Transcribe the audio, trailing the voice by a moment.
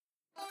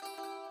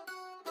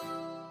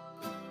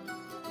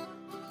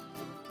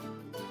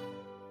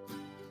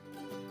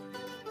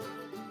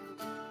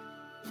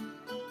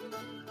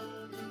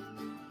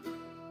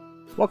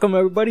Welcome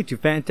everybody to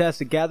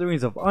Fantastic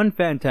Gatherings of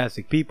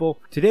Unfantastic People.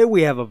 Today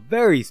we have a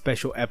very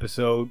special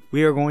episode.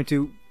 We are going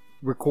to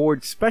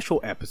record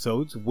special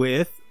episodes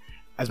with,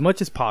 as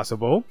much as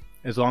possible,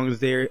 as long as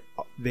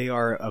they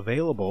are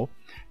available,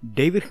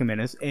 David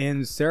Jimenez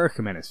and Sarah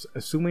Jimenez.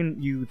 Assuming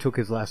you took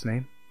his last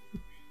name?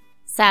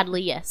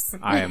 Sadly, yes.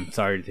 I am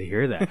sorry to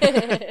hear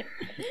that.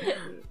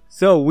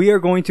 So we are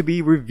going to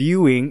be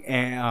reviewing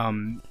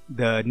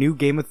the new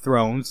Game of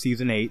Thrones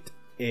Season 8.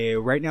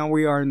 Right now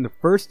we are in the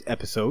first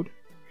episode.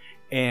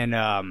 And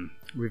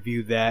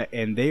review that,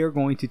 and they are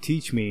going to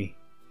teach me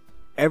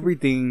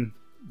everything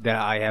that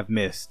I have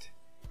missed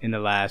in the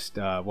last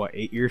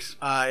 8 years?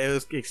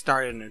 It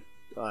started in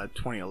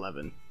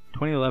 2011.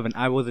 2011.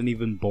 I wasn't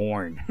even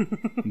born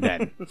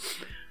then.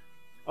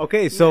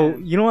 Okay, so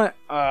you know what?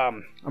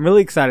 I'm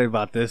really excited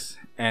about this,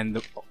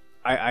 and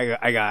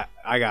I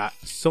got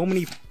so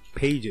many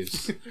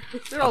pages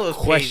all those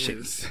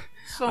questions. Pages.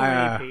 So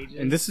many pages,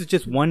 and this is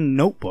just one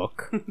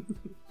notebook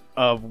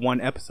of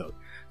one episode.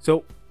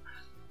 So.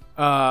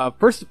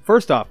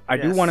 First off, I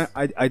do want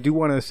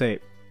to say,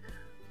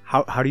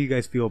 how do you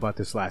guys feel about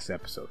this last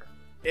episode?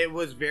 It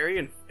was very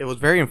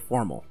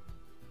informal.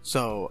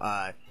 So,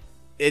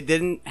 it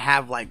didn't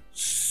have like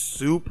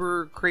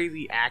super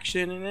crazy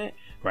action in it.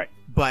 Right.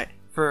 But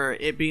for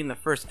it being the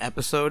first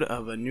episode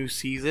of a new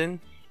season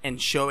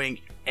and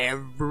showing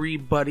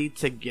everybody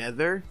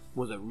together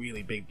was a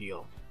really big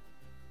deal.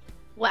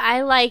 What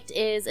I liked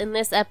is in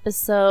this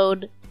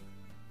episode,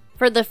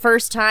 for the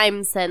first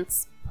time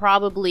since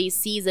probably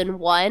season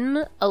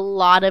 1, a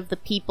lot of the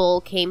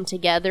people came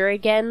together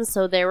again,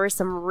 so there were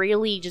some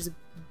really just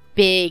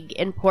big,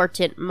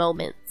 important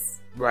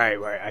moments. Right.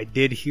 I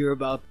did hear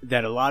about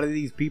that. A lot of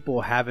these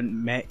people haven't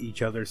met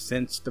each other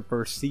since the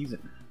first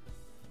season.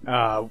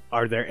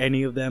 Are there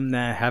any of them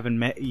that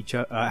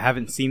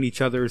haven't seen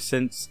each other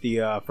since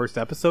the first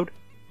episode?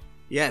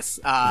 Yes,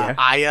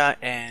 Arya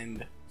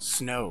and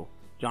Snow,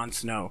 Jon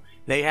Snow.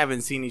 They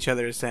haven't seen each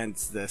other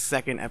since the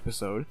second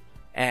episode,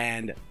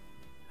 and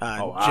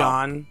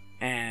Jon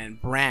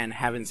and Bran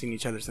haven't seen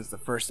each other since the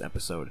first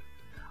episode.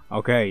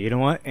 Okay, you know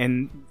what?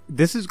 And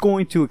this is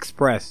going to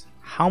express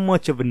how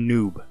much of a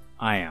noob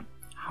I am.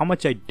 How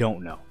much I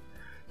don't know.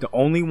 The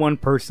only one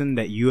person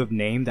that you have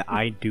named that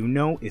I do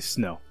know is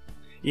Snow.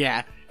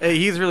 Yeah,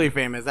 he's really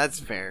famous. That's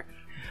fair.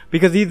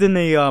 Because he's in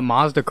a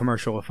Mazda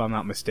commercial, if I'm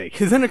not mistaken.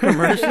 He's in a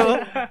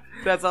commercial?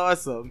 That's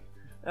awesome.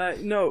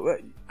 No,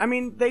 I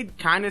mean, they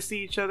kind of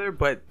see each other,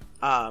 but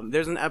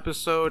there's an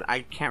episode,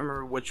 I can't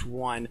remember which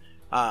one.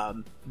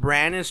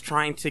 Bran is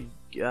trying to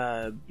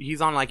he's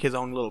on like his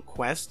own little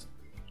quest,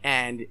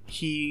 and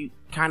he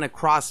kind of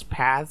crossed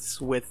paths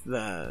with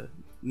the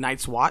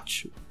Night's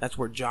Watch. That's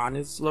where Jon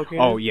is located.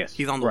 Oh yes,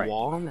 he's on the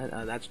wall, and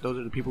those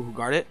are the people who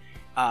guard it.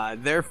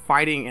 They're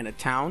fighting in a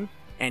town,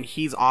 and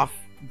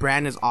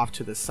Bran is off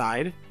to the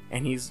side,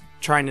 and he's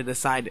trying to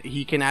decide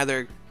he can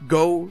either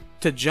go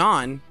to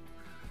Jon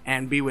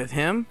and be with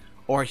him,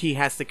 or he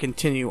has to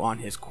continue on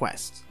his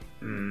quest.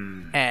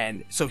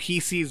 And so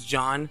he sees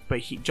Jon, but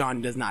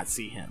Jon does not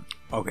see him.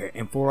 Okay,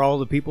 and for all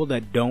the people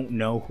that don't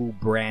know who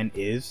Bran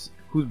is,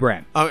 who's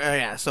Bran? Oh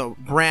yeah, so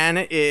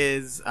Bran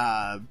is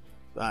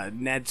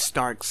Ned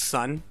Stark's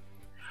son.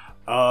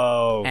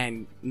 Oh.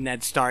 And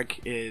Ned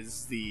Stark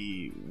is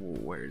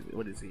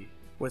what is he?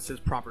 What's his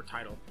proper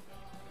title?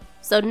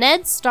 So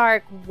Ned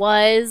Stark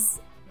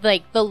was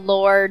like the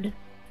Lord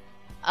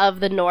of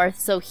the North,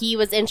 so he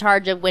was in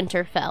charge of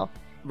Winterfell.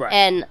 Right.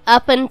 And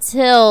up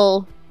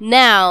until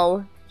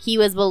now, he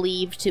was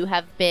believed to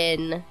have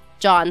been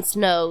Jon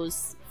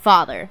Snow's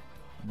father.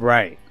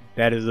 Right.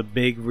 That is a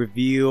big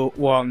reveal.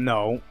 Well,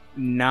 no,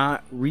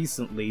 not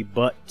recently,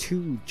 but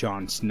to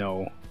Jon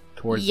Snow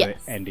towards the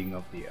ending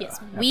of the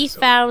episode. We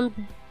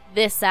found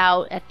this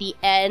out at the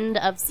end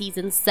of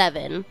season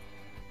 7,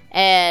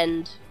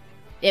 and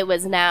it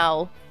was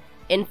now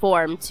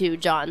informed to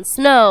Jon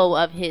Snow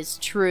of his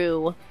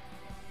true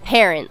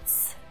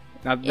parents.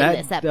 Now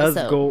that does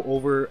go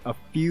over a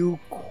few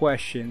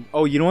questions.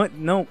 Oh, you know what?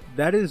 No,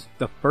 that is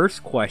the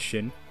first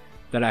question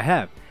that I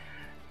have.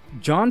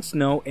 Jon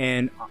Snow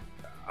and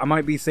I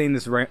might be saying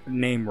this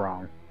name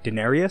wrong.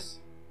 Daenerys?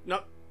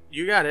 No,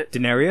 you got it.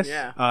 Daenerys?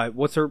 Yeah.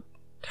 What's her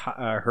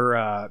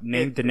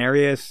name?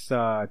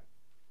 Daenerys.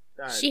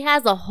 She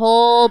has a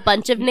whole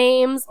bunch of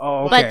names,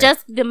 oh, okay. But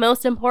just the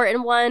most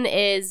important one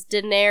is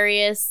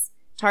Daenerys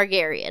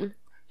Targaryen.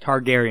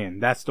 Targaryen.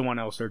 That's the one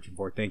I was searching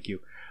for. Thank you.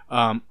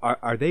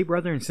 Are they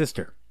brother and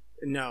sister?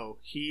 No,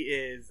 he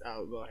is...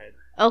 Oh, go ahead.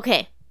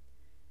 Okay.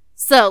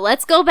 So,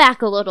 let's go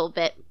back a little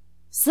bit.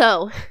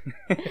 So,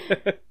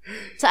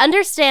 to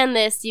understand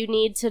this, you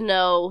need to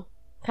know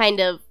kind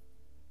of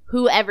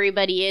who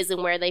everybody is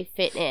and where they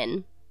fit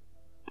in.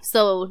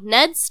 So,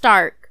 Ned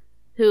Stark,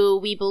 who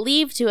we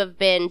believe to have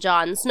been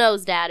Jon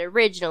Snow's dad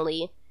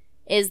originally,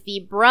 is the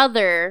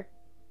brother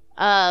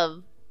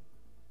of...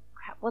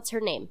 What's her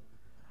name?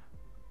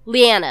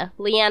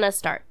 Lyanna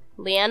Stark.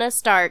 Lyanna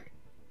Stark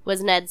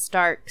was Ned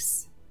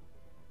Stark's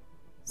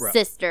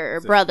sister or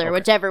brother, okay.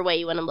 Whichever way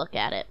you want to look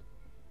at it.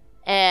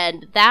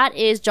 And that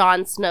is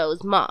Jon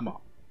Snow's mom.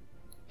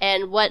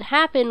 And what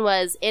happened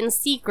was, in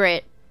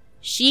secret,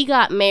 she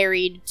got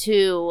married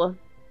to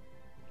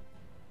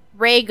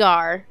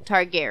Rhaegar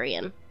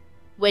Targaryen,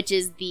 which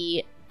is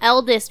the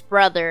eldest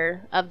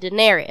brother of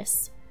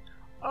Daenerys.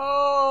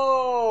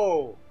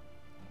 Oh!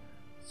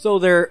 So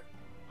they're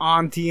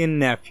auntie and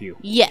nephew.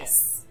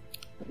 Yes.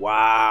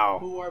 Wow.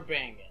 Who are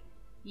banging?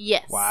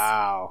 Yes.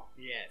 Wow.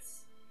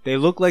 Yes. They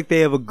look like they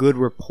have a good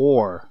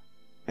rapport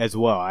as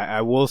well.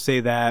 I will say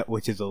that,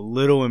 which is a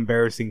little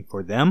embarrassing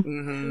for them.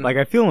 Mm-hmm. Like,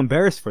 I feel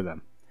embarrassed for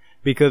them.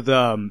 Because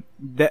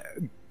that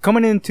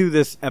coming into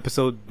this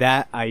episode,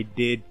 that I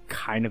did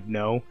kind of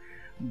know.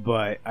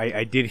 But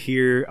I did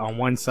hear on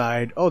one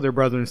side, oh, they're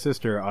brother and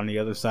sister. On the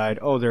other side,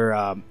 oh, they're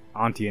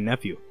auntie and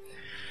nephew.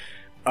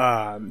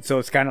 So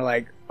it's kind of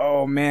like,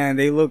 oh man,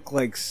 they look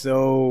like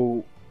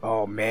so.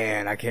 Oh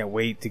man, I can't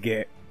wait to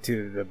get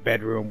to the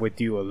bedroom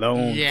with you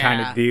alone,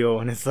 kind of deal.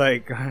 And it's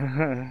like,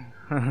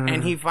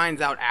 and he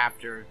finds out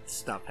after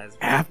stuff has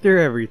been. After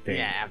everything.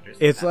 Yeah, after.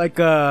 Stuff It's like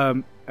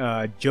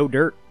Joe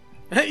Dirt.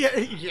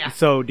 yeah.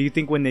 So do you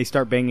think when they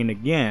start banging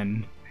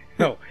again?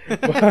 No.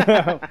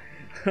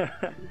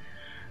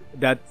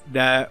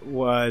 That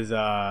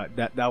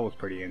was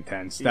pretty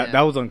intense.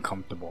 That was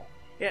uncomfortable.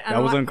 Yeah,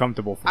 That was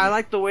uncomfortable for me. I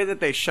like the way that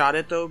they shot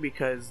it though,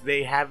 because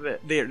they have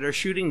it. They're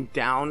shooting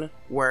down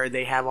where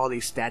they have all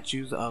these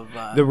statues of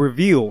the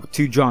reveal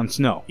to Jon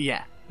Snow.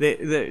 Yeah,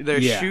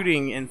 they're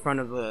shooting in front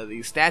of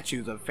these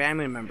statues of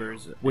family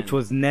members, Which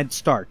was Ned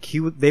Stark.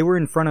 They were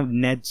in front of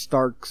Ned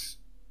Stark's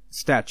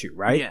statue,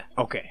 right? Yeah.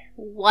 Okay.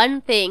 One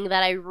thing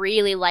that I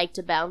really liked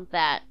about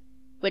that,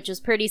 which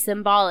was pretty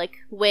symbolic,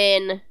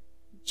 when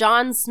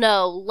Jon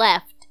Snow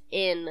left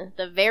in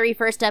the very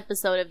first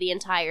episode of the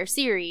entire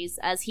series,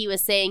 as he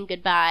was saying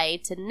goodbye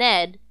to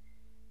Ned,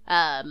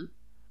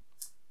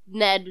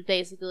 Ned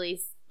basically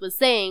was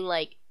saying,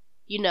 like,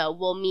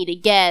 we'll meet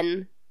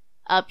again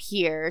up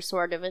here,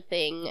 sort of a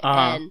thing.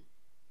 And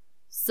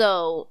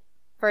so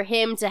for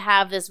him to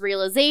have this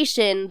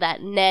realization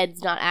that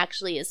Ned's not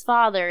actually his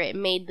father, it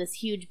made this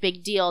huge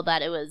big deal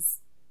that it was,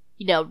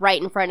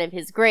 right in front of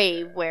his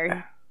grave,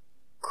 where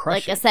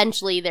Crushing.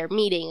 essentially they're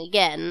meeting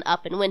again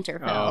up in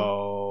Winterfell.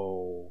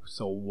 Oh,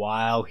 so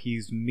while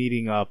he's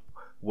meeting up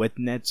with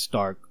Ned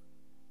Stark,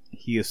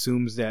 he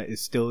assumes that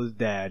it's still his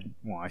dad.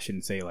 Well, I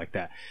shouldn't say it like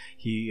that.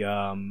 He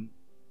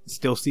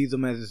still sees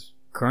him as his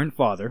current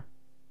father,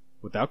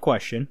 without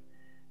question.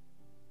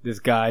 This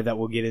guy that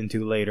we'll get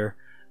into later,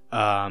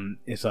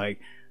 is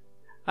like,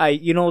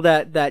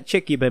 that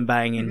chick you've been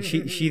banging,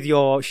 she's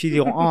your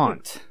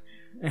aunt.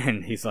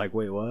 And he's like,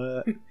 wait,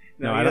 what?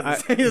 No,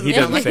 he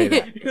doesn't say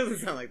that. He doesn't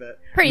sound like that.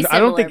 Pretty similar, I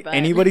don't think but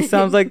anybody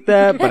sounds like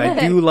that, but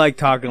I do like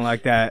talking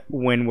like that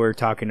when we're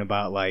talking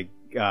about like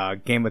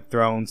Game of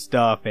Thrones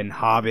stuff and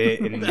Hobbit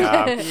and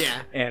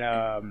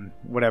and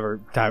whatever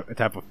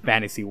type of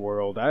fantasy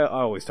world. I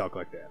always talk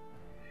like that.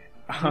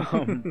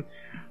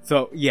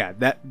 So yeah,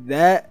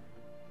 that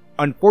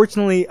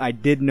unfortunately I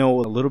did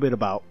know a little bit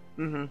about.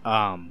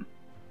 Mm-hmm.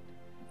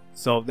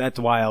 So that's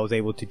why I was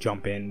able to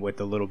jump in with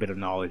a little bit of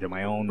knowledge of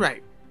my own.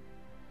 Right.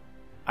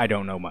 I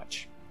don't know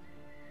much.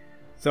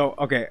 So,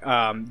 okay,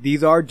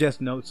 these are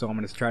just notes, so I'm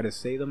going to try to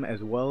say them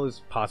as well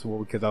as possible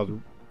because I was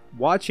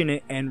watching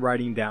it and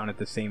writing down at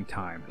the same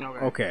time.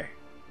 Okay.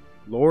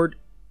 Lord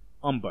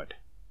Umbud.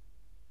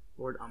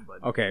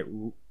 Okay.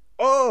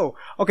 Oh!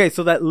 Okay,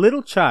 so that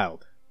little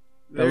child.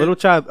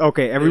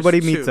 Okay,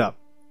 everybody meets up.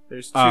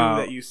 There's two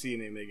that you see in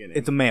the beginning.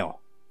 It's a male.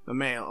 The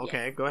male,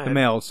 okay, go ahead. The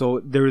male. So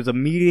there was a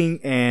meeting,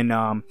 and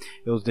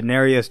it was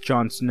Daenerys,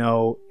 Jon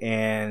Snow,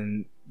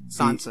 and...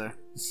 Sansa.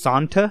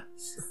 Sansa?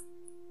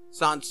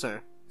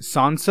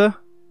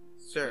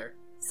 Sir.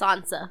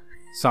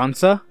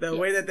 Sansa. The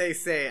way that they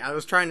say it, I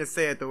was trying to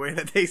say it the way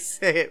that they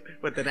say it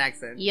with an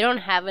accent. You don't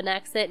have an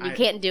accent. You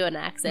can't do an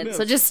accent,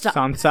 so just stop.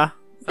 Sansa.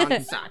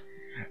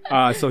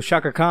 So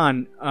Shaka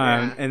Khan,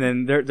 and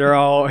then they're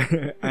all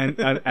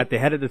at the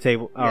head of the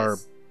table, or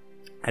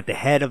at the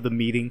head of the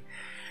meeting,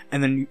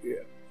 and then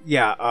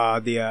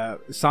the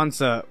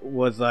Sansa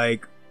was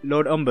like,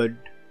 Lord Umbud.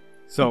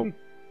 So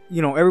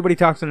everybody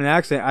talks in an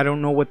accent. I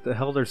don't know what the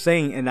hell they're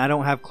saying, and I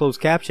don't have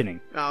closed captioning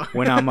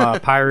when I'm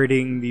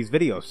pirating these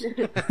videos.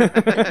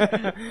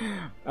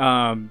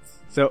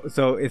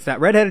 So it's that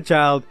redheaded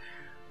child.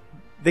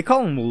 They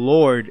call him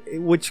Lord,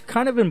 which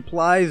kind of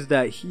implies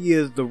that he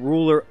is the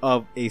ruler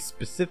of a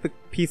specific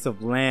piece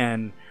of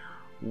land.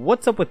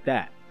 What's up with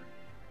that?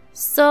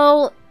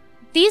 So,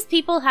 these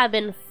people have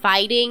been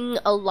fighting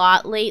a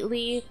lot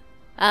lately.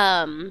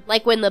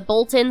 Like when the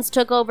Boltons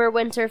took over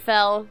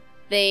Winterfell,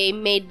 they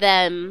made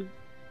them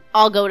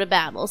all go to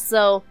battle.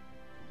 So,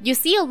 you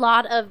see a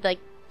lot of,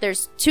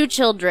 there's two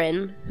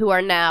children who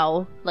are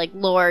now,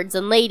 lords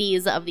and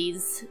ladies of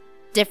these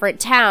different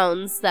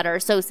towns that are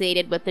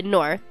associated with the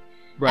North.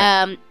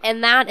 Right.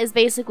 And that is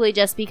basically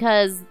just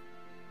because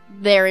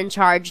they're in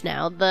charge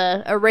now.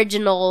 The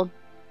original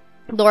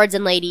lords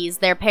and ladies,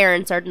 their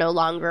parents are no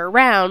longer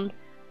around,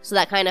 so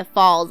that kind of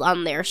falls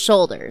on their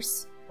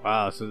shoulders.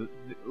 Wow, so,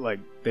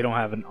 they don't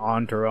have an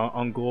aunt or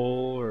uncle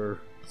or...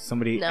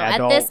 somebody No,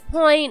 adult? at this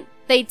point,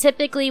 they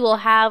typically will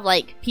have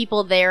like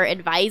people there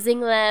advising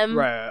them,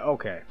 Right.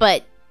 Okay.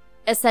 but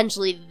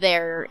essentially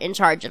they're in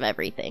charge of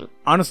everything.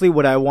 Honestly,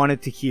 what I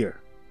wanted to hear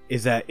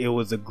is that it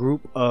was a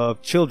group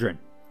of children,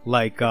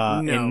 like No.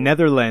 in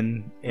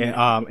Netherlands,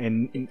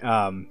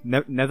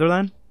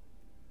 Netherlands,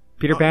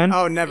 Peter Pan.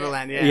 Oh,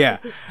 Neverland. Yeah.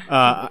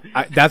 Yeah,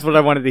 that's what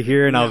I wanted to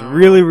hear, and I was No.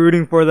 really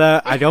rooting for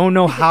that. I don't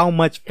know how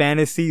much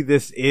fantasy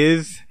this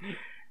is.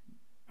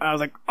 I was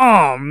like,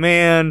 oh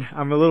man,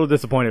 I'm a little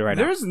disappointed right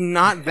now. There's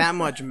not that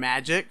much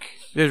magic.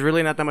 There's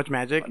really not that much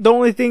magic. The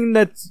only thing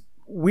that's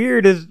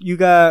weird is you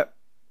got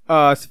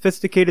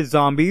sophisticated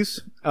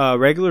zombies,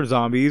 regular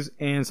zombies,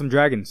 and some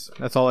dragons.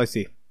 That's all I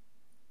see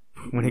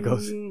when it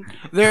goes.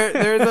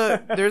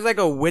 There's like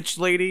a witch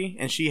lady,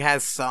 and she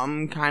has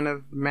some kind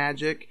of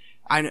magic.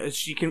 I know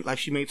she can, like,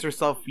 she makes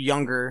herself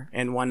younger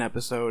in one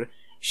episode.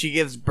 She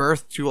gives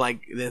birth to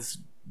like this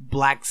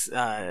black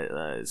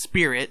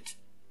spirit,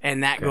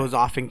 and that goes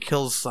off and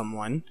kills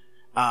someone.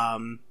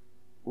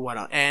 What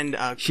else? And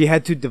She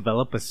had to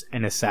develop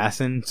an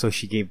assassin, so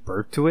she gave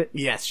birth to it.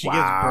 yes, she Wow.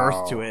 gives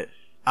birth to it.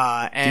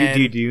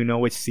 And Do you know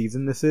which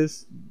season this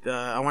is?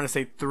 I want to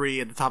say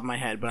 3 at the top of my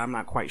head, but I'm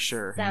not quite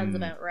sure. Sounds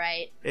about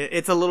right.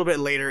 It's a little bit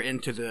later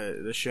into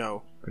the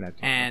show.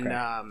 And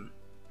okay.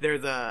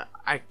 there's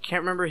I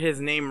can't remember his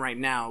name right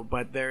now,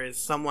 but there is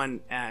someone,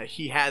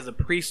 he has a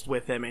priest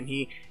with him, and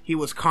he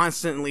was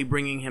constantly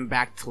bringing him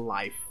back to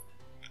life.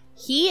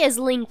 He is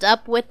linked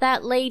up with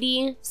that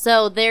lady,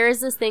 so there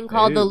is this thing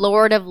called the Ooh.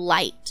 Lord of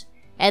Light,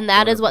 and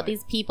that Lord is of what Light.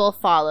 these people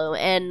follow.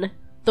 And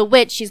the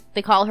witch,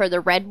 they call her the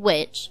Red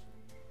Witch,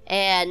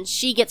 and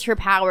she gets her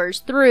powers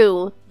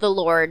through the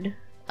Lord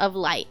of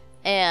Light,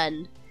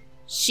 and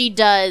she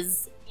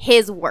does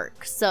his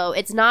work. So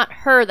it's not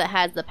her that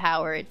has the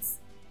power, it's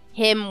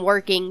him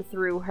working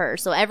through her.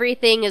 So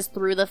everything is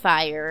through the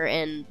fire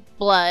and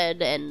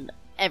blood and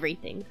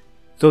everything.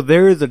 So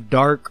there is a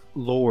dark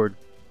lord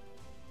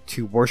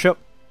to worship.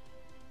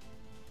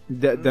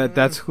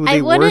 That's who they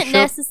I wouldn't worship.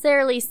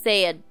 necessarily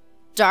say a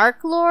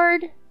Dark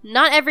Lord.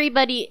 Not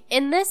everybody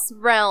in this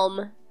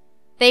realm,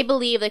 they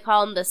believe, they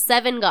call them the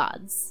 7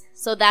 gods.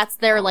 So that's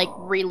their like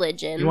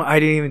religion. You know, I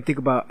didn't even think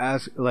about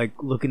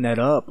looking that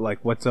up. Like,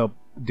 what's up?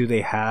 Do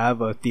they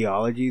have a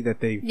theology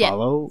that they Yeah.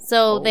 follow?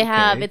 So they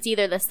have, Okay. it's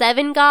either the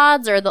 7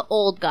 gods or the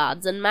old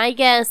gods. And my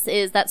guess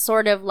is that's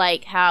sort of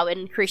like how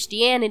in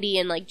Christianity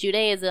and like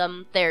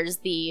Judaism, there's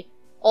the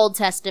Old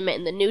Testament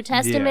and the New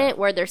Testament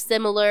where they're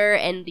similar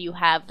and you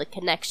have the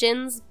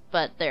connections,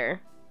 but they're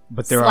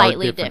but there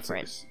slightly are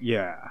different.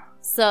 Yeah.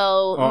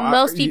 So Oh,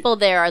 most people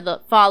there are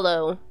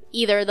follow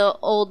either the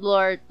old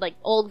lord, like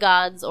old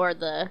gods, or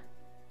the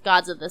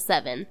gods of the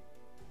 7.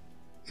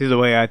 See, the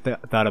way I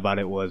thought about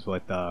it was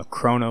with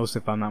Kronos,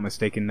 if I'm not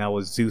mistaken, that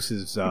was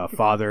Zeus's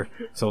father.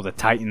 So the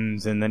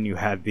Titans, and then you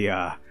had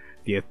the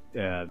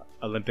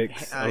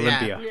Olympics,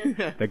 Olympia,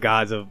 Yeah. the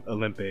gods of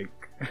Olympic.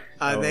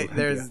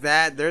 There's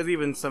that. There's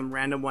even some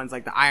random ones,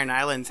 like the Iron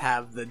Islands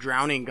have the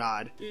drowning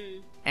god,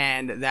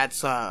 and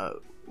that's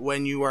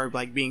when you are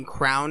like being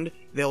crowned,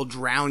 they'll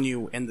drown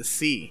you in the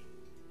sea,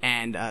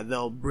 and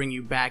they'll bring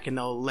you back, and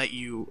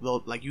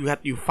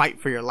you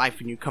fight for your life,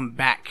 and you come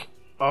back.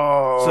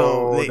 Oh,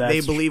 So they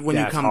believe when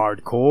you come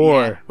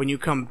hardcore. Yeah, when you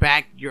come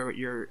back,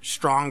 you're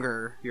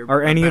stronger. You're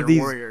Are a any of better these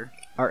warrior.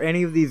 Are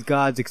any of these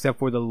gods, except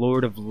for the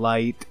Lord of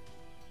Light,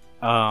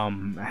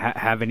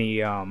 have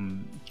any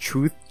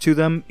truth to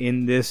them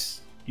in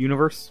this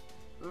universe?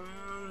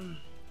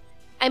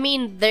 I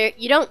mean,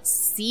 you don't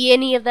see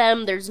any of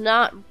them. There's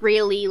not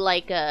really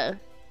like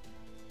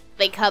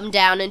they come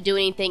down and do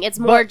anything. It's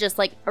more just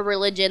like a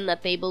religion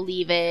that they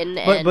believe in.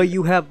 But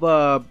you have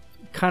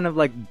kind of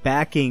like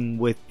backing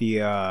with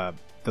the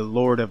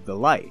Lord of the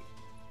Light.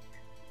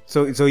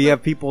 So you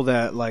have people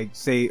that like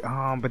say,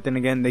 but then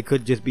again, they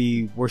could just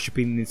be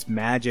worshiping this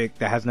magic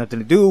that has nothing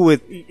to do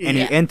with any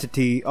Yeah.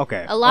 entity.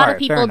 Okay, a lot alright, of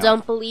people fair enough.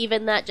 don't believe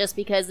in that just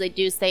because they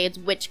do say it's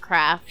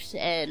witchcraft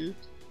and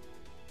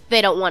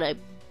they don't want to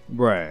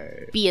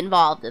Right. be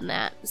involved in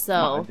that. So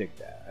No, I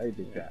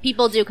dig that.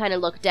 people do kind of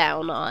look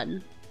down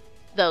on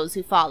those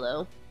who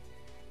follow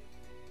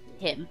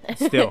him.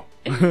 Still,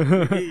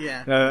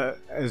 Yeah.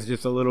 it's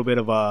just a little bit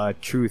of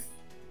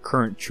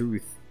current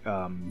truth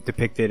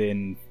depicted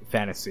in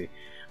fantasy.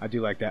 I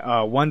do like that.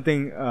 One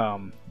thing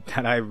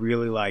that I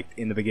really liked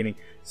in the beginning,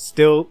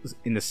 still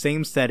in the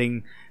same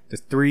setting, the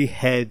 3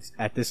 heads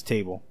at this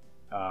table.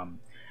 I'm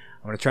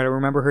gonna try to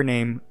remember her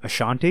name.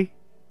 Ashanti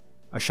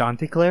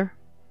Claire.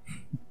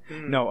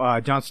 No,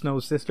 Jon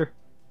Snow's sister.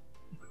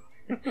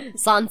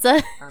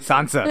 Sansa,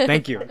 Sansa.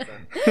 Thank you.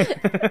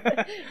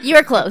 you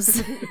were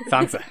close.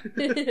 Sansa.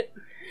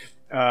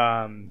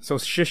 So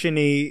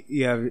Shishini,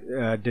 you have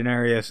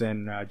Daenerys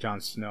and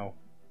Jon Snow.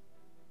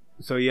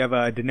 So you have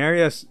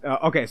Daenerys.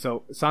 Okay,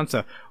 so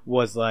Sansa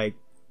was like,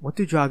 "What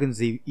do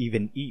dragons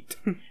even eat?"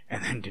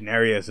 And then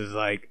Daenerys is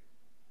like,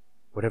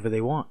 "Whatever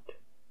they want."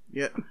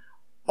 Yeah.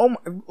 Oh,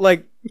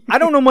 like I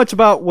don't know much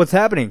about what's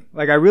happening.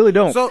 Like I really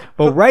don't. So-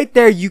 but right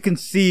there, you can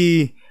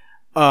see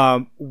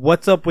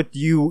what's up with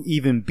you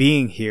even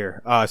being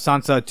here?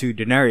 Sansa to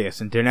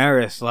Daenerys, and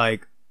Daenerys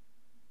like,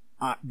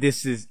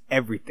 this is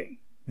everything.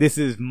 This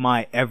is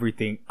my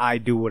everything. I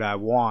do what I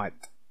want.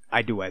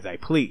 I do as I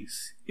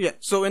please. Yeah.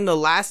 So in the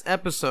last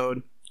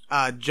episode,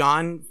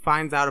 Jon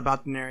finds out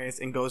about Daenerys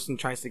and goes and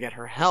tries to get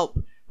her help,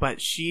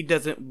 but she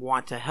doesn't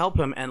want to help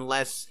him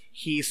unless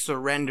he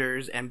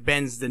surrenders and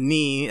bends the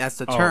knee. That's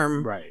the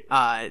term. Right.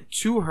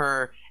 To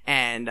her,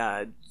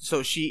 and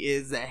so she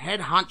is the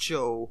head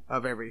honcho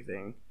of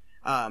everything.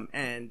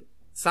 And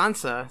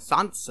Sansa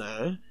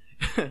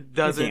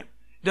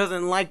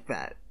doesn't like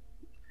that.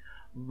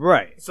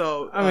 Right.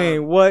 So I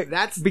mean, what?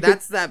 That's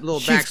that little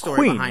she's backstory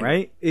queen, behind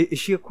right? Is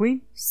she a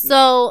queen?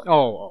 So,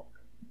 Oh.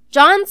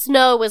 Jon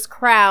Snow was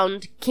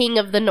crowned King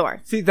of the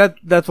North. See,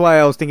 that's why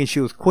I was thinking she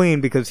was queen,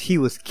 because he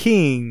was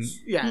king.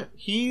 Yeah,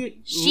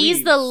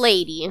 She's the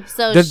lady.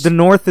 So The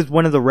North is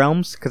one of the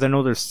realms, because I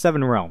know there's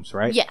 7 realms,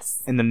 right?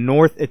 Yes. And the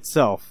North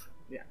itself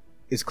Yeah.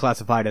 is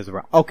classified as a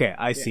realm. Okay,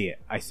 I see it.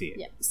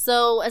 Yeah.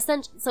 So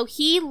so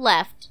he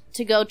left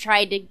to go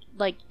try to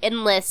like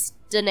enlist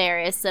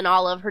Daenerys and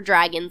all of her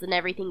dragons and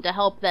everything to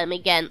help them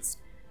against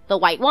the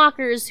White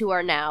Walkers who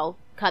are now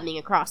coming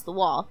across the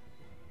wall.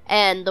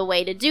 And the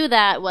way to do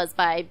that was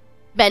by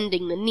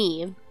bending the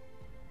knee.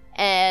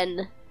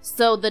 And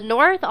so the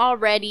North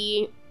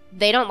already,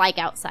 they don't like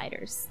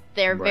outsiders.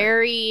 They're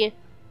Right.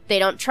 they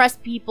don't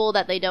trust people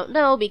that they don't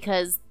know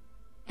because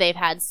they've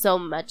had so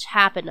much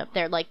happen up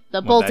there. Like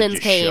the Well, that Boltons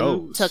just came,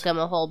 shows. took them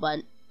a whole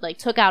bunch, like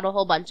took out a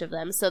whole bunch of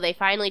them. So they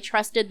finally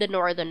trusted the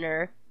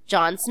Northerner,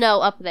 Jon Snow,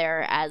 up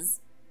there as,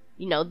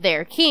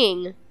 their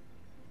king.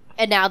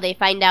 And now they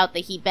find out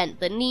that he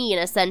bent the knee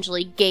and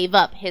essentially gave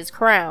up his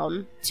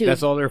crown to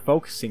That's all they're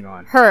focusing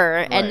on. her,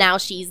 Right. and now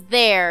she's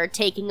there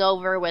taking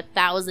over with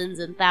thousands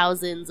and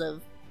thousands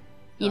of,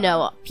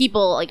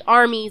 people, like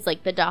armies,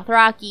 like the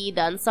Dothraki,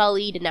 the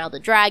Unsullied, and now the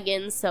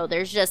dragons. So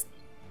there's just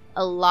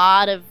a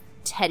lot of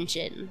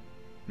tension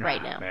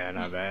right now. Man,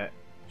 I bet.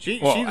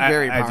 She's Well,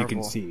 very powerful. as you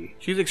can see.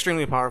 She's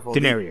extremely powerful.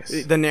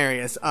 Daenerys.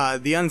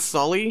 Daenerys. The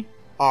Unsullied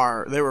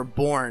they were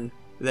born.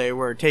 They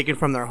were taken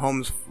from their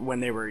homes when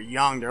they were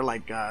young. They're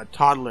like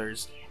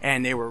toddlers,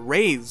 and they were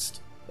raised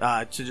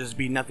to just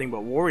be nothing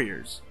but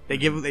warriors. They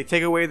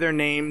take away their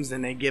names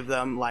and they give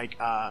them like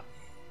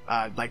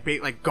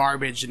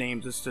garbage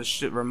names just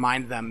to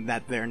remind them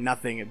that they're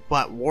nothing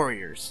but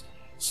warriors.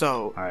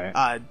 So All right.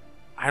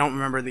 I don't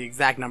remember the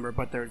exact number,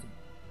 but there's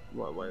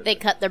what They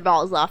cut their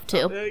balls off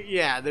too.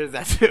 yeah, there's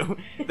that too.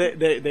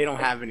 they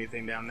don't have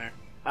anything down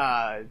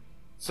there.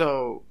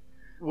 So.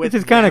 Which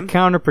is kind of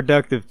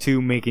counterproductive to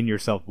making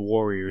yourself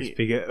warriors,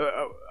 because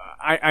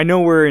I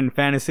know we're in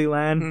fantasy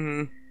land,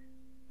 Mm-hmm.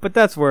 but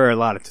that's where a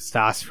lot of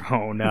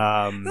testosterone.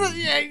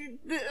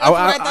 That's what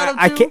I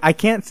thought of too. I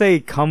can't say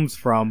it comes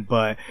from,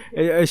 but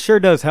it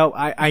sure does help.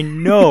 I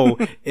know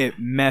it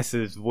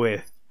messes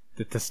with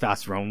the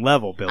testosterone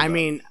level build. I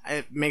mean,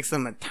 it makes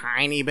them a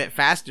tiny bit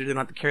faster. They don't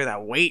have to carry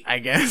that weight, I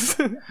guess.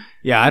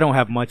 yeah, I don't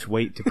have much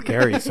weight to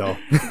carry, so.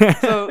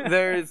 So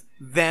there's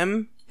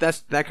them.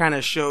 That kind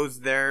of shows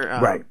their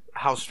Right.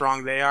 how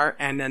strong they are,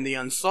 and then the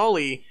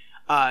Unsullied,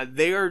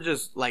 they are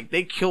just like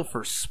they kill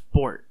for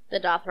sport. The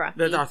Dothraki.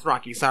 The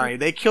Dothraki, sorry,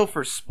 they kill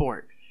for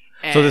sport.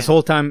 And So this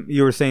whole time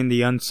you were saying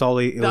the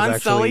Unsullied, the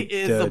Unsullied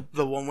is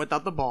the one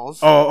without the balls.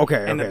 Oh,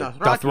 okay. And okay. the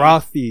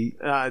Dothraki,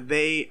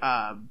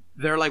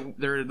 Dothraki.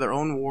 they're their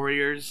own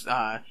warriors.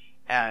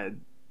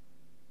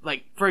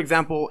 Like for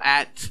example,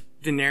 at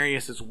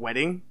Daenerys'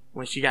 wedding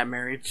when she got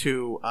married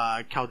to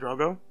Khal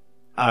Drogo.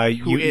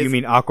 You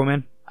mean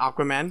Aquaman?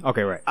 Aquaman.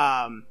 Okay, right.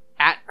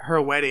 At her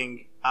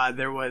wedding,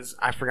 there was,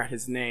 I forgot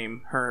his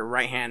name, her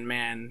right-hand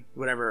man,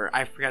 whatever,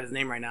 I forgot his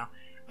name right now.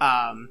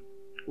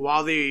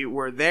 While they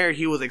were there,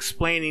 he was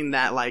explaining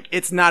that, like,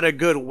 it's not a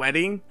good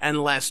wedding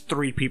unless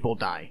 3 people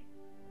die.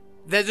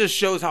 That just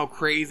shows how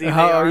crazy they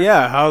are.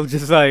 Yeah, how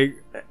just like...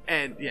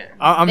 And, yeah.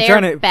 I'm They're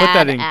trying to put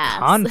that in badass.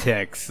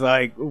 context.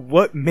 Like,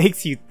 what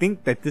makes you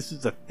think that this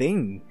is a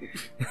thing?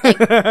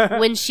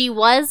 When she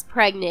was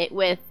pregnant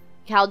with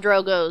Khal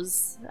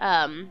Drogo's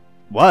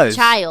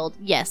child,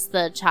 yes,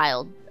 the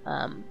child,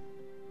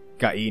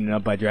 got eaten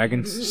up by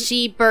dragons?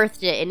 she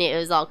birthed it and it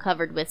was all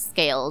covered with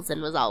scales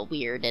and was all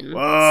weird and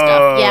Whoa.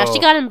 stuff. Yeah, she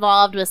got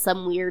involved with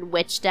some weird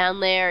witch down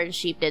there and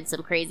she did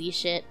some crazy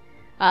shit.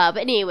 But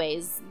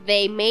anyways,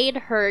 they made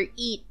her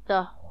eat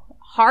the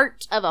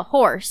heart of a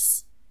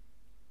horse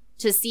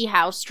to see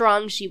how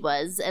strong she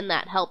was, and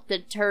that helped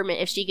determine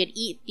if she could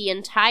eat the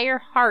entire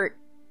heart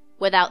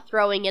without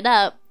throwing it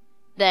up,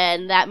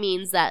 then that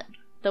means that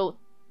the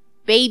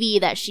baby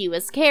that she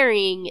was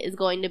carrying is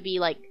going to be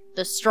like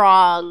the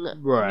strong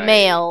Right.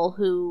 male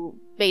who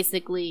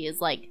basically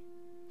is like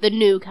the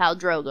new Khal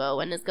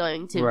Drogo and is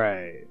going to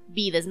Right.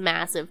 be this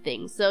massive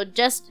thing. So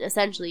just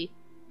essentially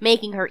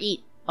making her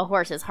eat a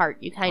horse's heart,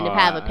 you kind of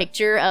have a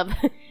picture of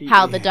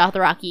how the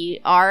Dothraki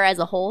are as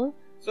a whole.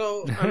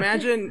 So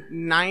imagine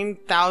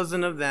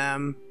 9,000 of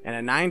them and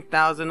a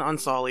 9,000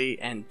 Unsullied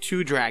and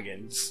 2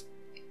 dragons.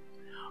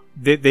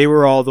 They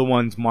were all the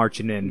ones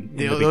marching in.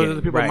 Those are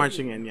the people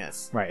marching in,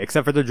 yes. Right,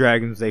 except for the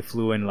dragons, they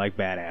flew in like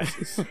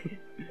badasses,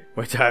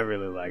 which I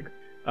really like.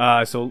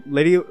 So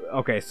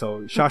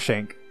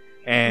Shawshank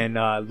and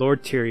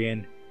Lord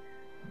Tyrion,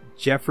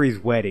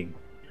 Joffrey's wedding.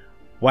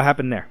 What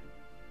happened there?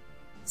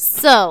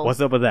 So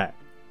What's up with that?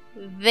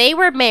 they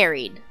were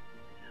married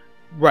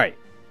Right.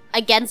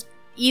 against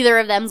either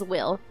of them's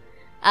will.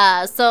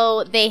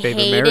 So they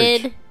Favorite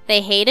marriage.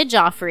 hated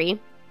Joffrey.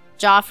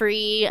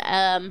 Joffrey,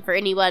 for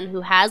anyone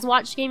who has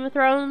watched Game of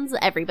Thrones,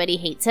 everybody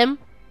hates him.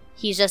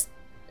 He's just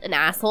an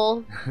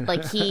asshole.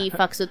 Like, he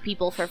fucks with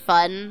people for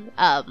fun.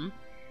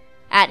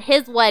 At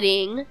his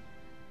wedding,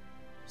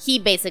 he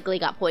basically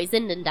got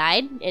poisoned and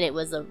died, and it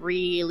was a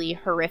really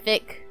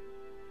horrific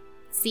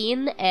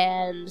scene,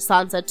 and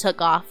Sansa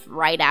took off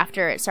right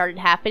after it started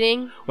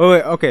happening.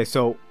 Wait, okay,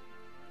 so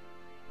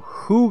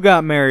who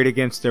got married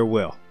against their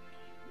will?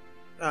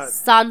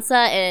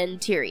 Sansa and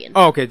Tyrion.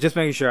 Oh, okay, just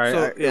making sure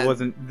Yeah, it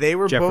wasn't. They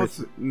were Joffrey's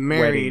both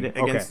married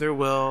wedding. against their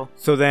will.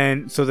 So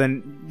then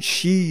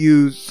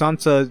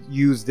Sansa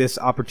used this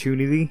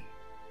opportunity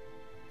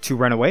to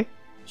run away.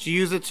 She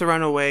used it to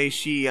run away.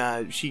 She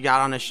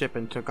got on a ship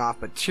and took off.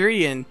 But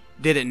Tyrion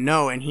didn't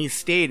know, and he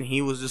stayed, and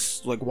he was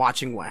just like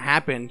watching what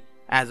happened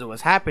as it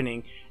was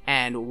happening.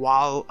 And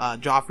while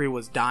Joffrey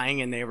was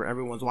dying and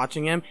everyone was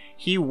watching him,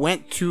 he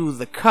went to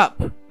the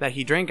cup that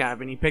he drank out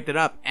of, and he picked it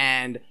up.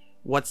 And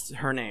what's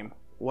her name?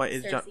 What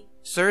is Cersei.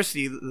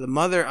 Cersei, the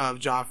mother of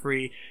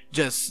Joffrey,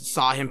 just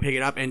saw him pick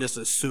it up and just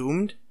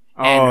assumed.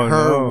 Oh, And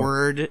her no.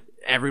 word,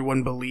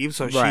 everyone believed.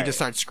 So she Right. just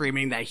starts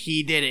screaming that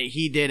he did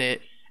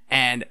it.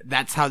 And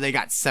that's how they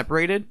got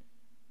separated.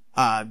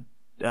 Tyrion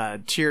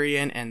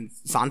and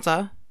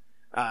Sansa.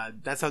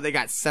 That's how they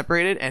got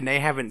separated, and they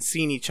haven't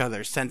seen each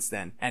other since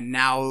then. And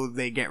now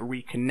they get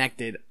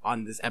reconnected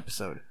on this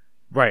episode.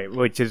 Right,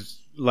 which is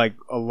like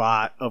a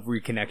lot of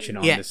reconnection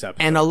on this episode.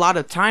 And a lot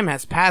of time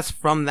has passed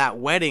from that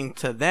wedding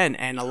to then,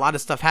 and a lot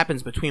of stuff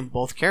happens between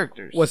both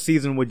characters. What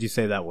season would you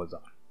say that was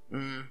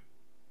on?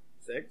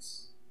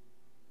 6?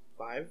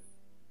 5?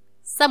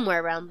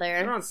 Somewhere around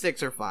there. Around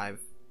 6 or 5.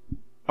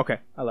 Okay,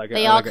 I like it.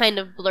 They I all like it. kind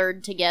of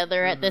blurred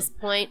together at this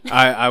point.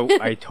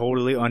 I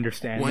totally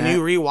understand When that.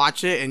 you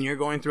rewatch it and you're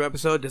going through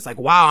episode, it's like,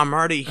 wow, I'm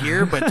already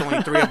here, but it's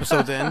only 3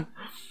 episodes in.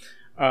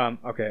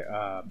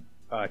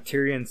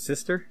 Tyrion's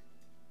sister?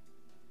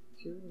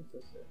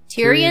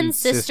 Tyrion's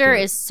sister sister.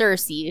 is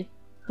Cersei,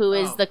 who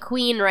is Oh. the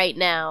queen right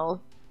now.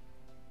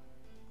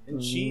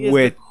 And she is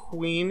With- the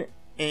queen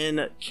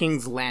in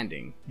King's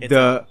Landing. It's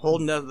The- a whole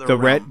nother The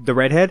realm. the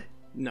redhead?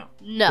 No.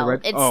 No, The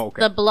red- it's oh,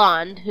 okay. the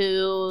blonde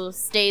who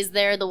stays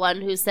there, the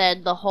one who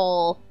said the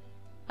whole,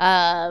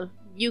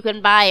 you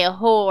can buy a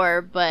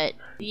whore, but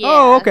yeah.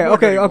 Oh, okay, More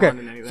dirty okay. blonde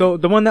than anything. So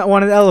the one that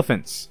wanted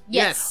elephants.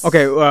 Yes.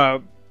 Okay,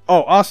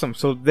 awesome.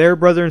 So they're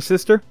brother and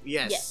sister?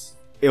 Yes.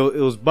 It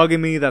was bugging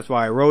me, that's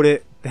why I wrote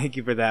it. Thank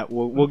you for that.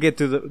 We'll get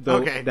to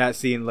Okay. that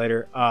scene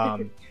later.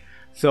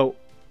 So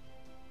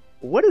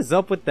what is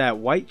up with that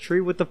white tree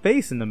with the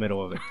face in the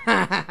middle of it?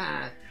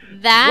 That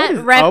What is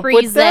up with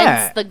represents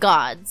that? the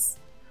gods.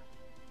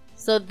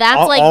 So that's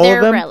All like of their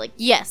them? relic.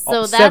 Yes. So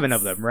All, that's 7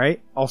 of them, right?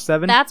 All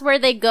 7? That's where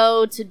they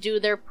go to do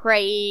their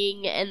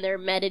praying and their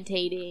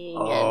meditating.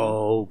 And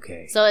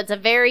Okay. so it's a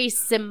very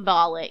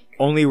symbolic.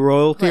 Only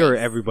royalty or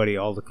place. everybody,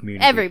 all the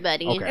community?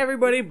 Everybody. Okay.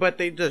 Everybody, but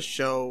they just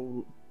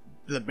show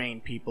the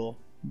main people.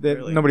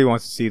 Really? Nobody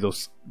wants to see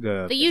those.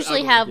 They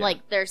usually ugly, have yeah.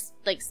 like their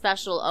like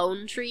special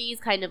own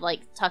trees, kind of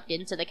like tucked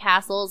into the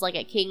castles, like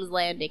at King's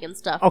Landing and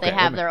stuff. Okay, They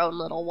have okay. their own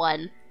little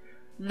one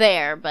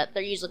there, but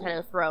they're usually kind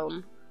of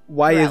thrown.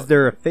 Why is throughout.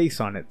 there a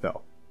face on it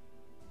though?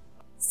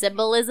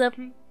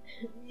 Symbolism.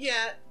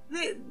 Yeah,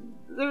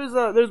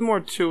 there's more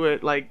to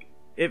it. Like,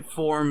 it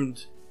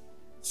formed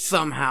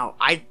somehow.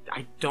 I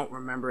don't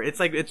remember. It's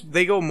like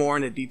they go more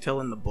into detail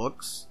in the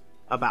books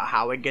about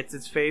how it gets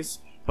its face.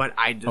 But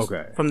I just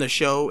Okay. from the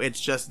show, it's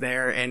just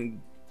there,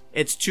 and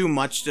it's too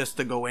much just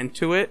to go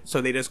into it. So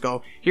they just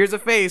go, "Here's a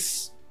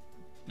face.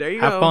 There you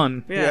Have go.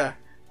 fun. Yeah.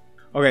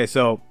 Okay,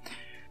 so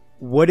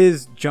what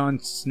is Jon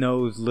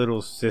Snow's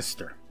little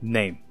sister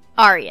name?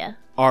 Arya.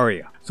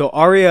 Arya. So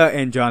Arya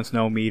and Jon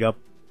Snow meet up.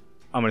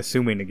 I'm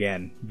assuming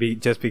again,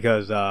 just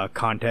because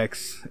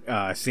context,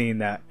 seeing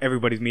that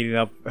everybody's meeting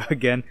up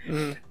again.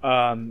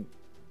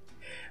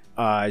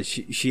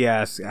 She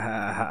asks,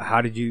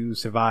 "How did you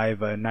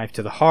survive a knife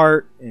to the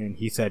heart?" And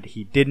he said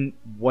he didn't.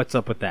 What's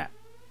up with that?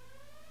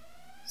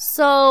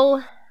 So,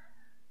 a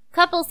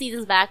couple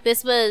seasons back,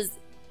 this was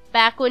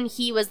back when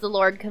he was the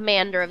Lord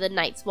Commander of the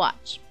Night's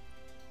Watch.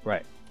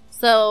 Right.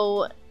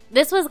 So,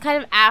 this was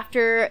kind of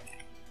after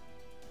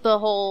the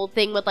whole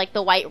thing with like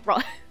the White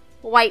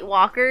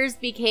Walkers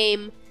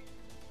became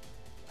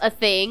a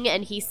thing,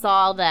 and he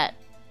saw that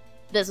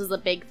this was a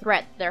big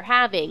threat they're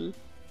having.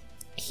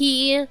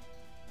 He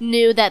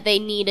knew that they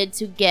needed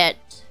to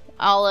get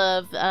all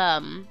of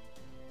The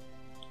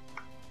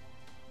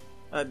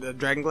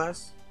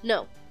Dragonglass.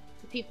 no,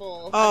 the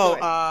people. Oh,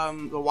 up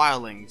north. the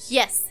Wildlings.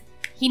 Yes.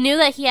 He knew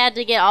that he had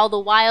to get all the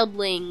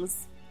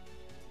wildlings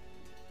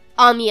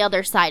on the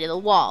other side of the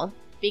wall.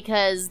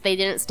 because they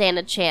didn't stand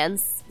a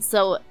chance.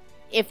 So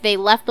if they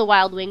left the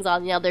Wild Wings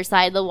on the other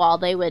side of the wall,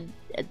 they would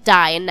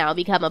die and now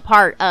become a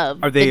part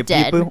of Are they the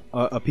dead. people?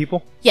 A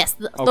people? Yes,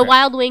 the Okay.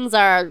 Wild Wings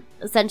are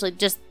essentially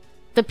just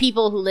the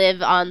people who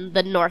live on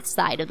the north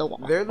side of the wall.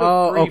 They're the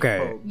Oh, free okay.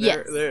 folk.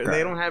 Yes.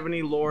 They don't have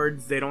any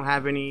lords. They don't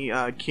have any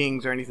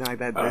kings or anything like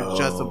that. They're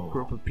just a Oh.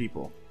 group of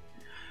people.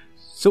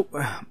 So,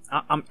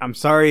 I'm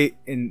sorry,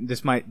 and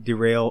this might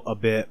derail a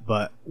bit,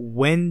 but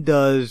when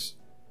does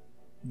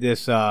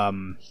this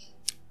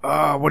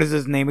what is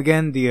his name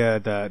again?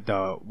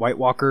 The White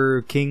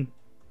Walker King,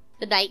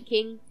 The Night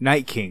King.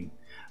 Night King.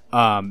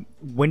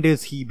 When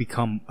does he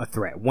become a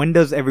threat? When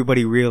does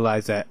everybody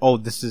realize that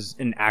this is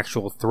an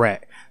actual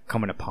threat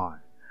coming upon?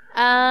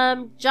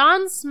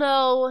 Jon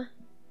Snow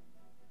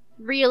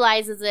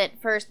realizes it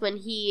first when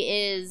he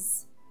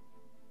is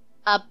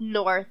up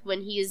north,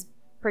 when he's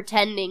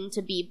pretending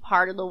to be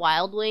part of the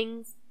Wild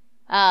Wings.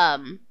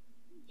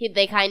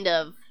 They kind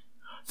of...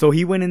 So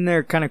he went in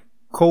there, kind of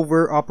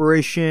covert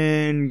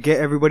operation, get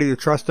everybody to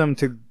trust him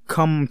to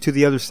come to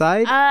the other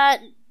side.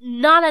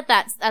 Not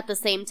at the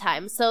same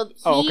time. So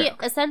he Okay.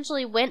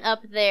 essentially went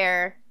up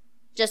there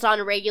just on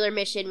a regular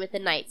mission with the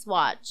Night's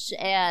Watch,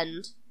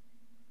 and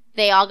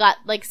they all got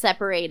like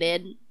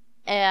separated,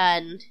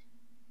 and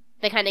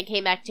they kind of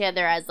came back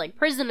together as like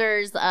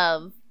prisoners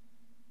of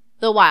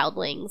the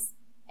Wildlings.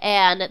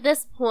 And at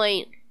this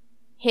point,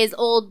 his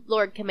old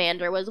Lord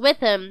Commander was with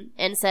him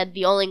and said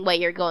the only way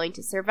you're going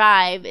to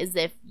survive is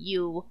if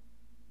you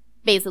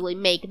basically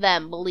make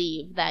them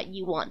believe that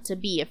you want to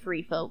be a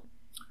free folk.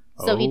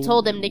 So he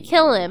told them to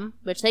kill him,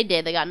 which they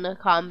did. They got into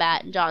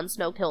combat, and Jon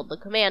Snow killed the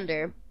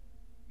commander.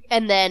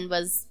 And then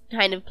was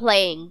kind of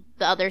playing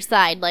the other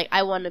side, like,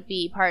 I want to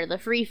be part of the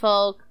free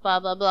folk, blah,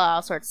 blah, blah,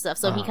 all sorts of stuff.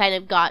 So he kind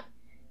of got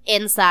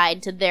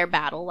inside to their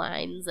battle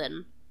lines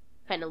and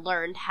kind of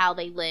learned how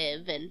they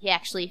live, and he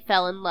actually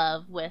fell in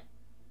love with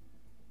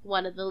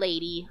one of the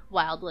lady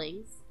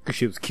wildlings. Because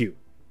she was cute.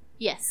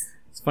 Yes.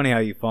 It's funny how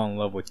you fall in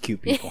love with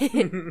cute people.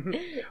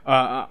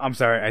 I'm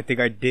sorry. I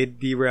think I did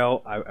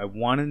derail. I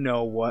want to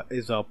know what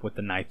is up with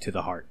the knife to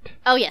the heart.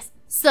 Oh, yes.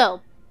 So,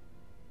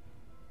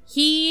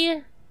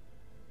 he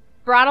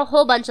brought a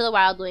whole bunch of the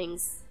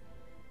wildlings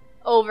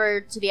over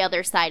to the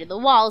other side of the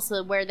wall,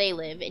 so where they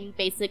live, and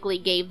basically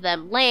gave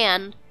them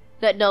land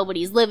that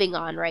nobody's living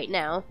on right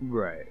now.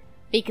 Right.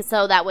 Because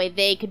so that way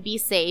they could be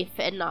safe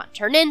and not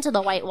turn into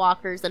the White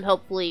Walkers, and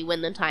hopefully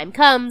when the time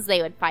comes, they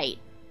would fight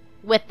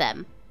with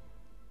them.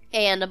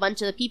 And a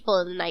bunch of the people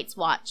in the Night's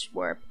Watch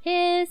were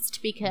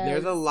pissed because...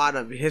 There's a lot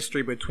of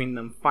history between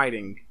them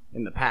fighting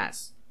in the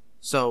past.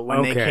 So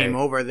when they came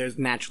over, there's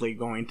naturally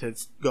going to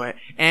go ahead.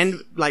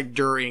 And like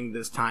during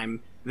this time,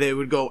 they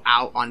would go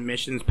out on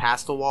missions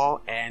past the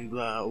wall, and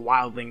the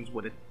wildlings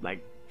would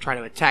like try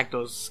to attack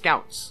those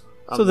scouts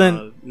of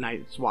the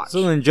Night's Watch.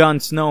 So then Jon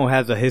Snow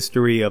has a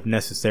history of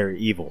necessary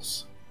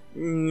evils,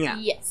 Yeah.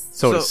 Yes.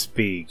 so to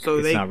speak. So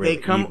It's they not really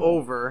come evil.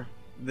 over.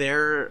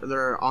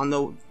 They're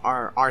on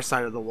our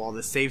side of the wall,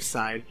 the safe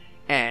side,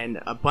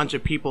 and a bunch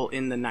of people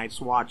in the Night's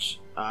Watch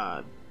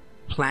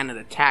plan an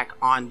attack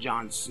on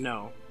Jon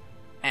Snow,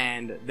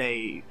 and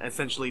they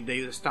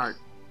just start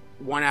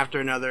one after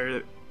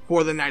another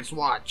for the Night's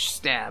Watch,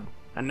 stab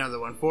another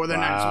one for the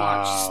Night's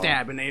Watch,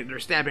 stab, and they're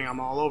stabbing him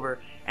all over,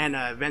 and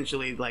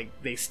eventually like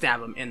they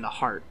stab him in the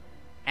heart,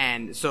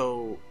 and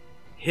so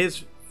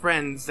his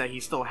friends that he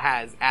still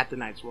has at the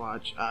Night's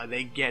Watch,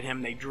 they get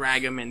him, they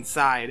drag him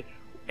inside.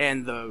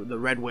 And the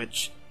Red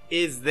Witch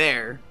is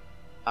there,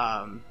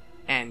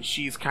 and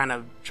she's kind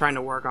of trying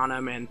to work on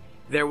him. And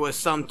there was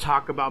some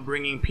talk about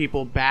bringing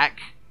people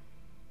back,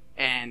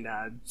 and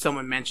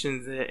someone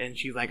mentions it, and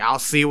she's like, "I'll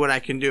see what I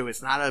can do.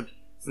 It's not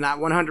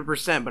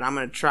 100%, but I'm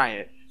gonna try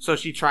it." So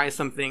she tries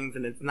some things,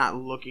 and it's not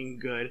looking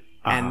good.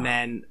 And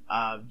then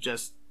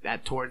just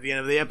towards the end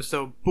of the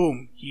episode,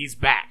 boom, he's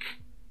back.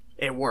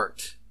 It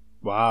worked.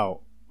 Wow.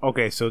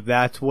 Okay, so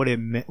that's what it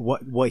meant.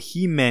 What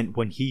he meant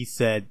when he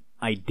said,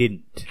 I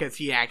didn't. Because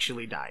he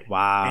actually died.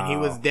 Wow. And he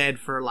was dead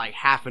for like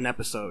half an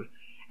episode.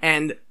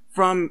 And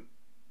from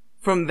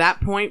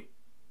that point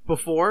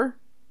before,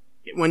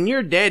 when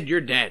you're dead,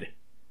 you're dead.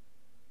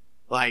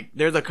 Like,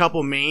 there's a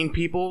couple main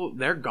people,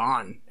 they're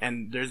gone.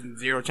 And there's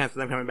zero chance of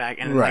them coming back.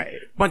 And like, a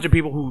bunch of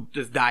people who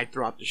just died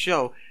throughout the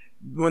show.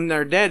 When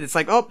they're dead, it's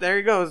like, oh, there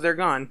he goes, they're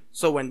gone.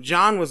 So when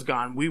Jon was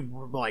gone, we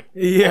were like,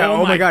 yeah,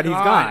 oh my god, he's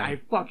gone.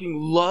 I fucking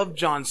love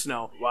Jon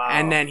Snow. Wow.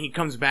 And then he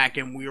comes back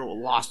and we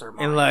lost our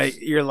minds. And like,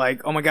 you're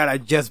like, oh my god, I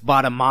just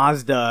bought a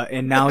Mazda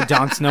and now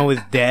Jon Snow is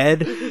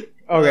dead.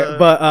 Okay,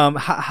 but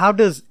how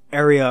does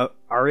Arya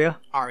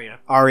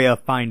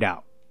find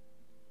out?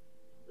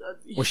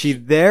 Was she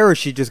there, or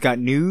she just got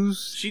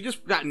news? She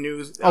just got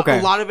news. Okay.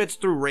 A lot of it's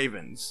through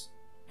ravens.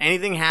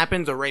 Anything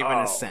happens, a raven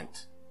is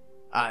sent.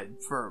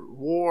 For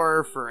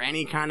war, for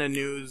any kind of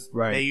news,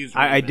 Right. they use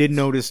ravens. I did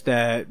notice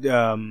that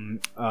Shansha,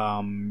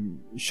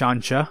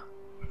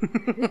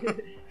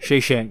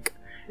 Shashank,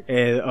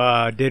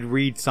 did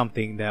read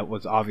something that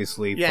was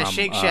obviously Yeah, from,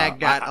 Shake Shack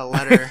got a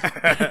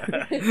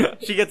letter.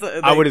 She gets.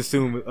 I would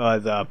assume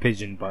the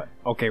pigeon, but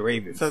okay,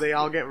 ravens. So they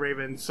all get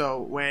ravens.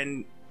 So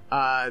when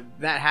that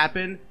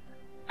happened,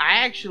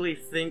 I actually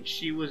think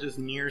she was just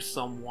near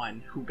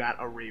someone who got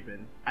a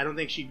raven. I don't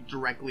think she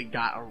directly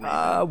got a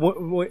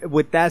raven.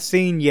 With that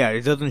scene, yeah,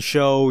 it doesn't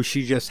show.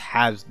 She just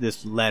has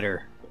this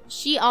letter.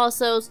 She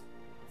also,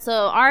 so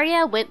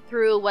Arya went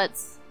through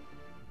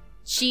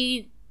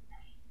she.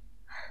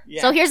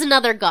 Yeah. So here's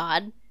another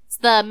god. It's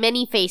the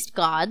many-faced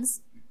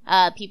gods.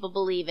 People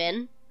believe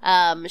in.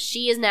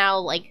 She is now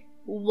like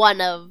one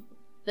of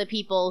the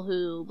people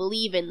who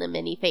believe in the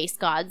many-faced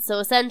gods. So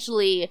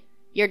essentially,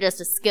 you're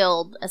just a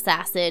skilled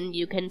assassin.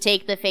 You can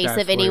take the face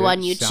That's of anyone what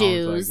it you sounds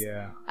choose. Like,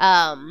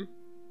 yeah.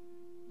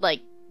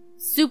 Like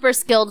super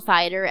skilled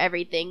fighter.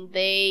 Everything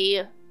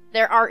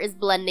their art is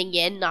blending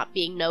in, not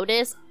being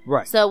noticed.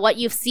 Right. So what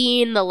you've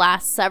seen the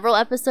last several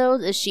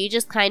episodes is she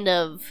just kind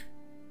of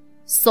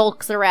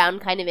sulks around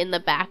kind of in the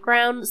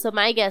background. So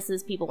my guess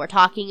is people were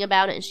talking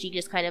about it and she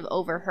just kind of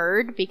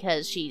overheard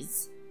because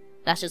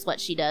that's just what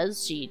she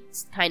does.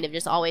 She's kind of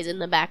just always in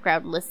the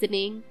background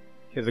listening.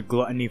 She has a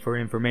gluttony for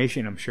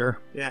information, I'm sure.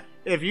 Yeah.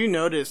 If you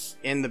notice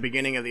in the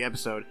beginning of the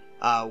episode,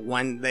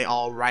 when they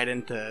all ride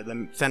into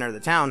the center of the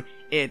town,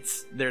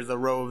 there's a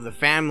row of the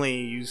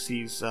family. You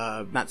see,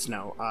 not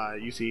Snow.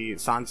 You see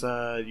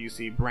Sansa. You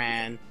see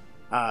Bran.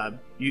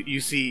 You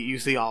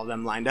see all of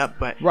them lined up.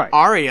 But right.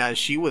 Arya,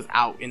 she was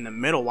out in the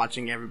middle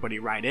watching everybody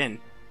ride in.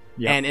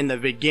 Yeah. And in the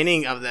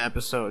beginning of the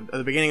episode, or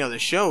the beginning of the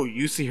show,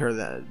 you see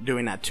her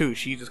doing that too.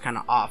 She's just kind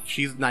of off.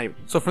 She's not even,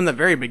 so from the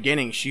very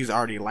beginning, she's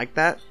already like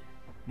that.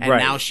 And right.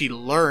 now she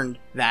learned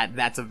that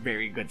that's a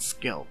very good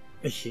skill.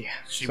 Yeah,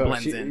 she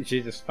blends in.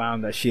 She just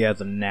found that she has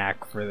a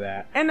knack for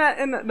that. And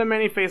the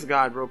many-faced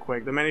god, real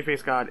quick. The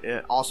many-faced god,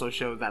 it also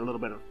shows that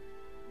little bit of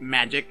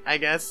magic, I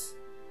guess,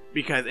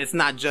 because it's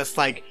not just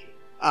like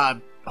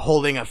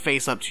holding a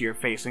face up to your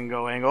face and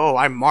going, "Oh,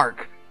 I'm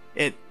Mark."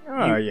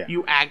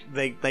 You act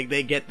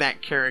they get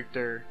that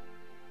character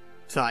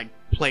to like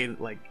play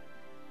like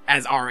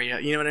as Arya.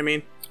 You know what I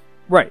mean?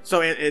 Right.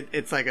 So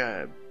it's like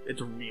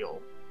it's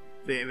real.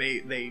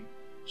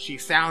 She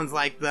sounds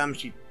like them.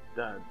 She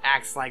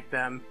acts like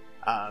them.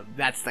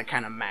 That's the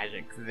kind of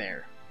magic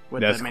there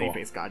with the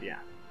many-faced god. Yeah.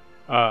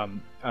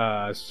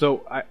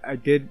 So I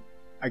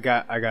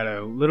got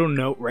a little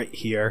note right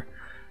here.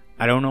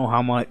 I don't know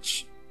how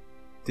much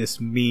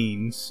this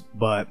means,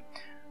 but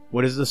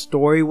what is the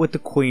story with the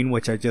queen,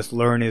 which I just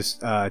learned is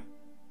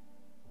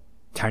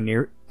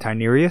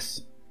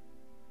Tynerius?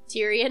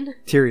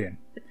 Tyrion.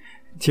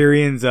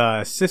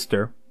 Tyrion's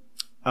sister,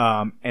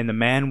 and the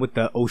man with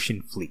the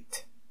ocean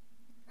fleet.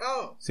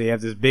 Oh. So you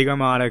have this big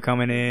armada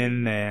coming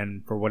in,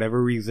 and for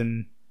whatever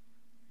reason,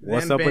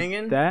 what's up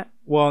with that?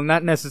 Well,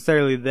 not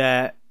necessarily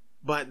that,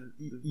 but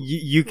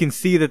you can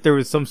see that there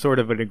was some sort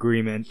of an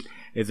agreement.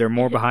 Is there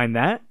more behind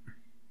that?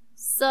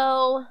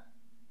 So,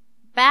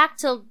 back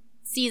to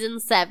season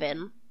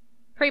 7,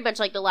 pretty much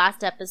like the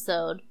last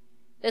episode,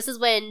 this is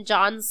when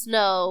Jon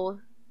Snow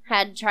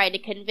had tried to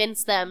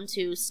convince them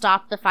to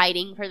stop the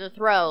fighting for the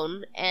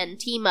throne and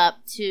team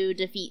up to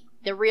defeat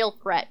the real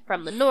threat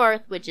from the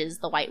north, which is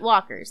the White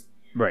Walkers.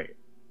 Right.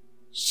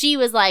 She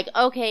was like,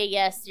 okay,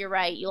 yes, you're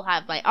right, you'll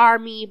have my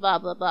army, blah,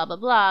 blah, blah, blah,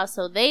 blah.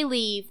 So they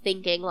leave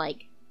thinking,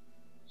 like,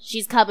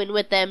 she's coming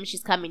with them,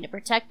 she's coming to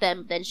protect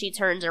them. Then she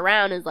turns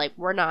around and is like,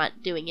 we're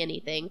not doing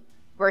anything.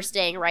 We're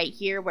staying right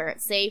here where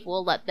it's safe.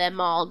 We'll let them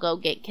all go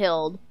get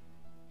killed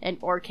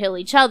or kill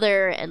each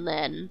other and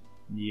then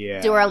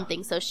do her own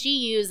thing. So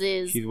she's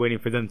waiting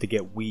for them to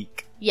get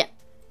weak. Yeah.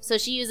 So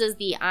she uses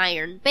the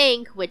Iron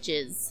Bank, which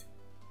is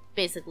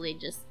basically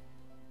just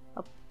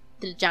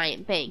the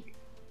giant bank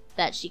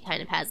that she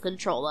kind of has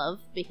control of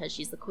because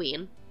she's the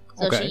queen.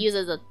 So she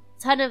uses a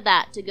ton of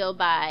that to go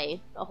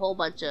buy a whole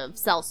bunch of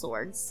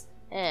sellswords.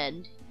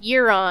 And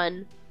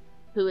Euron,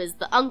 who is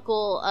the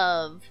uncle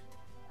of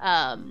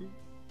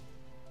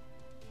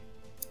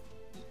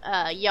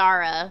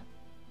Yara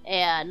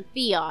and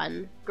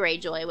Theon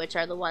Greyjoy, which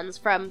are the ones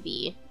from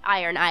the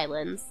Iron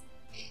Islands,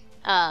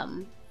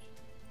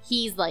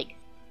 he's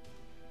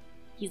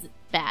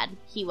bad.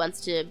 He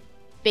wants to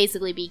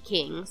basically be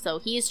king, so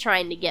he's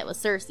trying to get with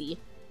Cersei.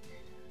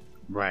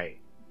 Right.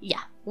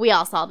 Yeah, we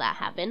all saw that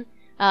happen.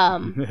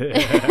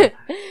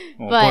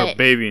 Poor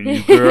baby and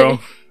you, girl.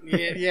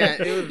 yeah,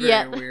 it was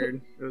very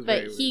weird.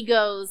 But he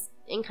goes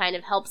and kind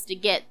of helps to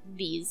get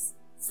these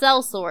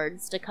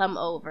sellswords to come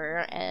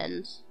over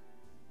and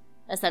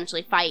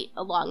essentially fight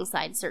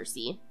alongside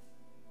Cersei.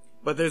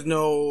 But there's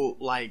no,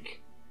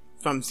 like,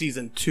 from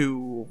season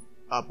 2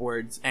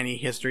 upwards, any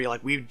history.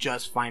 Like, we've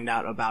just find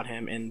out about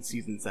him in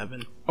season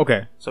 7.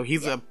 Okay. So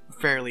he's a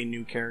fairly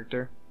new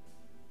character.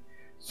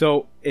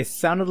 So it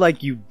sounded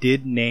like you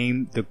did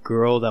name the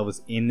girl that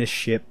was in the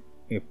ship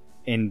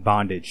in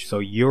bondage. So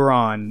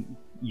Euron,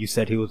 you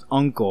said he was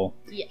uncle.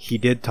 Yes. He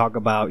did talk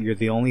about you're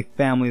the only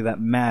family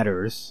that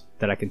matters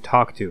that I can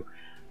talk to.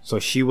 So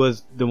she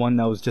was the one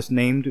that was just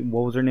named.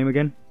 What was her name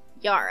again?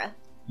 Yara.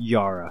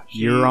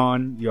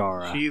 Euron,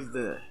 Yara. She's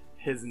the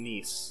his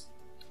niece.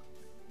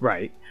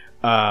 Right.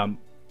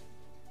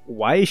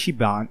 Why is she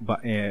bound,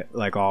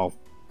 like all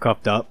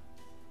cuffed up?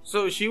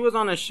 So she was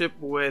on a ship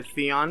with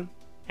Theon,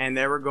 and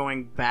they were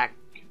going back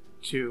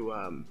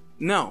to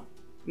no.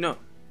 Go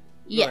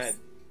Yes. ahead.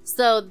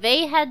 So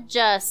they had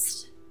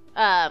just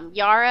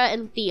Yara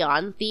and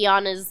Theon.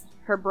 Theon is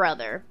her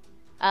brother.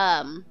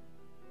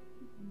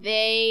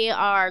 They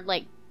are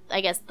like,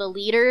 I guess, the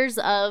leaders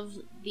of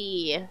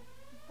the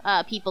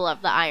people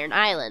of the Iron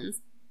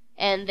Islands,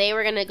 and they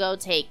were gonna go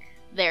take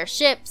their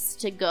ships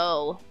to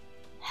go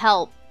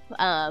help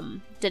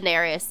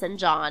Daenerys and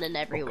Jon and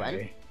everyone.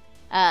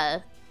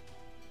 Okay.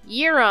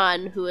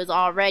 Euron, who has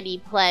already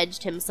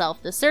pledged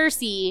himself to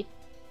Cersei,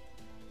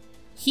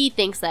 he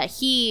thinks that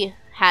he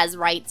has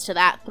rights to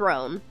that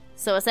throne.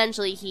 So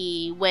essentially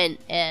he went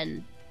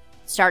and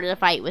started a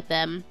fight with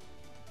them,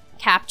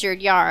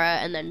 captured Yara,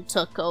 and then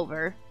took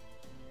over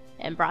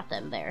and brought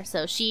them there.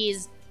 So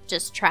she's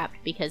just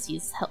trapped because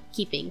he's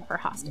keeping her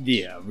hostage.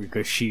 Yeah,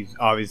 because she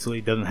obviously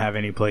doesn't have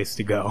any place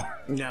to go.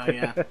 No,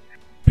 yeah.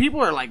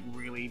 People are like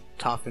really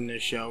tough in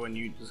this show, and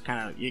you just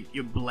kind of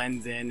you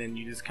blend in, and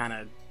you just kind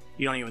of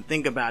you don't even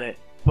think about it.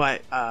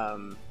 But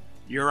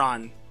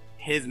Euron,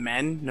 his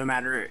men, no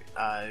matter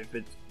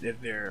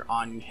if they're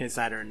on his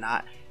side or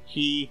not,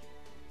 he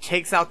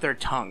takes out their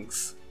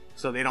tongues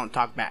so they don't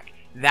talk back.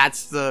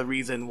 That's the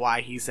reason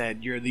why he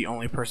said, "You're the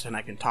only person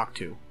I can talk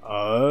to."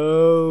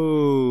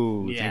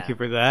 Oh, Yeah. thank you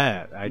for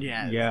that. I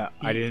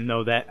didn't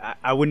know that.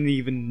 I wouldn't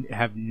even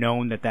have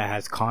known that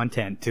has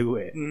content to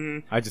it.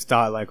 Mm-hmm. I just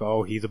thought like,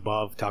 oh, he's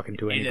above talking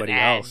to anybody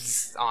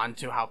else. On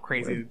to how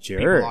crazy What a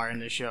people jerk. are in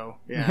this show.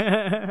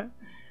 Yeah.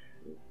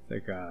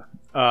 Like,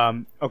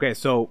 okay,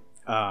 so,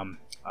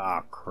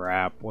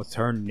 crap. What's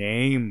her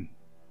name?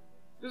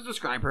 Just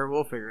describe her.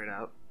 We'll figure it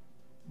out.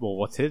 Well,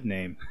 what's his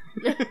name?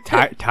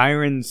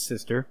 Tyrion's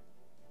sister.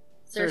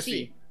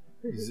 Cersei.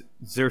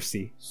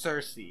 Cersei.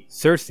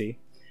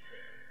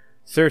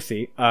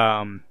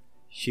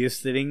 She is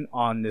sitting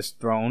on this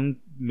throne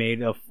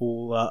made of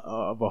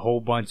of a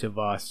whole bunch of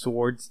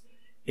swords.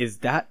 Is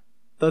that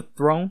the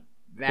throne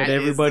that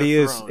everybody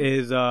is the throne.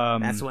 is?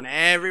 That's what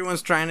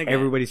everyone's trying to get.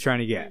 Everybody's trying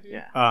to get.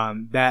 Yeah.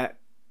 That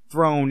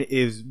throne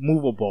is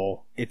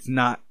movable. It's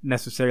not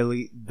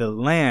necessarily the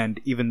land,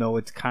 even though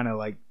it's kind of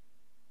like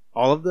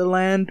all of the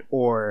land,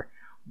 or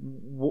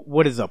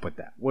what is up with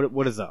that?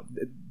 What is up?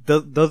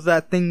 Does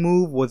that thing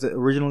move? Was it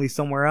originally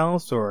somewhere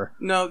else, or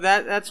No,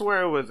 that's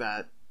where it was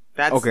at.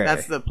 Okay.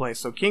 That's the place.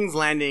 So King's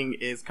Landing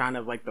is kind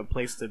of like the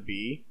place to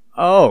be.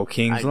 oh,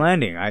 King's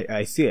Landing?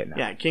 I see it now.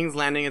 Yeah, King's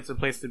Landing. It's a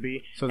place to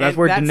be. So that's And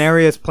where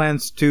Daenerys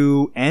plans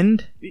to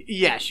end.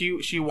 Yeah,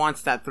 she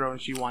wants that throne.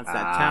 She wants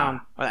that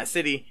town or that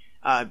city.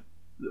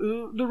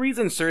 The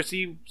reason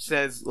Cersei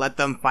says let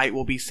them fight,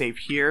 will be safe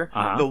here.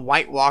 The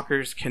White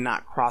Walkers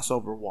cannot cross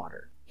over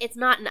water. It's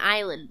not an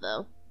island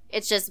though.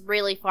 It's just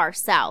really far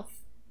south.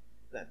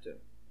 That too.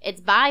 It's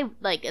by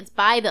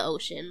the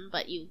ocean,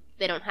 but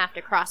they don't have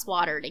to cross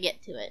water to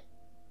get to it.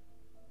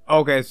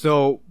 Okay,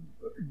 so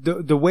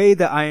the way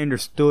that I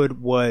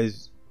understood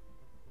was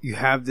you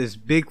have this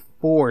big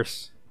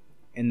force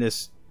and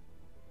this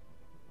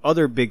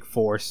other big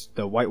force,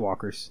 the White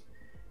Walkers.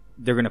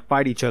 They're gonna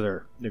fight each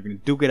other. They're gonna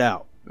duke it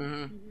out.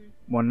 Mm-hmm.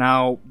 Well,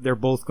 now they're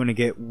both gonna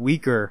get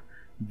weaker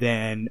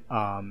than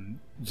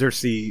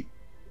Cersei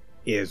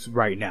is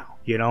right now.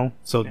 You know,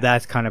 so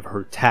that's kind of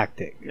her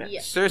tactic. Yeah. Yeah.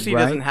 Cersei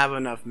Right? doesn't have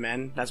enough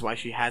men. That's why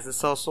she has to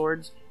sell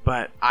swords.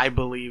 But I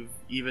believe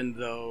even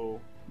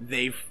though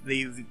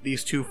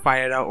these two fight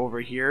it out over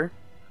here,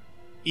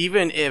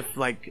 even if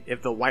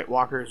the White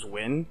Walkers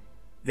win,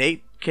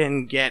 they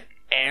can get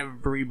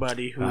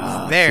everybody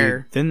who's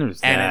there See, then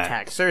there's and that.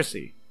 attack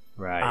Cersei.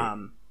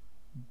 Right.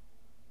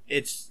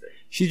 It's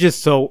She's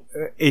just so.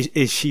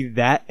 Is she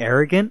that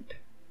arrogant?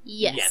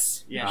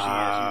 Yes. Yeah, she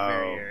is. She's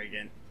very Oh.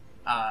 arrogant.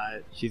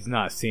 She's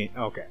not seen.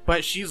 Okay.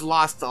 But she's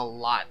lost a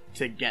lot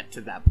to get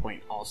to that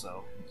point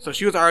also. So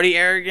she was already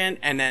arrogant,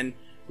 and then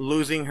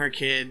losing her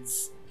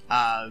kids,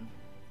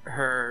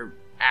 her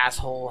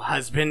asshole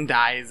husband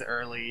dies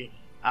early,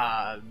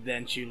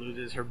 then she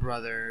loses her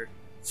brother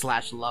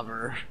 /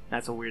 lover.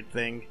 That's a weird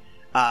thing.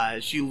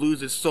 She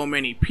loses so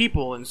many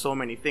people and so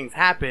many things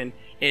happen.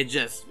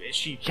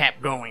 She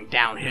kept going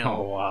downhill.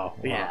 Oh wow.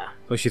 Yeah.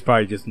 So she's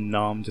probably just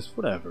numb, just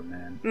whatever,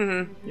 man.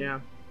 Mm-hmm.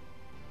 Yeah.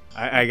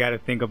 I gotta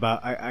think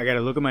about. I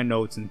gotta look at my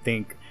notes and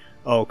think.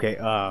 Oh, okay.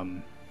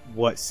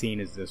 What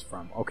scene is this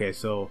from? Okay,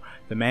 so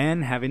the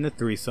man having the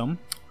threesome.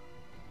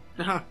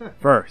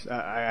 First,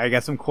 I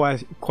got some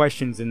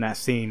questions in that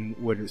scene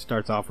where it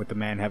starts off with the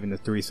man having the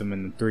threesome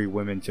and the three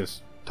women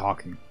just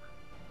talking.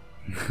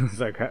 It's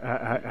like,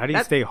 how do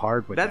you stay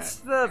hard with That's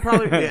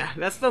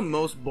that's the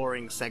most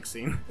boring sex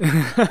scene in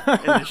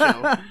that? the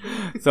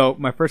show. So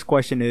my first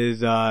question is,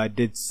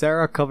 did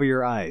Sarah cover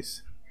your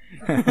eyes?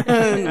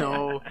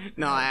 no,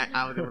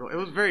 I was able to. It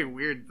was very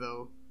weird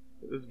though.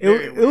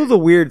 It was a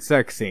weird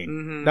sex scene.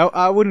 Mhm. That,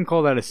 I wouldn't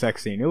call that a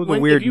sex scene. It was a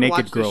weird if you naked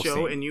watch girl the show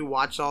scene. and you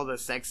watch all the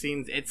sex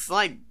scenes, it's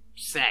like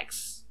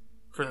sex.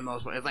 for the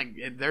most part. It's like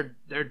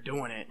they're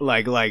doing it.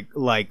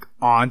 Like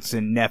aunts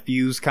and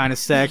nephews kind of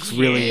sex,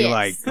 really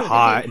Yes. like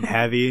hot and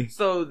heavy.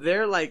 So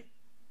they're like,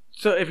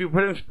 so if you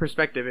put it in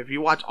perspective, if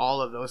you watch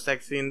all of those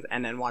sex scenes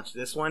and then watch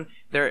this one,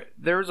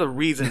 there's a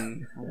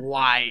reason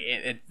why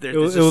It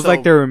was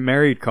like they were a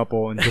married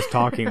couple and just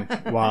talking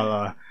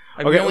while.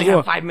 Like, we only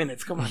have 5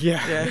 minutes. Come on.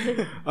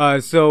 Yeah.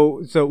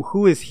 So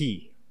who is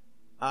he?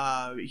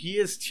 He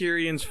is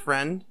Tyrion's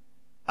friend.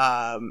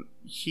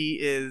 He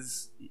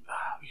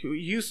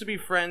used to be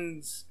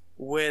friends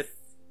with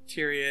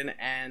Tyrion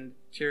and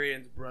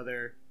Tyrion's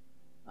brother.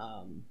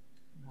 How do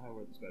I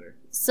word this better?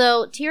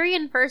 So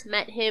Tyrion first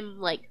met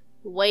him like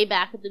way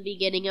back at the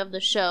beginning of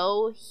the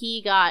show.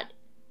 He got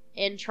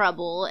in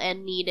trouble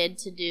and needed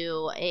to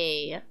do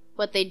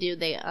what they do.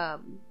 They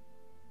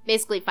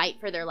basically fight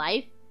for their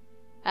life.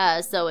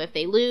 So if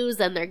they lose,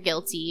 then they're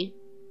guilty.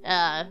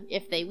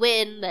 If they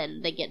win,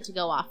 then they get to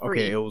go off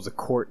free. Okay, it was a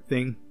court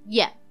thing.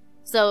 Yeah.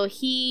 So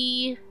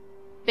he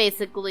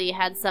basically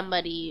had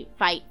somebody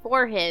fight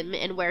for him,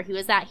 and where he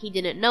was at, he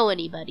didn't know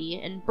anybody.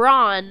 And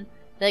Bronn,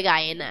 the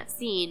guy in that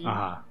scene,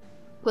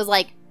 was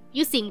like,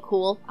 "You seem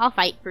cool, I'll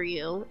fight for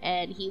you."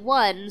 And he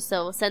won,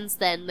 so since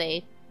then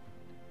they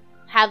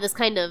have this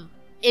kind of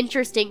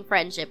interesting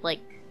friendship.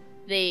 Like,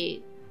 I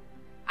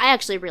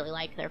actually really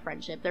like their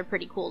friendship. They're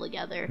pretty cool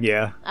together.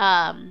 Yeah.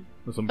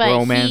 There's some but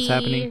bromance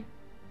happening.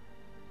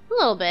 A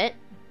little bit.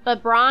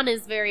 But Bronn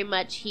is very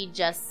much, he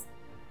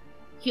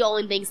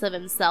only thinks of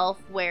himself,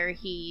 where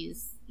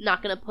he's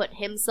not going to put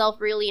himself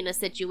really in a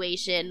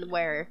situation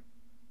where...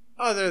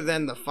 Other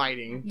than the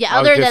fighting. Yeah,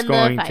 other than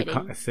the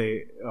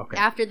fighting. Okay.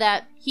 After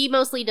that, he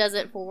mostly does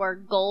it for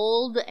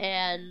gold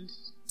and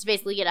to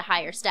basically get a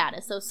higher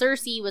status. So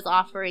Cersei was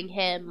offering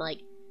him, like,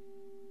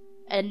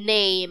 a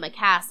name, a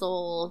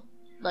castle,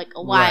 like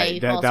a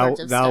wife, all sorts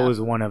of stuff. That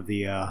was one of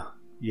the,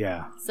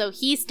 yeah. So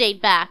he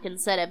stayed back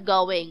instead of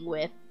going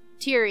with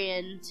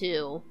Tyrion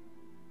to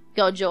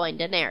go join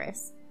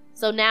Daenerys.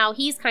 So now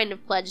he's kind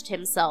of pledged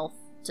himself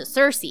to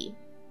Cersei.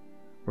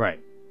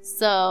 Right.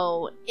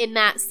 So in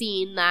that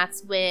scene,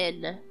 that's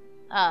when,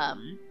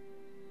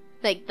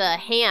 like the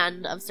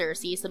hand of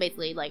Cersei, so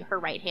basically like her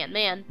right-hand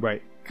man,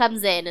 right,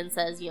 comes in and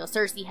says,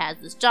 Cersei has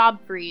this job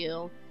for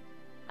you.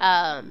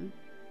 In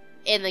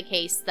the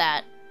case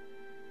that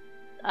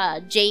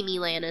Jaime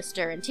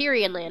Lannister and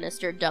Tyrion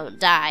Lannister don't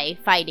die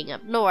fighting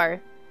up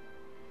north,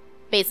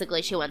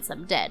 basically she wants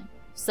them dead.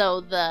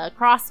 So the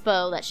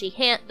crossbow that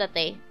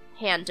they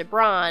hand to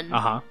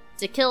Bronn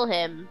to kill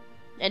him,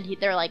 and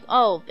they're like,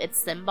 oh, it's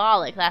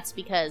symbolic. That's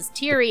because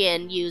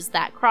Tyrion used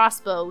that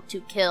crossbow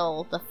to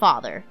kill the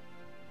father.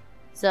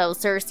 So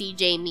Cersei,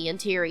 Jaime, and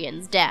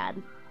Tyrion's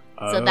dad.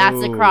 So that's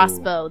the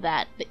crossbow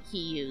that he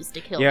used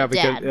to kill the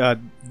dad. Yeah,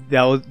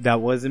 because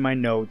that was in my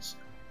notes.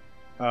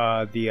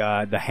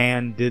 The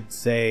hand did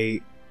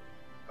say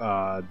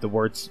the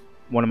words,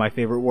 one of my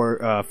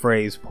favorite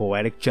phrase,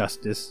 poetic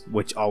justice,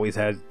 which always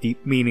has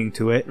deep meaning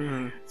to it.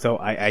 Mm-hmm. So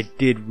I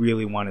did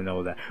really want to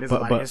know that. There's a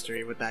lot of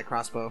history with that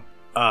crossbow.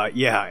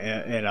 Yeah,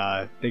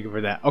 and thank you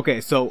for that.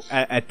 Okay, so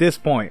at this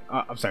point,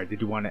 I'm sorry,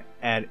 did you want to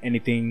add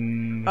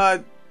anything?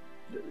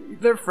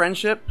 Their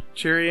friendship,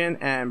 Tyrion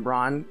and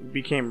Bronn,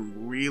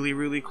 became really,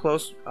 really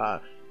close.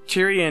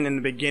 Tyrion, in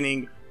the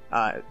beginning,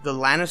 the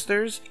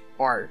Lannisters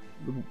are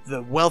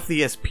the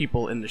wealthiest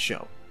people in the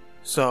show.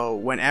 So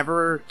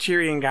whenever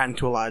Tyrion got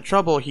into a lot of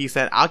trouble, he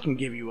said, I can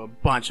give you a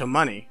bunch of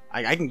money.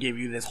 I can give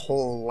you this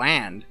whole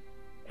land.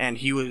 And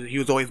he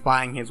was always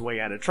buying his way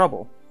out of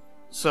trouble.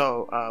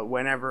 So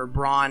whenever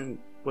Bronn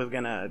was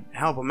going to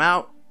help him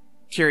out,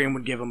 Tyrion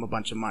would give him a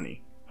bunch of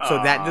money. So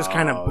that just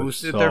kind of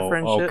boosted their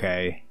friendship.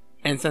 Okay.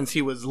 And since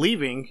he was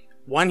leaving,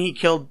 he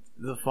killed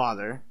the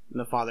father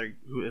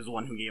who is the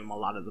one who gave him a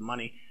lot of the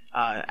money.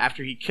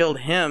 After he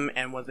killed him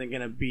and wasn't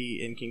going to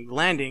be in King's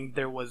Landing,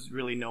 there was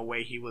really no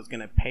way he was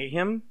going to pay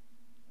him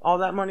all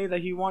that money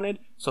that he wanted.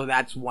 So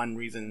that's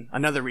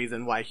another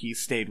reason why he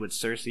stayed with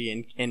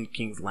Cersei in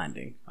King's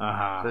Landing.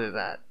 So there's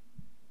that.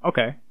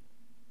 Okay.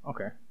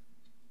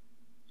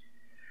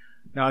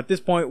 Now at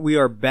this point, we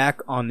are back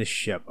on the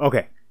ship.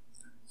 Okay.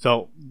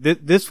 So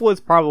this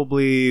was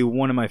probably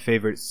one of my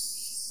favorite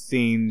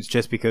scenes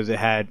just because it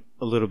had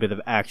a little bit of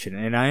action,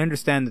 and I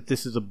understand that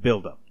this is a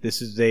build-up. This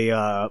is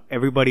a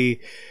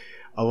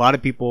lot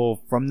of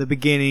people from the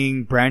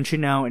beginning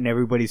branching out, and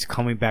everybody's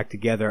coming back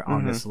together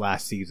on this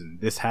last season.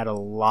 This had a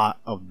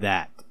lot of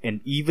that, and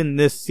even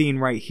this scene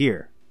right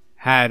here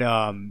had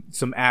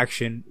some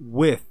action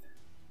with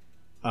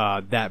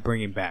that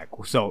bringing back.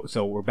 So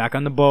we're back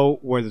on the boat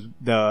where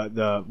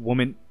the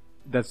woman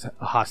that's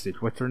a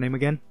hostage. What's her name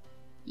again?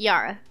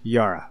 Yara.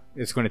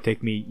 It's going to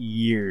take me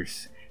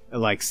years.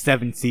 Like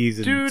 7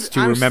 seasons to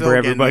I'm remember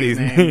everybody's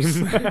names.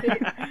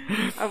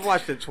 I've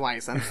watched it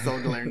twice. I'm still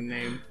learning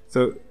names.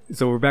 So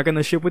we're back on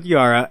the ship with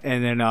Yara,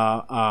 and then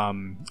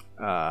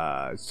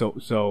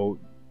so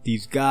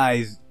these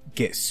guys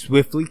get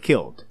swiftly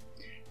killed,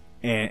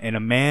 and a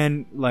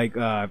man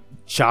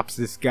chops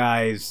this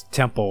guy's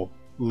temple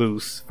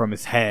loose from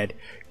his head,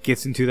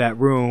 gets into that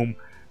room,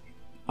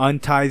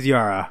 unties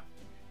Yara,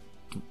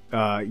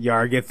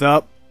 Yara gets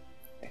up,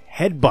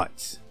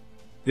 headbutts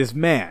this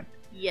man,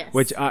 Yes.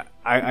 which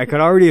I could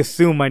already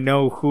assume I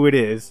know who it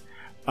is,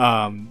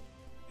 and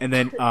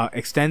then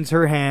extends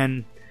her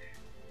hand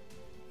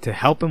to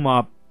help him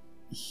up.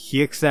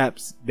 He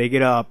accepts. They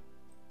get up,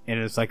 and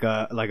it's like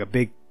a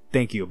big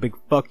thank you, a big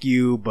fuck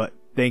you, but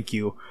thank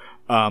you.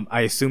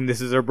 I assume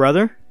this is her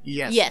brother.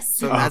 Yes. Yes.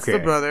 So that's the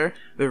Okay. brother.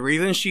 The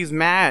reason she's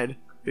mad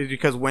is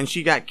because when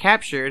she got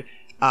captured,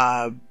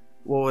 what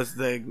was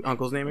the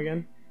uncle's name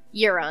again?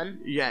 Euron.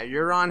 Yeah,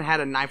 Euron had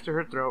a knife to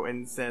her throat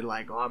and said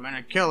like, "Oh, I'm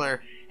gonna kill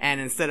her." And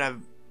instead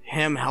of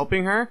him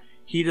helping her,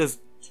 he just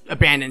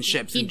abandons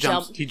ships He and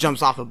jumps. jumped. He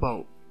jumps off a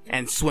boat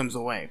and swims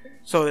away.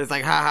 So it's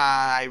like,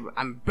 haha,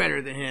 I'm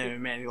better than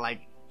him, and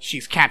like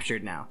she's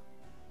captured now.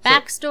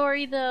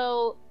 Backstory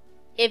though,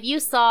 if you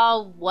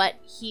saw what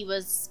he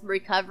was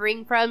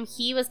recovering from,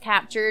 he was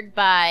captured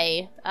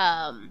by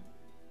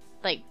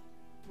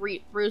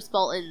Roose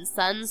Bolton's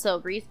son, so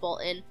Reese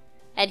Bolton,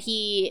 and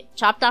he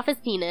chopped off his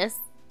penis,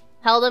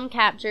 held him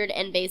captured,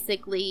 and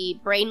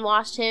basically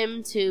brainwashed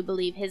him to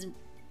believe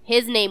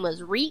his name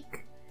was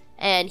Reek,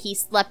 and he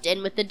slept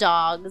in with the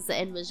dogs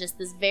and was just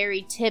this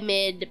very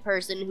timid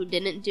person who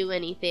didn't do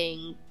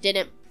anything,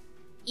 didn't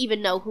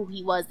even know who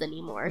he was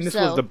anymore. And this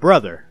so was the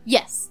brother.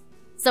 yes.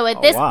 So at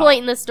Oh, this wow.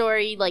 point in the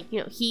story,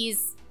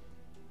 he's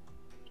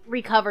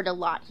recovered a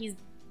lot. He's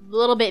a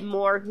little bit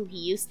more who he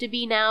used to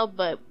be now,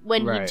 but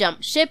when Right. he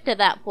jumped ship at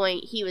that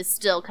point, he was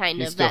still kind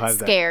He of still that has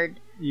that- scared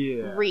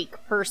Yeah. Reek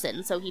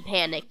person, so he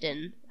panicked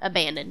and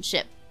abandoned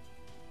ship.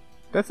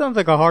 That sounds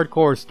like a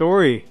hardcore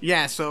story.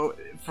 Yeah. So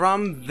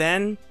from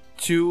then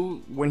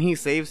to when he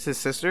saves his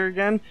sister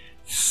again,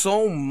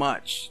 so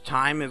much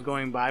time is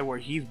going by where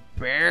he's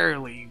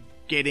barely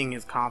getting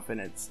his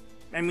confidence.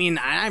 I mean,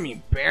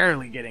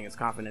 barely getting his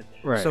confidence.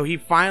 Right. So he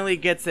finally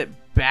gets it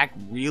back,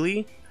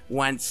 really,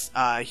 once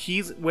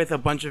he's with a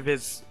bunch of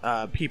his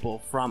people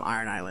from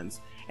Iron Islands,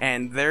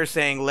 and they're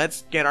saying,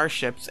 "Let's get our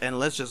ships and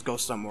let's just go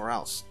somewhere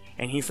else."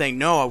 And he's saying,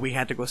 "No, we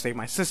had to go save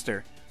my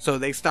sister." So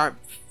they start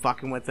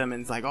fucking with him,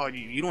 and it's like, "Oh,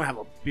 you don't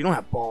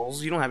have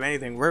balls, you don't have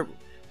anything. We're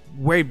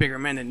way bigger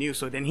men than you."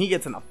 So then he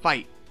gets in a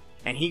fight,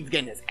 and he's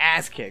getting his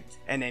ass kicked,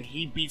 and then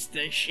he beats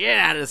the shit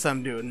out of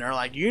some dude, and they're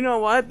like, "You know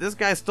what? This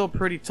guy's still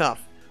pretty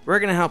tough. We're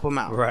gonna help him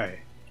out." Right.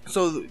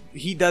 So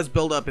he does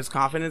build up his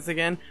confidence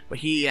again, but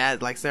he,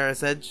 like Sarah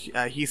said,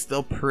 he's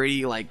still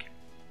pretty like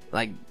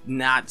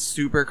not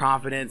super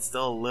confident,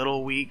 still a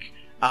little weak.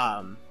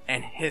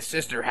 And his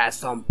sister has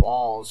some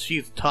balls.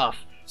 She's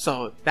tough,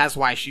 so that's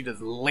why she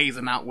just lays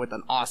him out with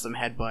an awesome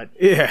headbutt.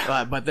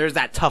 Yeah. But there's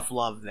that tough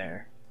love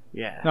there.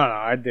 Yeah. No,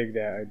 I dig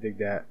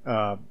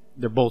that.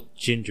 They're both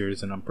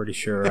gingers, and I'm pretty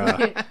sure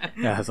that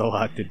has a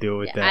lot to do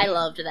with Yeah, that. I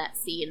loved that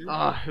scene.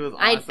 Oh, it was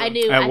awesome. I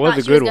knew. That I was thought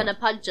a she was good one. gonna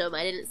punch him.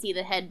 I didn't see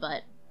the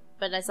headbutt,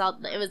 but I saw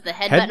it was the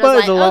headbutt. and I Headbutt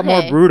was is a like, lot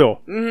okay. more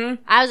brutal.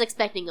 Mm-hmm. I was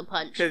expecting a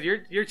punch. Because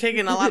you're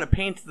taking a lot of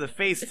pain to the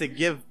face to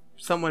give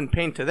someone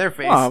pain to their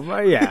face. Oh,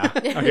 well, yeah.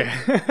 Okay.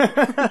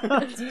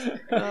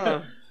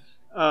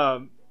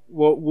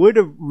 What would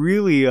have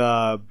really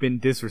been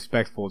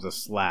disrespectful is a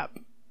slap.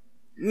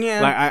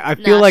 Yeah. Like I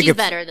No, feel like she's if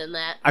better than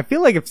that. I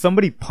feel like if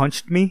somebody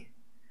punched me,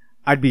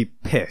 I'd be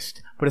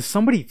pissed. But if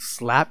somebody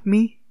slapped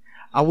me,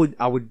 I would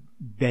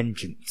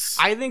vengeance.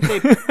 I think they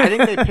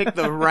picked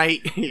the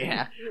right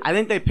I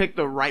think they picked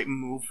the right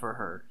move for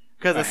her,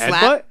 because A a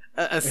slap headbutt?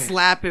 a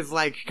slap is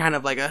like kind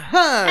of like a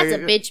That's a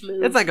bitch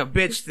move. It's like a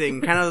bitch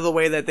thing, kind of the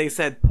way that they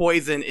said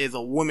poison is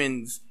a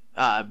woman's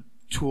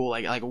tool,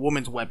 like a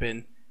woman's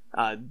weapon.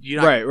 You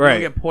don't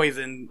get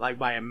poisoned like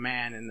by a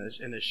man in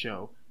the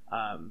show.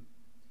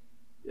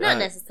 Not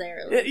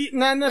necessarily.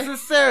 Not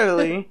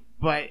necessarily,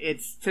 but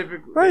it's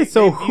typically right.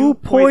 So who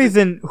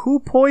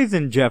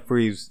poisoned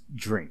Jeffrey's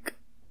drink?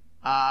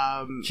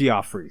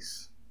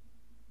 Geoffrey's.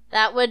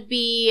 That would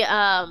be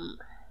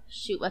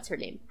shoot, what's her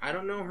name? I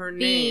don't know her The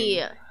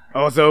name.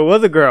 Oh, so it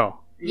was a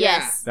girl.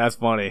 yes. That's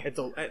funny. It's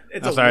I'm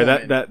a sorry.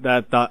 woman.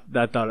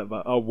 That thought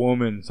about a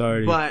woman.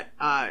 Sorry. But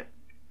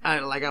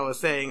like I was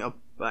saying,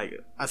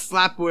 a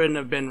slap wouldn't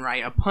have been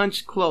right. A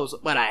punch close,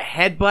 but a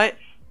headbutt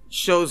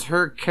shows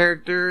her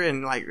character,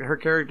 and like her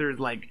character is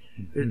like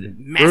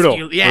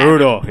masculine. Yeah,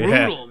 Brutal,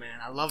 man.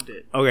 I loved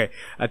it. Okay.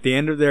 At the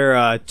end of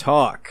their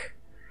talk,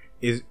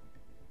 is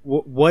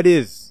what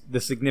is the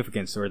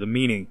significance or the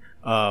meaning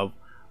of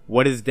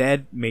what is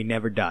dead may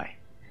never die?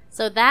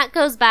 So that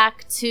goes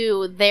back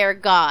to their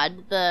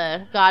god,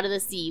 the god of the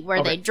sea,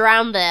 where they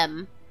drown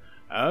them.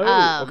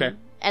 Oh, okay.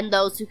 And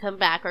those who come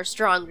back are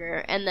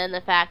stronger. And then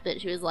the fact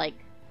that she was like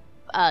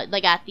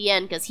at the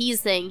end, because he's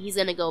saying he's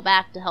gonna go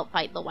back to help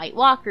fight the White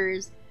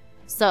Walkers.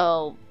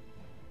 So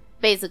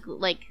basically,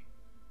 like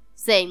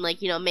saying like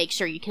make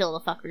sure you kill the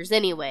fuckers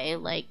anyway.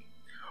 Like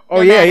Oh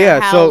no yeah, matter yeah.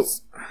 how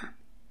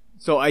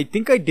So I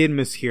think I did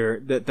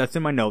mishear that's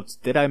in my notes.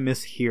 Did I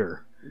mishear?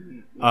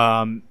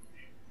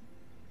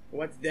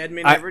 What's dead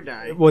may never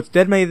die. What's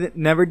dead may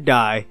never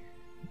die.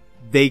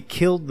 They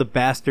killed the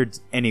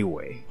bastards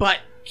anyway. But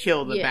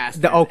kill the Yeah.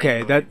 bastard.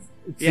 Okay,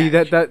 See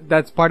Yeah.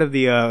 that's part of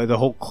the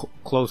whole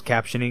closed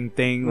captioning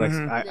thing. Like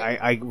Mhm.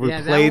 I Yeah,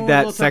 replayed one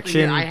that was something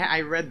section. new.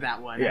 I read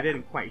that one. Yeah. I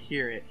didn't quite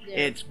hear it. Yeah.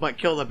 It's but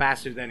kill the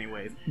bastards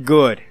anyways.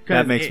 Good.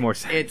 That 'Cause makes more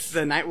sense. It's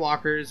the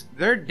Nightwalkers.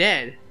 They're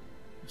dead,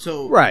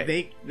 so Right.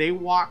 they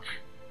walk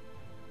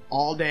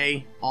all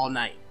day, all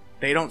night.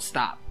 They don't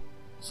stop.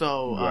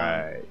 So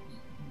right.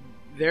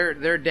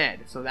 they're dead.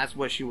 So that's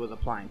what she was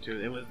applying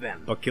to. It was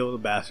them. But kill the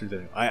bastards.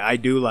 Anyway. I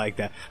do like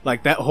that.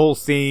 Like that whole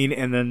scene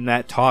and then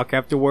that talk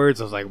afterwards.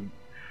 I was like,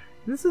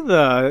 this is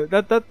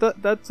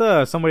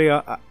that's somebody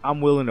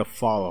I'm willing to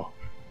follow.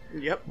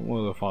 Yep. I'm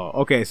willing to follow.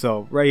 Okay,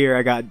 so right here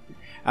I got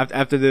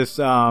after this.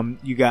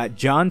 You got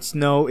Jon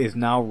Snow is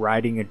now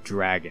riding a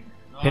dragon.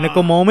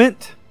 Pinnacle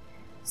moment.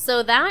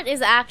 So that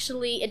is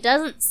actually, it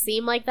doesn't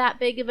seem like that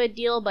big of a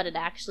deal, but it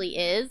actually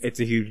is. It's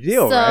a huge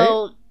deal, so,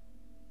 right?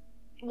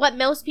 what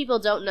most people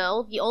don't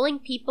know, the only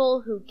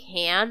people who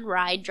can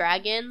ride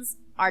dragons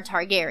are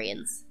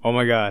Targaryens. Oh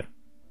my god.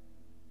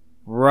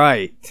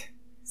 Right.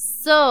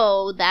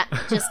 So that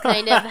just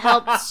kind of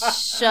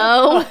helps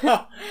show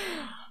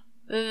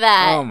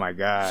that Oh my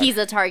god. he's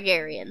a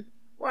Targaryen.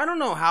 Well, I don't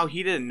know how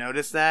he didn't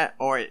notice that,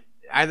 or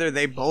either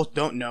they both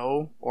don't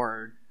know,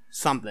 or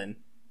something.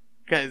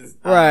 Because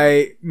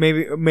Right.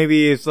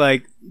 Maybe it's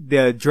like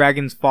the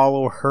dragons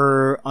follow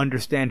her,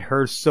 understand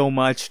her so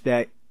much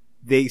that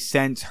they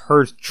sense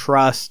her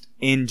trust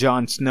in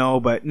Jon Snow,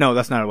 but no,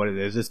 that's not what it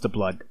is. It's the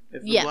blood.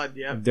 it's the Yeah. blood.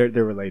 Yeah. They're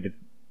related.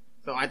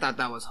 So I thought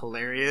that was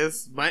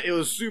hilarious, but it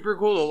was super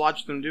cool to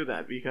watch them do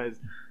that because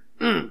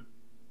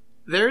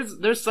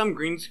there's some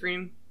green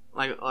screen,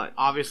 like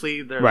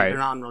obviously they're Right.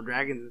 not on real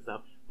dragons and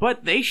stuff,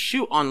 but they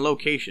shoot on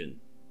location.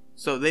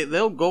 So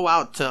they'll go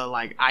out to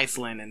like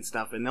Iceland and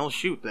stuff, and they'll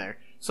shoot there.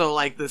 So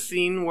like the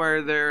scene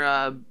where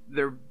they're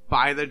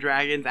by the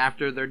dragons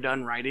after they're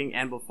done riding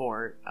and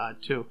before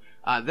too,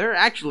 they're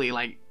actually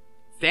like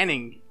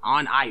standing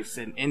on ice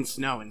and in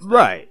snow and stuff.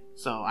 Right.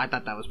 So I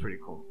thought that was pretty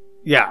cool.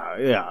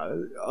 Yeah.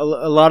 A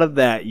lot of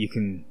that you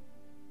can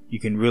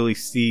really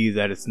see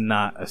that it's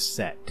not a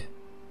set,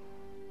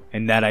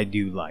 and that I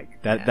do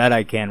like. That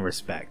I can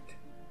respect.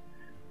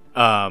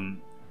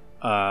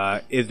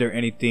 Is there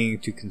anything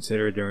to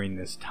consider during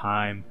this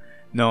time?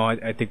 No,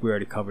 I think we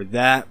already covered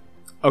that.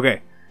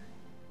 Okay.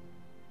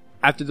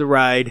 After the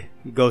ride,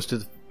 he goes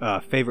to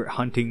the favorite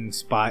hunting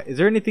spot. Is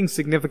there anything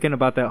significant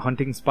about that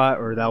hunting spot,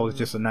 or that was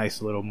just a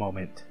nice little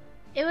moment?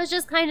 It was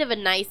just kind of a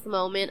nice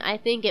moment. I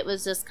think it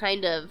was just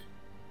kind of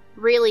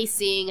really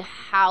seeing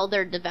how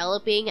they're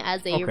developing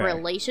as a Okay.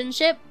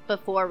 relationship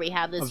before we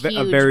have this huge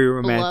A very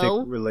romantic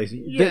blow.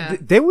 relationship. Yeah.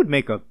 They would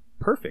make a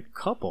perfect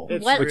couple,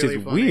 It's What- which really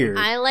is funny. weird.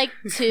 I like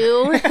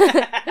to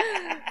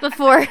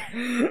before.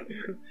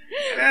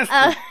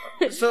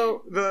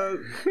 So the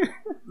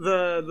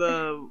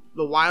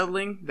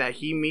wildling that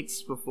he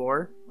meets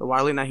before,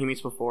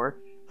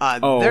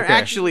 Oh, they're okay.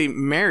 actually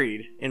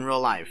married in real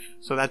life.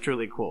 So that's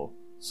really cool.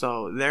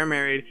 So they're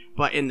married,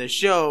 but in the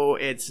show,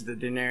 it's the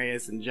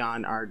Daenerys and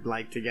Jon are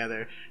like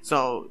together.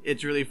 So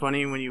it's really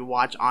funny when you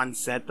watch on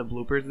set the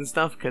bloopers and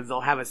stuff because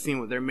they'll have a scene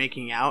where they're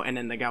making out, and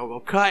then the guy will go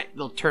cut.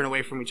 They'll turn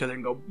away from each other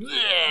and go.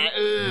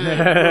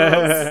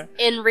 "Bleh, ugh."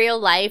 In real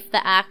life,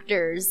 the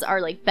actors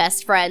are like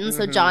best friends.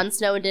 So Mhm. Jon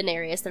Snow and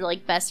Daenerys, they're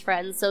like best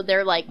friends. So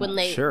they're like when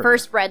they Sure.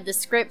 first read the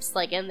scripts,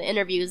 like in the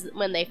interviews,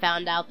 when they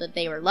found out that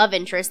they were love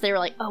interests, they were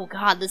like, "Oh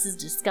God, this is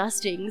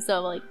disgusting."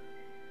 So like,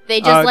 they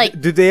just like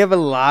do they have a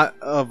lot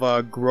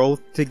of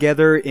growth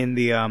together in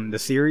the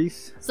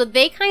series? so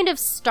they kind of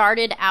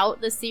started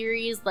out the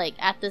series like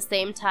at the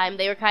same time.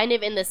 They were kind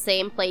of in the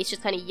same place,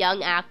 just kind of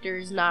young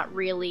actors, not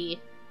really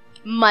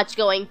much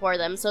going for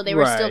them. So they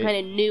were still Right.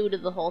 kind of new to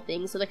the whole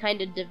thing. So they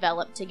kind of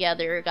developed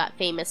together, got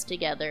famous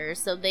together.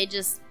 So they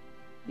just,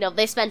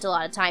 they spent a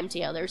lot of time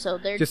together. So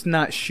they're Just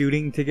not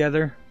shooting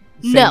together?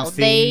 Same No, scenes?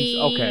 they-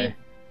 Okay.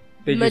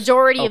 They just-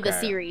 majority of the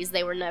okay. series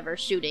they were never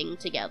shooting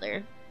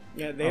together.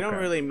 Yeah, they don't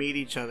Okay. really meet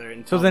each other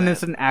until. So then that.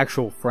 it's an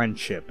actual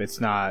friendship.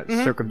 It's not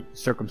Mhm.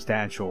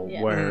 circumstantial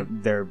Yeah. where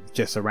they're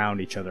just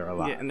around each other a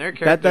lot. Yeah, and their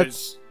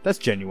characters, That's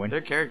genuine.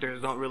 their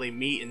characters don't really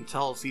meet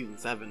until season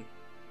 7.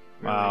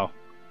 really. Wow.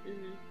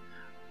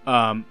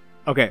 Mhm.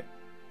 Okay.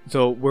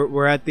 So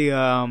we're at the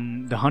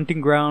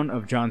hunting ground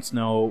of Jon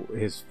Snow,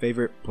 his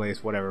favorite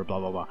place, whatever, blah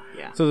blah blah.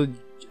 Yeah. So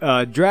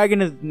the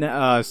dragon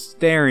is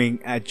staring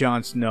at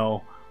Jon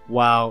Snow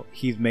while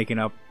he's making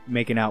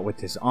out with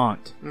his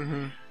aunt.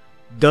 Mm-hmm.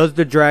 Does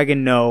the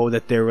dragon know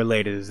that they're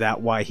related? Is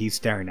that why he's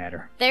staring at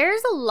her?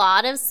 There's a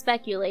lot of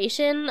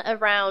speculation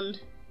around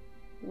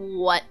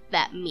what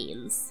that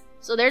means.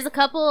 So there's a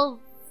couple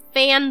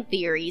fan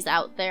theories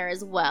out there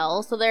as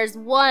well. So there's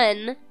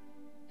one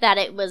that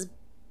it was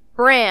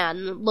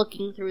Bran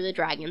looking through the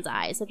dragon's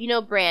eyes. So if you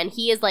know Bran,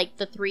 he is like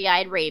the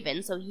three-eyed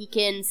raven, so he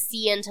can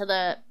see into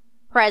the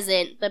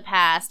present, the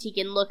past. He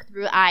can look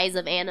through eyes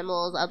of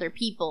animals, other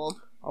people.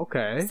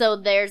 Okay. So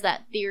there's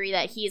that theory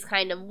that he's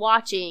kind of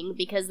watching,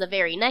 because the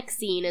very next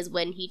scene is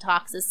when he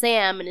talks to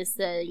Sam and is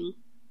saying,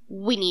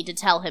 "We need to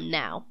tell him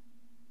now."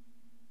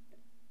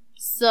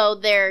 So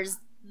there's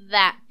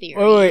that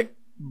theory. Wait.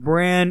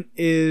 Bran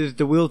is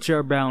the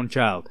wheelchair-bound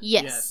child,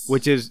 Yes.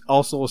 which is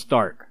also a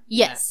Stark.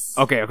 Yes.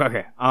 Okay.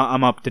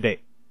 I'm up to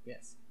date.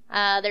 Yes.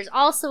 There's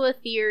also a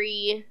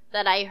theory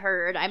that I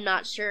heard. I'm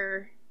not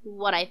sure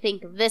what I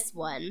think of this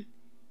one.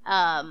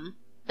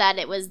 That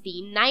it was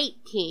the Night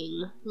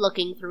King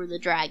looking through the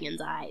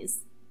dragon's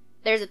eyes.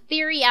 There's a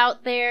theory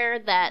out there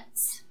that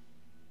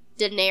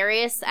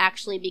Daenerys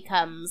actually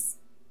becomes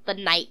the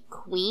Night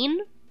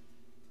Queen.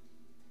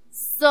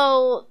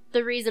 So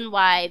the reason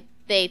why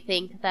they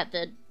think that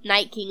the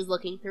Night King's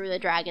looking through the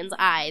dragon's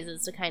eyes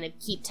is to kind of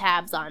keep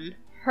tabs on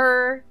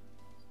her,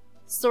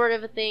 sort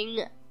of a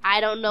thing.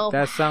 I don't know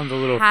That sounds a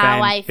little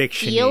how I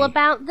fan-fiction-y. feel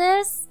about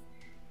this.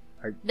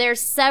 Are-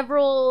 There's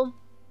several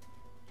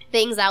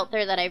things out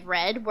there that I've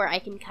read where I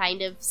can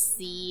kind of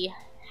see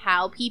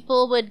how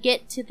people would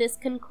get to this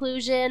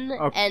conclusion.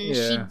 And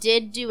she yeah.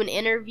 did do an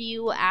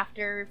interview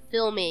after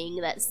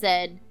filming that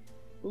said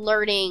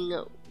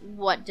learning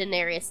what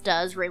Daenerys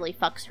does really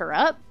fucks her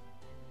up.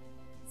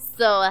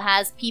 So it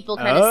has people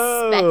kind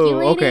of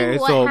speculating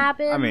what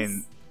happens. I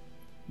mean,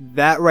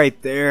 that right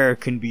there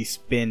can be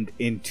spinned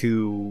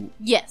into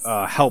yes.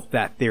 help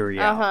that theory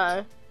out.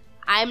 Uh-huh.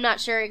 I'm not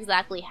sure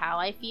exactly how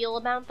I feel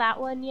about that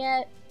one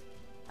yet.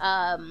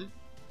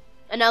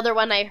 Another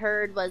one I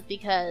heard was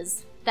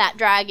because that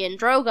dragon,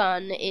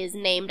 Drogon, is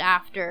named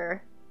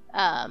after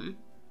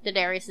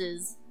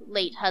Daenerys'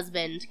 late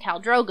husband,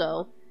 Khal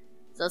Drogo.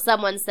 So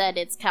someone said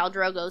it's Khal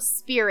Drogo's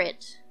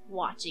spirit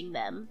watching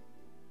them.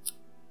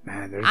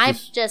 Man, there's I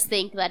just... just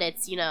think that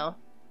it's,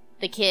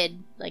 the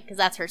kid, like, because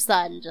that's her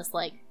son, just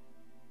like,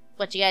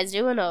 what you guys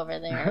doing over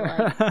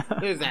there? Like,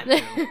 There's that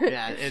too.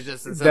 Yeah, it's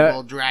just a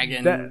simple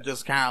dragon,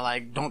 just kind of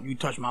like, don't you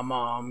touch my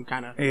mom,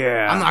 kind of.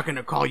 Yeah. I'm not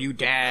gonna call you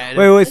dad.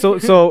 Wait, so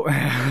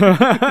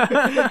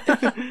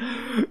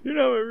you're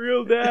not a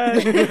real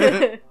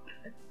dad.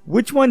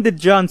 Which one did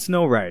Jon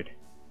Snow ride?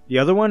 The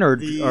other one or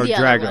The other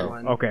Drago?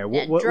 one. Okay,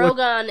 yeah,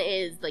 Drogon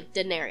is, like,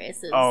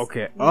 Daenerys'. Oh,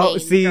 okay. Oh,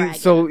 see, dragon.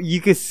 so you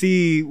can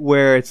see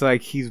where it's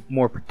like he's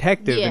more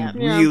protective Yeah.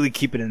 and Yeah. really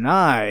keeping an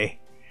eye.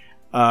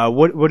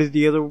 What is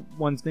the other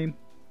one's name?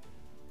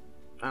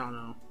 I don't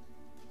know.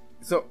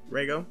 So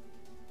Rhaego?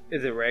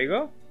 is it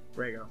Rhaego?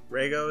 Rhaego.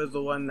 Rhaego is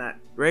the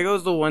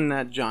one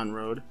that Jon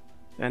rode.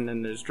 And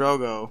then there's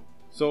Drogo.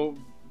 So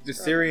the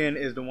Syrian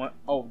is the one.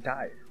 Oh,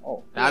 died.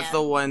 Oh, That's Yeah.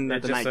 the one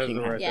That that the just Night says King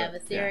the had. right Yeah, there.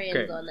 Viserion Okay.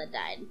 is the one that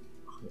died.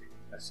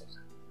 that's so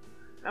sad.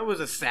 That was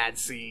a sad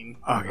scene.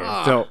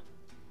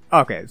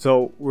 Okay,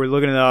 so we're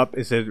looking it up.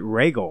 It says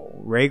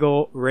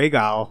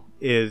Rhaegal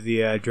is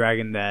the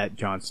dragon that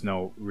Jon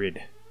Snow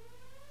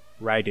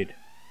rided.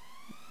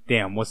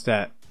 Damn, what's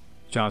that?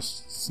 Jon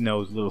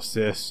Snow's little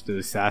sis, the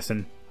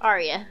assassin,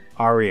 Arya.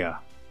 Arya.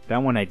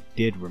 That one I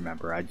did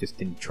remember. I just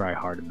didn't try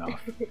hard enough.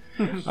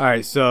 All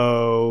right,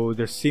 so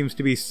there seems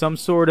to be some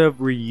sort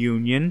of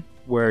reunion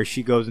where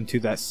she goes into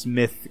that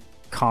Smith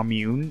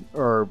commune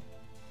or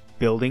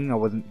building. I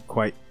wasn't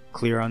quite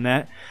clear on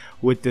that.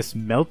 With this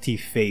melty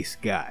face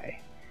guy.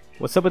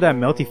 What's up with that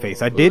melty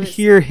face? I did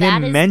hear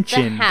him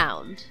mention. The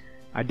Hound.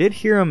 I did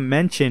hear him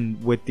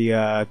mention with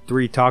the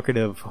 3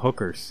 talkative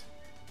hookers.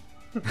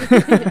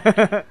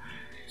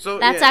 So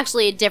That's yeah.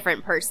 actually a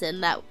different person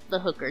that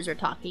the hookers are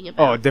talking Oh, a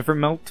about. different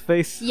melt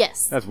face?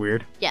 Yes. That's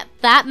weird. Yeah,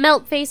 that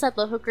melt face that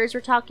the hookers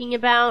were talking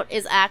about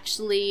is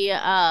actually,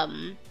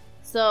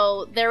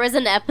 so there was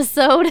an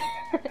episode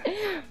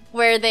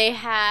where they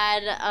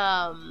had,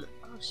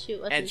 what's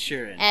Ed his-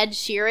 Sheeran. Ed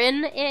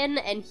Sheeran in,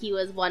 and he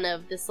was one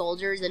of the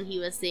soldiers, and he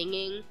was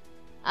singing.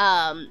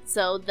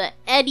 So the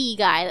Eddie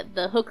guy that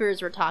the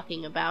hookers were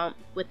talking about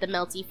with the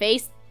melty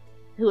face,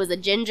 who was a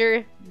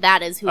ginger,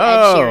 that is who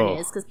Ed Sheeran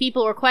is. Because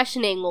people were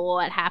questioning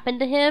what happened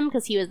to him,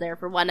 because he was there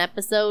for one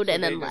episode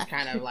and then left.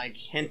 kind of like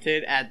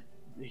hinted at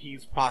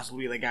he's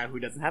possibly the guy who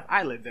doesn't have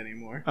eyelids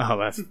anymore. Oh,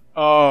 that's.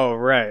 Oh,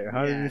 right.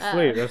 How did Yeah.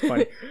 you sleep? That's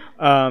funny.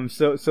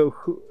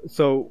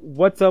 So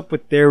what's up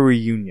with their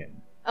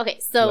reunion? Okay,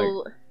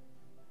 so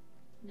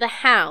the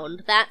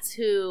Hound, that's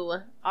who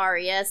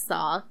Arya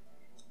saw.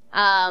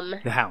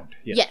 The Hound.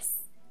 Yes. Yes.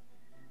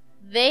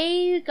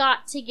 They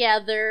got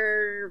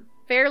together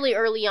fairly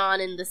early on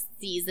in the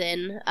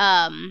season,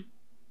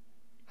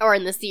 or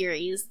in the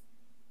series.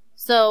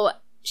 So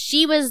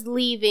she was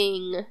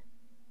leaving,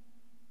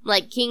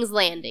 like, King's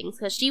Landing,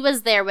 because she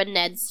was there when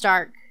Ned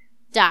Stark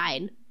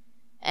died,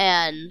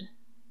 and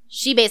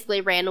she basically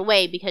ran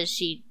away because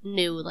she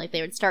knew, like, they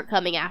would start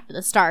coming after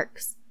the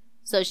Starks.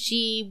 So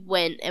she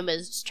went and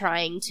was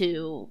trying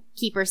to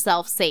keep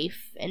herself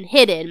safe and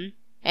hidden,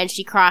 and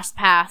she crossed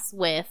paths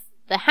with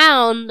the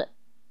Hound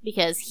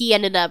because he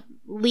ended up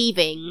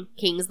leaving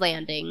King's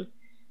Landing.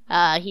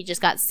 He just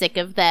got sick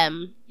of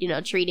them,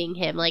 treating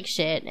him like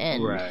shit,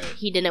 and Right.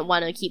 he didn't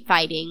want to keep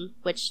fighting,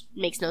 which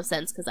makes no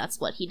sense because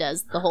that's what he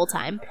does the whole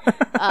time.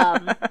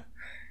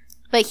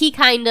 But he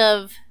kind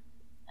of,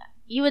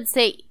 you would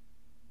say,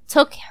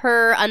 took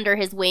her under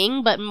his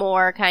wing, but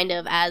more kind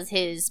of as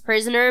his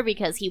prisoner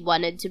because he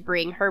wanted to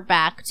bring her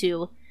back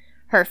to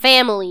her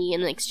family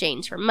in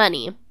exchange for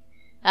money.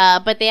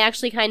 But they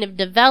actually kind of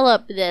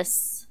developed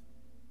this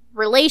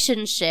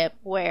relationship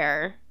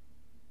where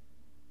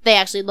they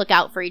actually look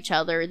out for each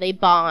other. They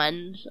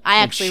bond.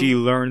 She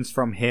learns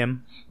from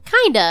him.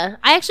 Kinda.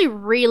 I actually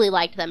really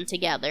liked them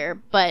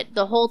together, but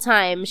the whole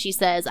time she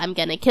says, I'm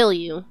gonna kill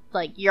you.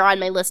 Like, you're on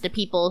my list of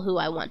people who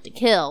I want to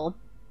kill.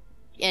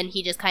 And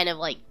he just kind of,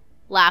 like,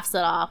 laughs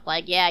it off,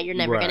 like, yeah, you're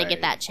never gonna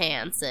get that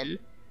chance. And,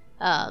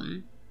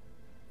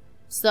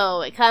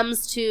 so it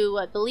comes to,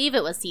 I believe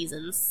it was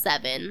season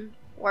 7,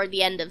 or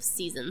the end of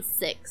season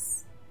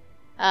 6.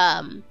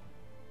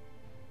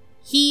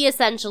 He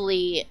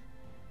essentially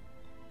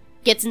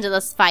gets into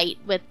this fight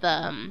with,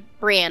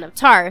 Brienne of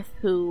Tarth,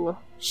 who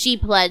she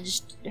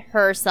pledged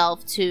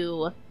herself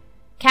to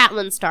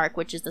Catelyn Stark,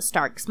 which is the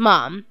Stark's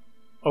mom,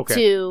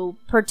 to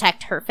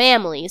protect her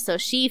family. So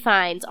she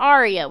finds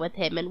Arya with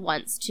him and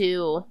wants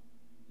to,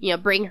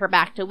 bring her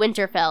back to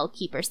Winterfell,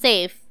 keep her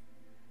safe.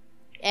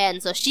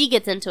 And so she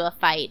gets into a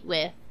fight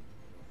with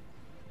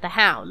the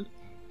Hound.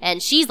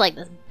 And she's like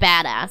this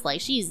badass. Like,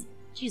 she's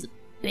a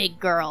big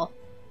girl.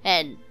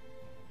 And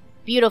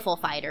beautiful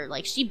fighter.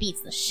 Like, she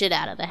beats the shit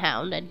out of the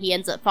Hound. And he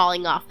ends up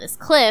falling off this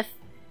cliff.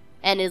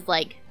 And is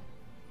like,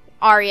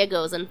 Arya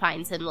goes and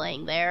finds him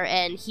laying there.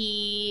 And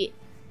he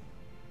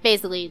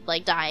basically,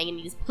 like, dying. And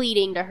he's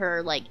pleading to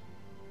her, like,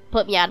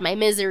 put me out of my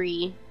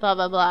misery. Blah,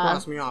 blah, blah.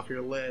 Cross me off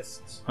your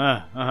list.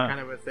 Kind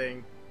of a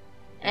thing.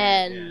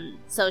 And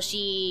so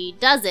she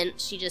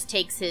doesn't. She just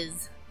takes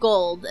his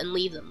gold and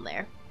leaves him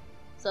there.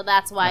 So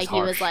that's why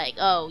he was like,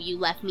 oh, you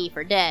left me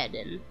for dead.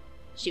 And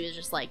she was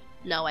just like,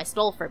 no, I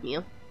stole from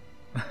you.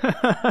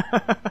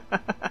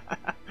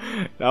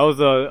 That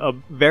was a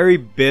very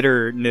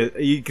bitterness.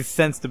 You can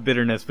sense the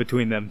bitterness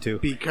between them two.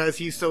 Because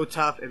he's so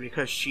tough and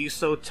because she's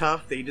so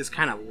tough, they just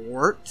kind of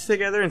worked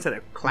together instead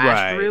of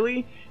clashed,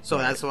 really. So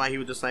that's why he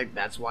was just like,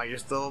 that's why you're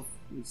still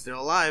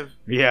alive.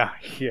 Yeah.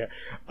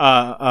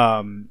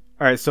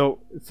 All right, so,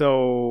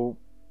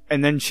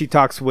 and then she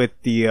talks with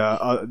the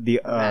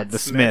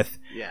Smith.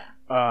 Yeah.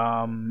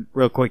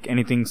 Real quick,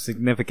 anything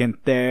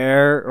significant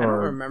there, or I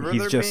don't remember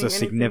he's just a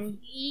significant?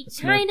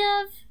 Kind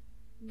of.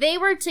 They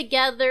were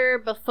together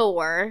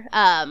before.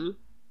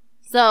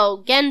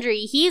 So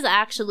Gendry, he's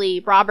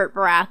actually Robert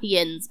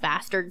Baratheon's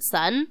bastard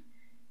son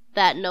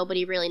that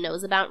nobody really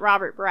knows about.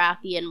 Robert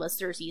Baratheon was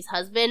Cersei's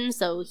husband,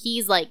 so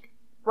he's like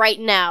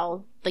right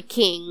now the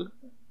king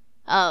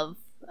of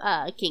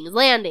King's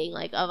Landing,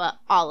 like, of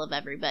all of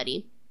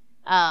everybody.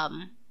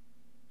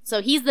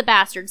 So he's the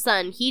bastard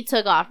son. He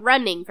took off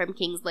running from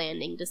King's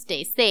Landing to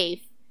stay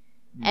safe.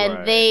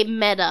 And they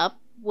met up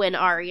when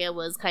Arya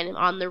was kind of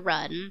on the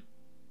run.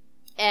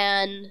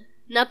 And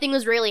nothing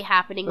was really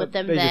happening with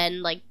them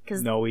then, like,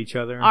 because know each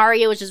other.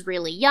 Arya was just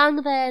really young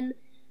then.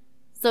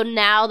 So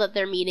now that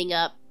they're meeting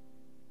up,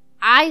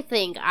 I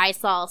think I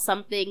saw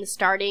something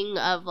starting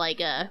of, like,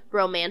 a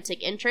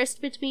romantic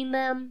interest between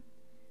them.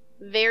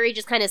 Very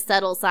just kind of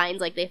subtle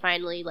signs, like they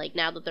finally, like,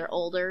 now that they're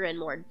older and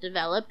more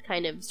developed,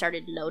 kind of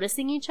started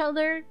noticing each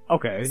other.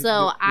 Okay.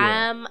 So,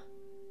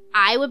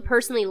 I would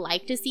personally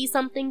like to see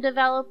something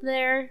develop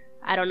there.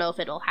 I don't know if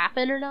it'll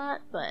happen or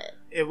not, but...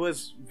 It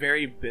was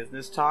very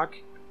business talk,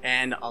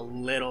 and a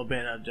little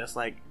bit of just,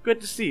 like,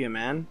 good to see you,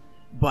 man.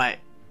 But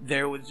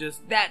there was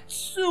just that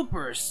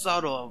super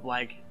subtle of,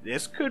 like,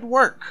 this could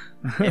work.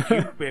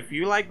 If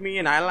you like me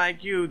and I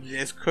like you,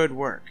 this could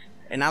work.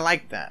 And I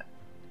like that.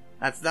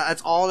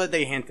 That's all that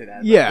they hinted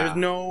at. Yeah. There's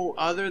no,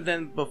 other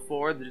than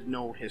before, there's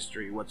no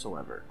history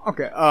whatsoever.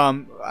 Okay.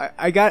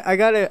 I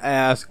gotta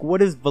ask,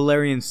 what is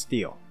Valyrian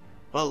steel?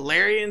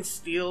 Valyrian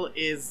steel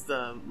is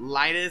the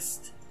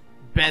lightest,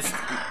 best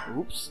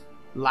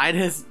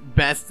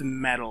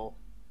metal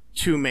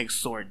to make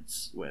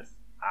swords with.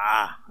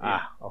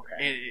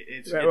 Okay.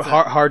 It's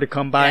hard to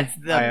come by. That's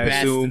the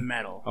best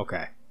metal.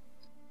 Okay.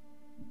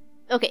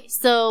 Okay,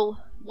 so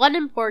one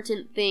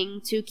important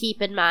thing to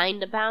keep in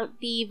mind about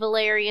the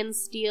Valyrian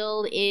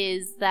steel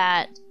is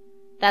that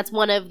that's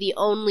one of the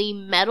only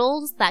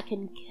metals that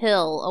can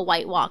kill a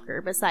White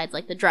Walker besides,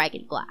 like, the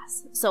dragon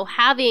glass. So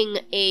having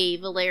a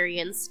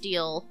Valyrian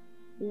steel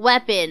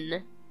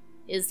weapon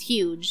is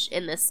huge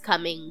in this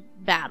coming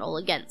battle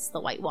against the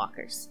White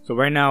Walkers. So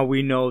right now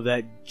we know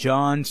that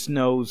Jon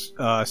Snow's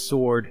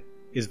sword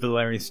is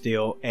Valyrian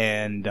steel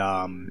and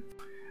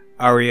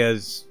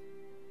Arya's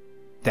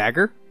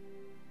dagger?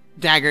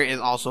 Dagger is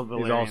also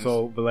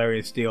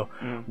Valyrian steel.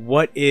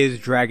 What is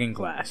Dragon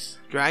Glass?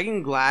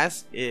 Dragon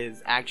Glass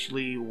is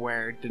actually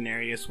where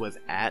Daenerys was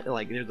at.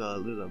 Like, there's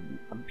a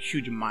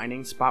huge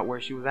mining spot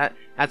where she was at.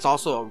 That's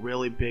also a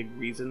really big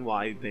reason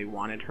why they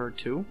wanted her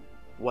to.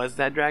 Was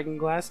that Dragon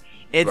Glass?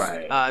 It's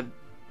I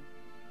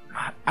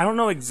don't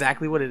know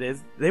exactly what it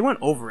is. They went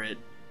over it.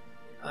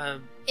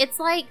 It's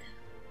like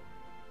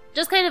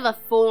just kind of a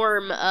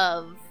form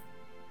of,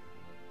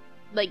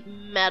 like,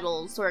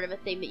 metal sort of a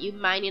thing that you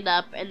mine it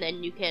up and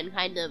then you can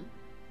kind of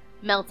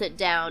melt it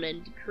down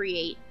and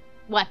create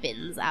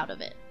weapons out of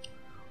it.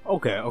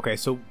 Okay,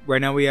 so right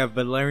now we have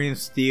Valyrian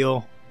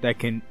steel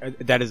that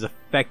is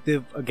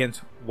effective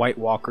against White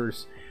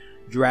Walkers,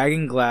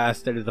 Dragon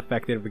Glass that is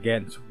effective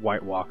against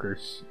White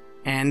Walkers,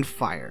 and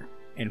fire.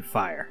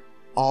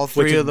 All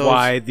three of those. Which is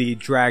why the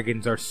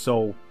dragons are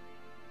so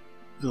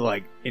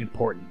like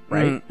important,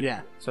 right?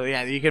 Yeah. So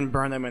yeah, you can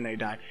burn them and they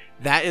die.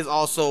 That is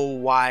also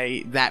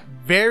why that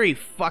very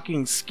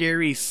fucking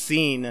scary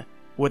scene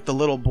with the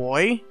little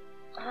boy.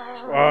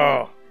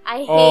 Oh. I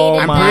hate Oh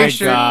it. my That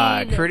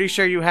God. scene. Pretty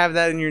sure you have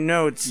that in your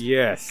notes.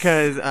 Yes.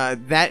 Because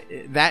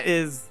that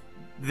is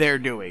their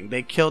doing.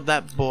 They killed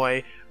that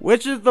boy,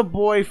 which is the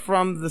boy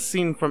from the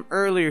scene from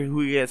earlier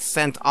who gets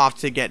sent off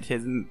to get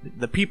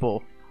the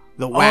people,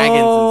 the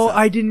wagons. Oh, and stuff.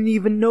 I didn't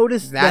even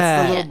notice That's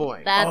that. the little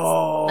boy. That's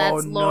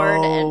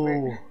Lord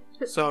Edward.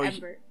 So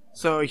Edward.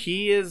 So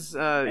he is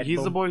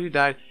he's the boy who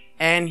died,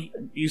 and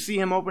you see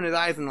him open his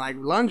eyes and like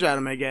lunge at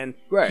him again.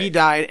 Right. He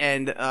died,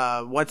 and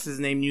what's his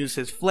name used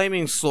his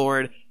flaming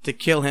sword to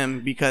kill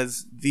him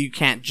because you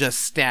can't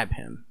just stab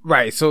him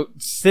Right. So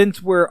since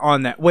we're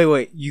on that,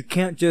 wait, you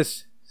can't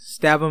just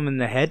stab him in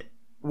the head.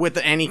 with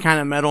any kind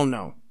of metal.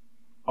 No,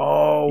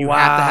 Oh, you wow.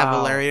 have to have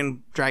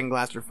Valerian Dragon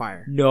Glass or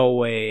fire. No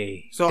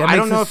way. So that I makes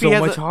don't know it if he so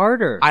has much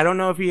harder. I don't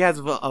know if he has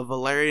a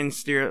Valerian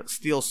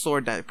steel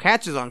sword that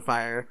catches on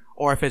fire,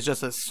 or if it's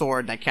just a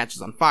sword that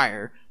catches on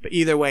fire. But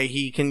either way,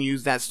 he can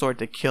use that sword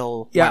to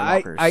kill Yeah,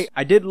 White Walkers.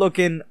 I did look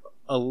in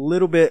a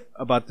little bit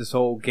about this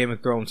whole Game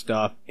of Thrones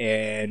stuff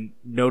and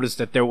noticed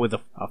that there was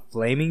a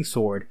flaming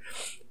sword.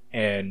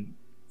 And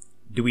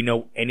do we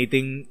know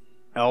anything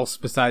else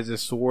besides the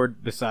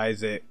sword,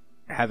 besides it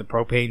has a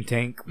propane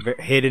tank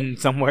hidden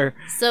somewhere?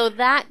 So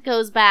that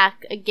goes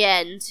back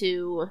again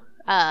to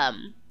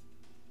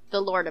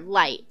the Lord of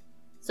Light.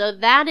 So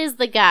that is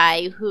the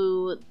guy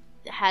who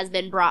has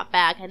been brought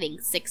back, I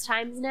think, 6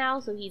 times now.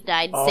 So he's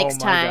died Oh 6 my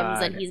times,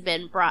 God. and he's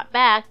been brought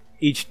back.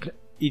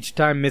 Each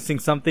time missing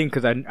something,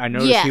 because I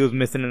noticed Yeah. he was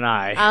missing an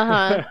eye.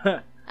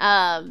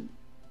 Uh-huh.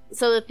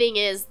 So the thing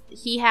is,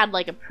 he had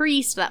like a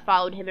priest that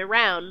followed him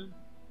around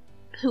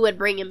who would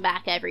bring him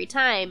back every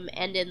time,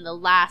 and in the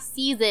last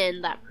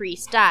season, that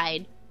priest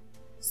died.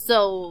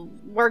 So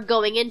we're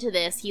going into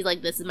this, he's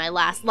like, this is my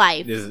last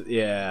life.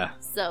 Yeah.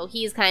 So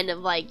he's kind of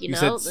like, You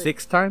know... said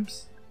 6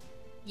 times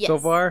yes. so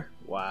far?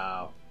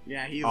 Wow.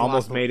 yeah, he's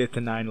Almost lost made it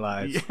to 9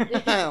 lives.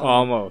 Yeah.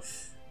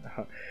 Almost.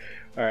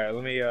 Alright,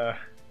 let me,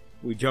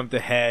 we jumped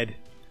ahead.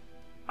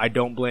 I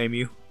don't blame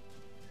you.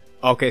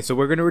 Okay, so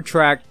we're gonna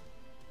retract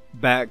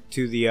back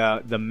to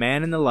the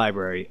man in the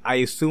library. I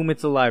assume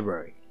it's a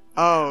library.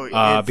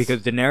 Oh,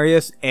 Because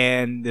Daenerys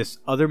and this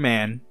other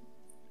man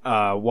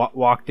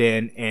walked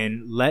in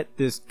and let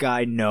this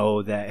guy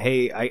know that,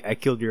 hey, I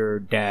killed your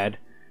dad.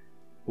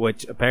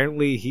 Which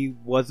apparently he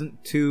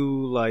wasn't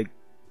too like,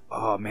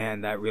 oh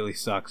man, that really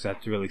sucks.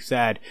 That's really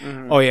sad.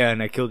 Mhm. Oh yeah,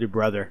 and I killed your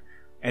brother.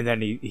 And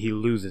then he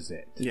loses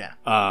it. yeah.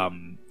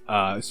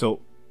 So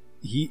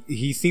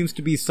he seems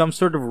to be some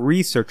sort of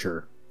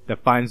researcher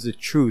that finds the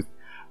truth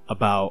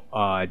about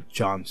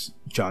Jon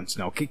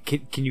Snow.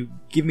 Can you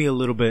give me a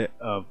little bit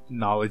of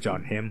knowledge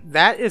on him?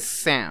 That is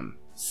Sam.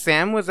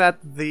 Sam was at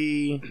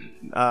the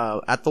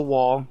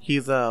wall.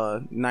 He's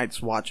a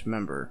Night's Watch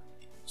member,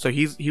 so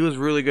he was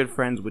really good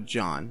friends with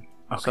Jon.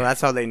 Okay. So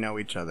that's how they know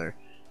each other.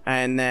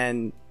 And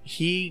then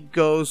he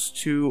goes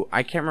to,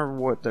 I can't remember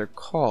what they're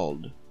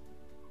called.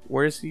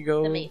 Where does he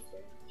go? The Maester.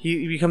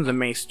 He becomes a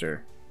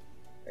maester.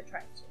 Or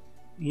tries to.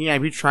 Yeah,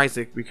 he tries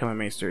to become a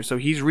maester. So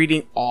he's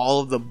reading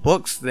all of the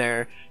books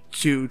there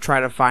to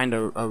try to find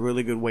a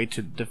really good way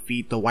to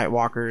defeat the White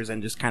Walkers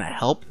and just kind of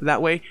help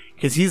that way.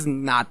 Because he's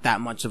not that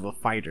much of a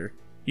fighter.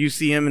 You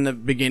see him in the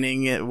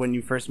beginning when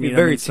you first meet He's him.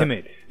 very and stuff.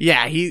 timid.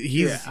 Yeah,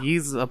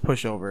 he's a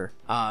pushover.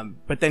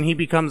 But then he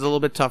becomes a little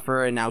bit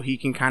tougher, and now he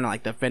can kind of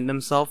like defend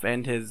himself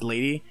and his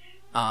lady.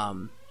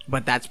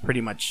 But that's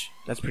pretty much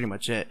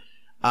it.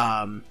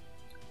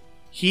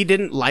 He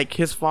didn't like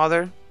his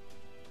father,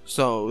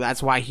 so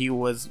that's why he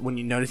was. When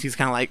you notice, he's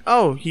kind of like,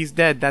 oh, he's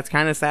dead. That's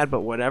kind of sad, but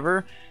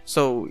whatever.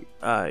 So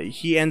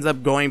he ends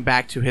up going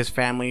back to his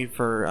family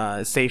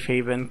for safe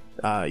haven,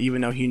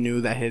 even though he knew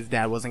that his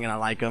dad wasn't gonna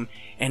like him,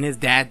 and his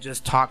dad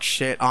just talks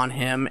shit on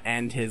him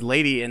and his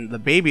lady and the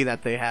baby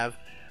that they have.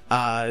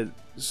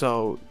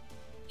 So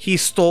he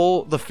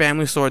stole the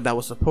family sword that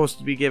was supposed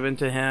to be given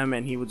to him,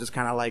 and he was just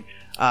kind of like,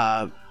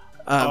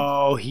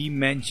 oh, he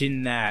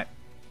mentioned that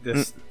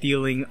the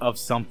stealing of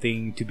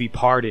something to be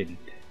pardoned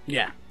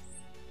yeah.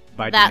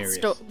 by That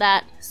Daenerys.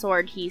 that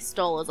sword he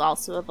stole is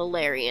also a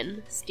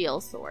Valerian steel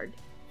sword.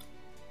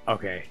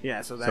 Okay.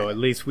 Yeah, so that. So at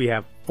least we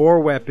have 4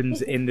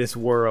 weapons in this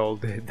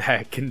world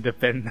that can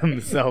defend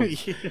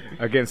themselves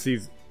against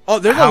these. Oh,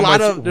 there's How a lot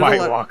much of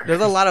White Walkers?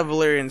 there's a lot of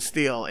Valyrian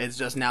steel. It's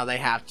just now they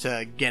have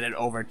to get it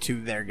over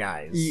to their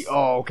guys.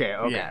 Oh, okay.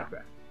 Yeah.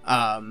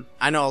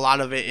 I know a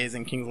lot of it is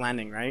in King's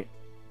Landing, right?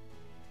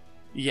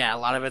 Yeah, a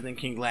lot of it's in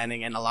King's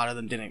Landing, and a lot of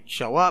them didn't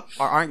show up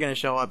or aren't going to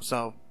show up.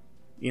 So,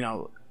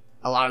 a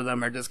lot of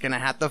them are just going to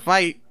have to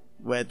fight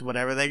with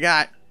whatever they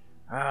got.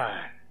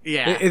 Ah.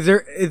 Yeah. Is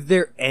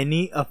there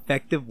any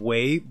effective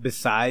way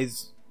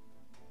besides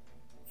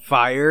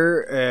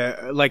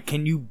fire? Like,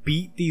 can you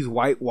beat these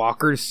White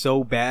Walkers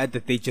so bad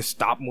that they just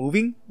stop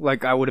moving?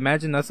 Like, I would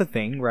imagine that's a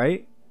thing,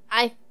 right?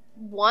 I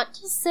want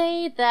to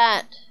say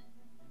that,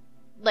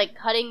 like,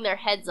 cutting their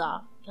heads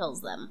off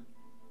kills them.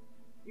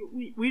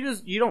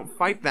 you don't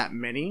fight that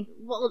many.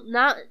 Well,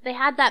 not they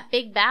had that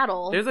big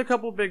battle There's a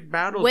couple big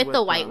battles with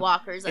the White them.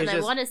 Walkers, and It's I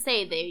just- want to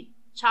say they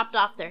chopped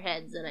off their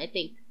heads, and I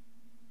think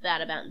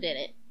that about did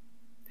it.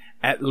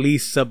 At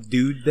least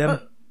subdued them.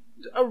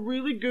 A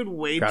really good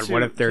way God, to.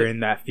 what if they're in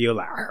that field?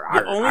 Like,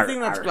 The only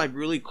thing that's like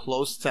really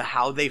close to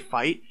how they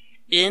fight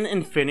in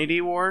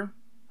Infinity War,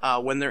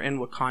 when they're in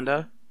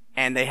Wakanda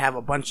and they have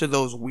a bunch of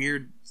those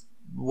weird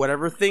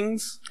whatever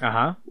things.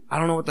 Uh-huh. I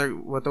don't know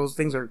what those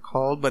things are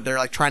called, but they're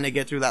like trying to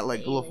get through that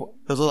like those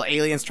little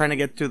aliens trying to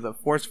get through the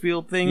force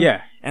field thing.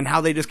 Yeah. And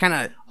how they just kind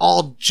of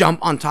all jump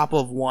on top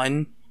of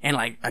one and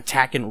like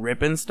attack and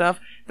rip and stuff.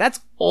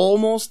 That's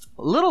almost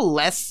a little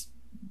less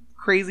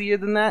crazier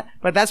than that,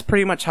 but that's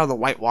pretty much how the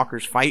White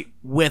Walkers fight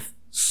with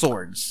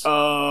swords.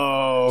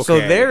 Oh, okay. So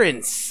they're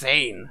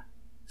insane.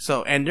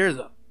 So, and there's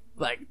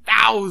like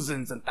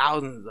thousands and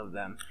thousands of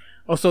them.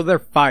 Oh, so they're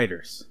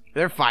fighters.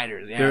 They're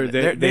fighters. Yeah,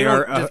 They they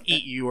are, don't just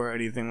eat you or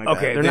anything like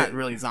okay, that. They're not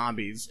really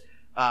zombies.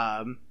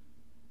 What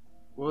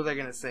was I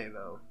gonna say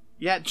though?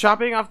 Yeah,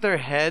 chopping off their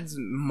heads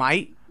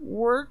might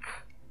work.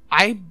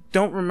 I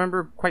don't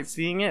remember quite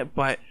seeing it,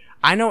 but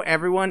I know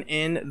everyone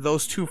in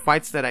those two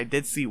fights that I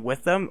did see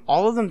with them,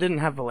 all of them didn't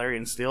have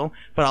Valerian steel,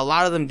 but a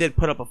lot of them did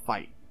put up a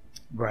fight.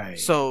 Right.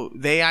 So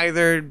they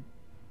either,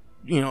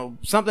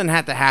 something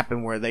had to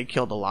happen where they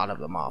killed a lot of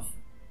them off.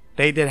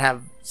 They did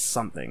have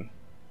something.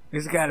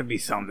 There's got to be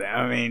something.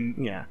 I mean,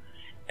 Yeah.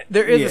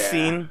 There is a Yeah.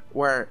 scene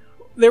where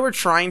they were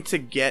trying to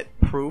get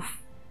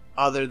proof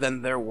other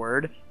than their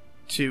word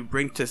to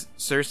bring to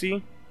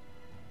Cersei.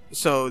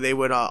 So they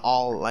would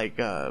all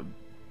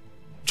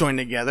join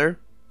together.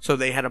 So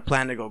they had a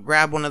plan to go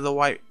grab one of the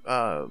White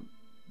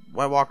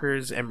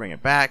Walkers and bring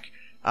it back.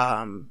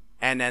 And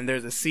then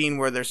there's a scene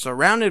where they're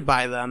surrounded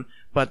by them,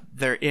 but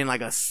they're in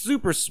like a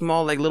super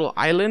small like little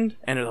island,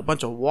 and there's a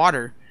bunch of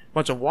water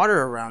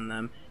around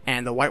them.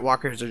 And the White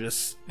Walkers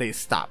they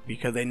stop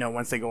because they know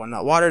once they go in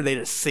that water, they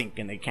just sink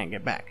and they can't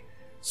get back.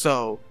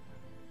 So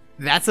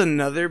that's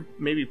another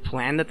maybe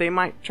plan that they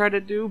might try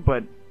to do,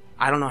 but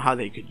I don't know how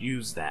they could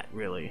use that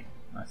really.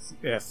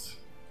 yes.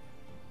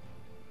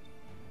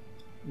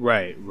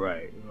 Right.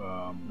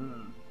 I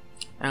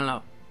don't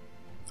know.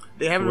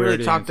 They haven't Where really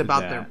to talked into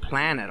about that. their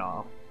plan at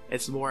all.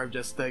 It's more of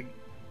just like,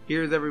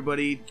 here's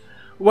everybody.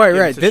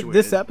 Right. Getting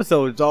This situated.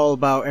 episode is all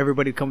about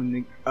everybody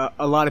coming.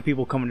 A lot of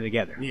people coming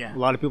together. Yeah. A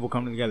lot of people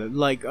coming together.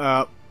 Like,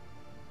 but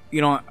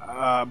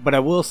I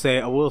will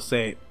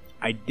say,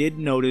 I did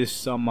notice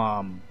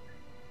some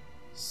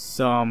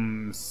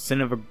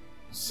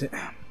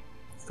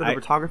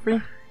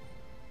Cinematography?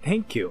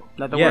 Thank you. Is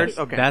that the Yes,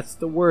 word? Okay. That's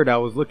the word I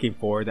was looking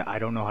for that I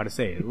don't know how to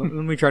say it. Let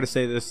me try to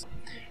say this.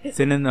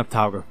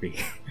 Cinematography.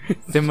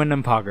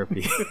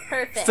 Cinematography.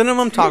 Perfect.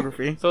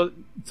 Cinematography.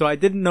 So I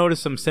did notice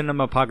some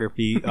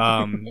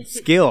cinematography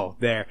skill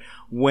there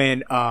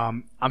when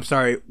I'm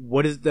sorry,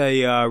 what is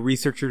the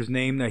researcher's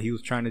name that he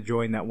was trying to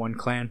join that one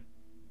clan?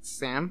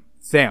 Sam?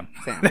 Sam.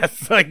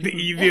 That's like the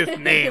easiest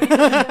name.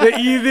 The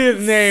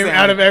easiest name Sam.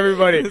 out of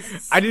everybody.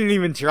 I didn't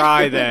even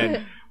try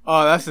then.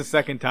 Oh, that's the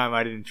second time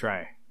I didn't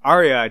try.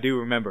 Arya, I do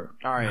remember.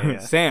 Arya, yeah.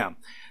 Sam.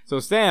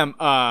 So Sam,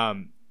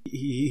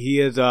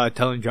 he is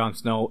telling Jon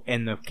Snow,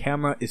 and the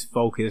camera is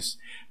focused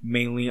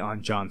mainly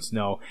on Jon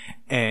Snow.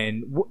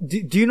 And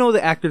do you know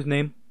the actor's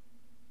name?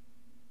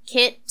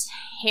 Kit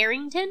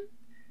Harington?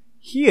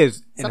 He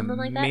is an Something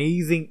like that?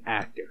 amazing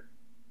actor.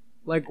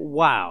 Like,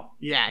 wow.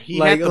 Yeah, he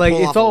Like had to pull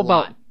it's off all a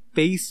lot.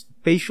 about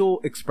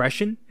facial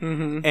expression.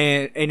 Mm-hmm.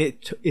 And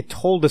it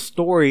told a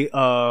story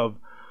of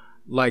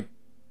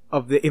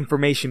the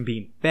information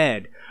being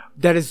fed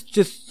that is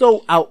just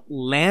so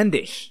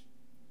outlandish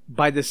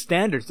by the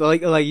standards.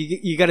 Like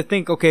you got to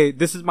think, okay,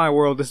 this is my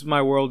world, this is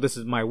my world, this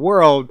is my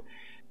world.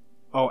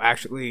 Oh,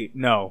 actually,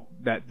 no,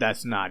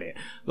 that's not it.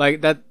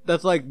 Like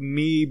that's like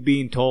me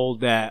being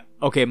told that,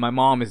 okay, my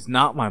mom is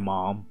not my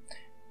mom,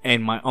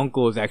 and my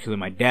uncle is actually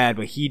my dad,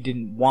 but he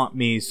didn't want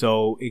me,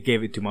 so it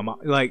gave it to my mom.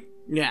 Like,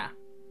 Yeah.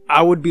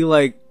 I would be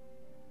like,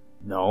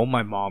 no,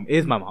 my mom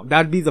is my mom.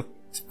 That'd be the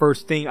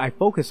first thing I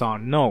focus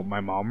on. No,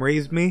 my mom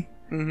raised me.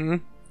 Mm-hmm.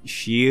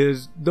 She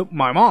is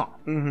my mom.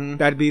 Mm-hmm.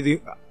 That'd be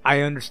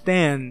I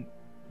understand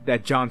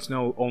that Jon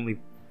Snow only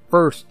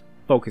first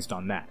focused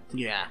on that.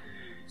 Yeah.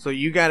 So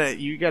you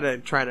gotta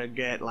try to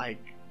get like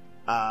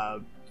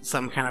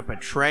some kind of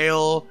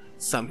betrayal,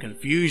 some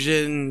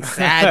confusion,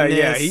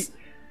 sadness, Yeah,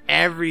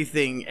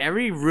 everything,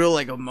 every real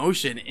like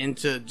emotion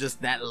into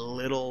just that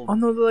little. On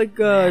the Man.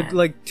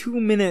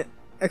 2-minute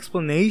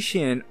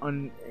explanation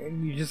on,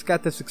 and you just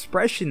got this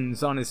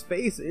expressions on his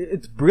face.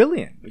 It's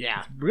brilliant. Yeah.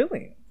 It's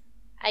brilliant.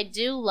 I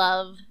do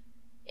love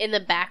in the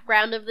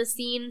background of the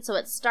scene, so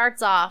it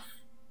starts off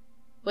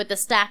with the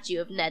statue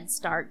of Ned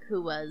Stark,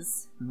 who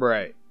was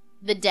Right.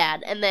 the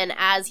dad, and then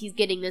as he's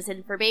getting this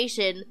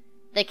information,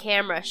 the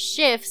camera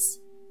shifts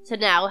to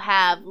now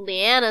have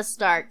Lyanna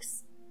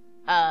Stark's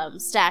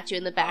statue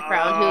in the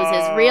background, who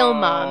is his real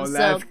mom. So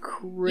That's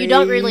crazy. you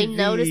don't really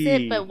notice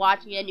it, but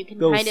watching it, you can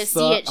Those kind of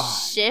see it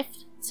oh.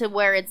 shift to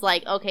where it's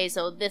like, okay,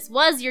 so this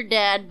was your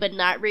dad, but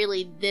not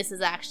really. This is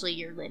actually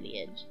your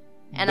lineage.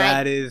 And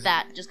that is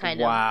that just kind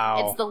wow.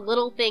 of, it's the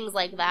little things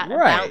like that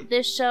Right. about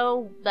this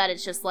show that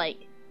it's just like,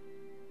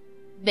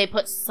 they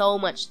put so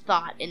much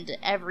thought into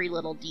every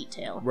little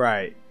detail.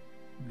 Right.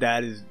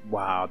 That is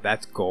wow.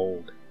 That's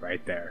gold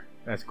right there.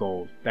 That's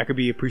gold. That could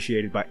be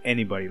appreciated by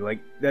anybody. Like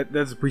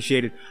that's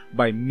appreciated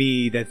by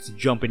me. That's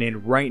jumping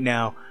in right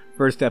now.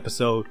 First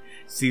episode,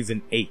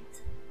 season 8.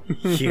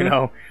 You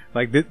know,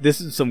 like this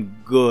is some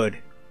good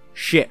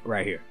shit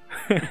right here.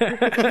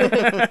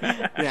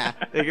 Yeah,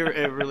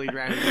 it really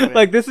grabs you.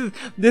 Like this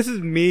is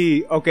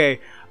me. Okay,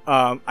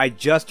 I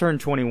just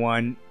turned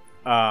 21.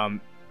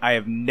 I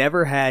have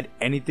never had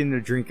anything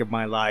to drink in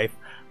my life.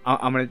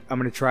 I'm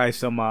gonna try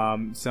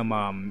some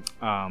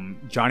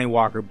Johnny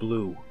Walker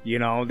Blue. You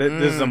know, this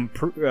is some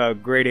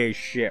grade A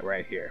shit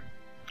right here.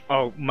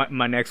 Oh,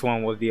 my next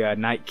one was the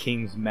Night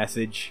King's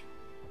Message.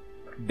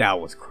 That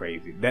was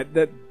crazy. That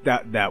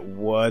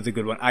was a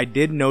good one. I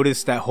did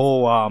notice that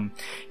whole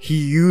he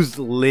used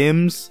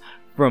limbs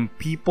from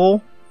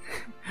people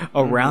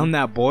around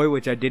that boy,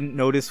 which I didn't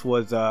notice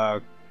was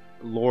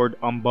Lord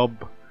Umbub,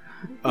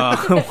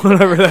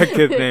 whatever that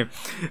kid's name.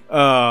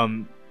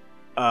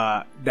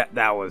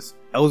 That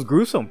was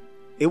gruesome.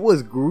 It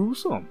was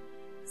gruesome.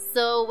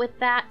 So with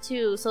that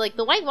too, so like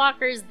the White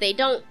Walkers, they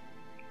don't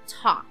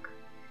talk.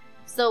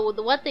 So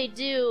what they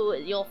do,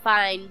 you'll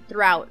find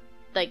throughout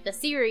like the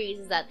series,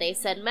 is that they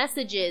send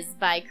messages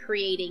by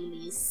creating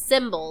these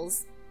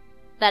symbols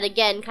that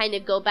again kind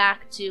of go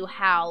back to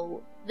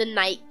how the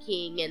Night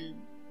King and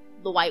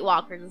the White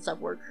Walkers and stuff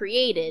were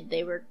created.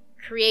 They were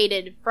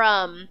created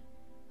from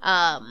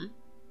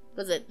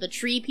was it the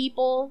Tree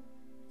People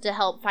to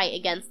help fight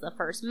against the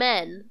First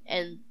Men,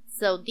 and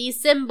so these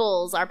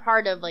symbols are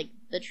part of like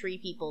the Tree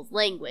People's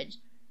language.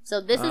 So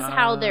this is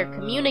how they're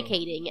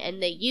communicating,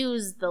 and they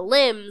use the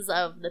limbs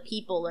of the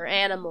people or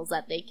animals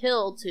that they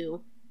kill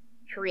to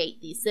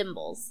create these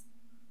symbols.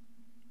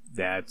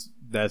 That's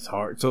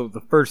hard. So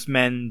the First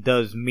Men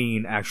does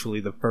mean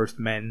actually the first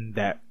men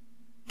that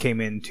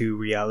came into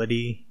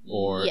reality,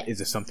 or Yes.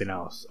 is it something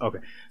else? Okay,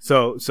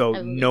 so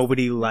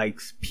nobody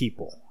likes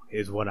people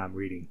is what I'm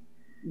reading.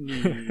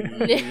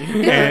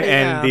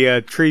 and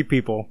the Tree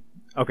People.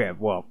 Okay,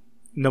 well,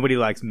 nobody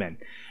likes men.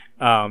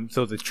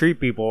 So the Tree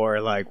People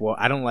are like, well,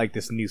 I don't like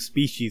this new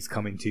species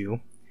coming to,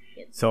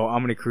 so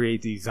I'm gonna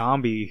create these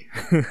zombie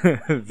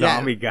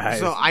guys.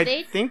 So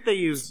I think they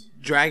use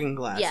dragon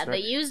glass. Yeah, right? they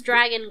use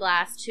dragon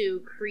glass to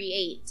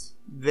create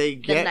the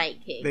Night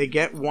King. They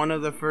get one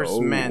of the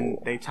first men,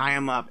 they tie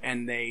him up,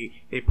 and they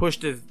push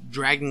this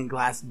dragon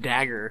glass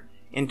dagger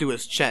into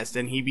his chest,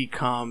 and he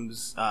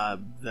becomes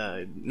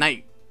the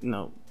Night.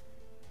 No,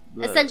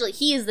 Essentially,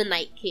 he is the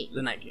Night King.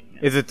 the Night King. Yeah.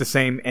 Is it the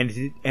same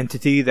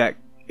entity that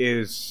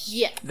is?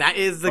 Yes. That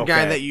is the guy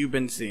Okay. that you've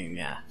been seeing.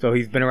 Yeah. So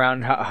he's been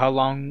around how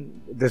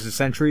long? This is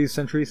centuries,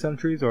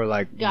 or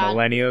like God.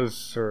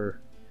 millennials, or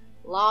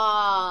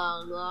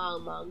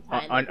Long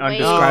time. Like, way-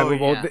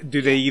 undescribable. Oh, yeah.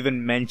 Do they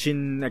even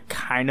mention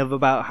kind of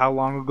about how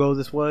long ago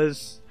this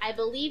was? I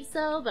believe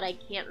so, but I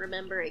can't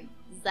remember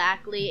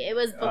exactly. It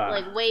was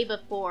like way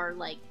before,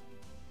 like,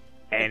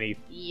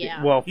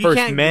 yeah. Well, You First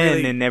can't Men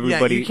really- and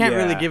everybody. Yeah, you can't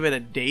really give it a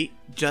date.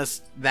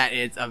 Just that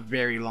it's a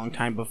very long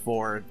time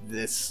before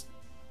this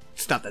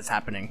stuff that's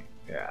happening.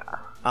 Yeah.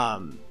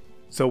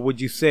 So would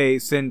you say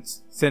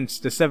since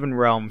the Seven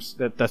Realms,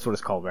 that's what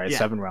it's called, right? Yeah.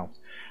 Seven Realms.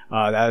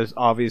 That is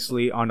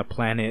obviously on a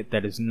planet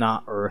that is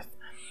not Earth,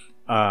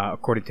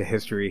 according to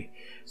history.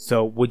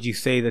 So would you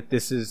say that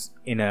this is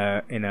in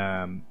a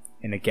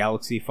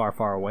galaxy far,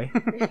 far away?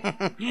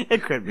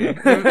 It could be.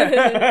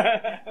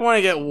 I want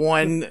to get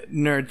one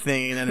nerd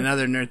thing and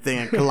another nerd thing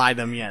and collide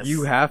them. Yes,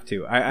 You have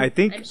to. I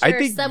think I'm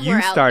sure somewhere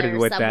you out started there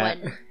with that.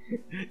 someone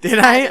Did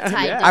had it I?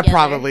 tied I together.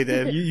 probably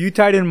did. You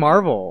tied in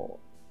Marvel.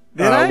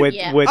 Did I? With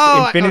Yeah.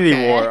 Oh, Infinity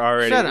okay. War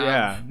already. Shut up.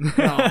 Yeah.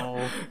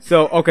 No.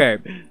 So okay,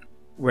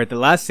 we're at the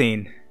last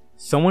scene.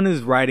 Someone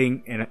is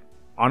riding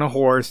on a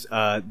horse.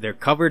 They're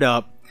covered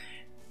up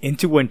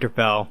into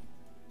Winterfell.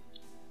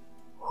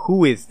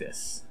 Who is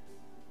this?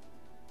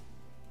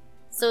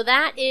 So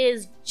that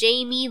is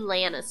Jaime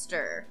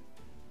Lannister.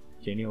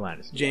 Jaime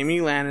Lannister. Jaime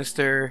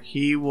Lannister.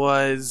 He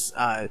was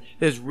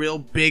this real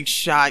big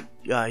shot.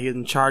 He was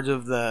in charge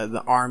of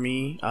the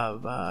army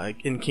of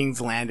in King's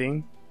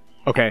Landing,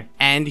 Okay.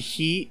 and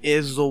he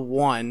is the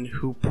one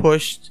who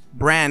pushed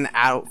Bran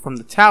out from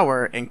the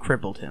tower and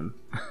crippled him.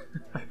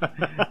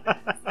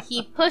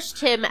 He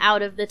pushed him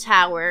out of the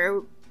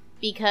tower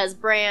because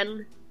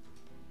Bran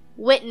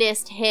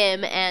witnessed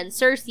him and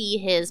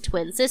Cersei, his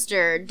twin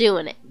sister,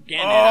 doing it.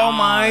 Getting it Oh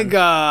my on.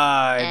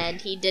 god.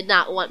 And he did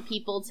not want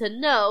people to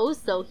know,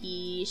 so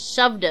he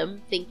shoved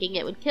him, thinking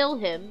it would kill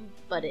him,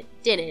 but it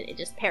didn't. It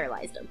just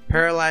paralyzed him.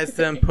 Paralyzed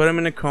him, put him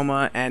in a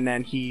coma, and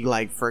then he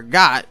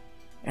forgot,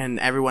 and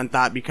everyone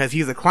thought because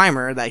he's a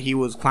climber that he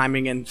was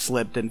climbing and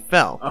slipped and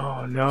fell.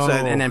 Oh no. So,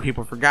 and then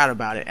people forgot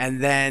about it,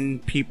 and then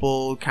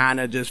people kind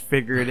of just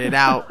figured it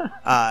out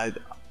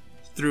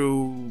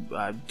through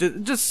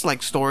just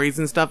like stories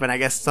and stuff. And I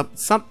guess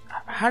some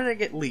how did it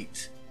get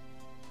leaked?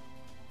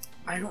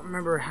 I don't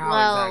remember how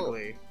Well,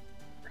 exactly.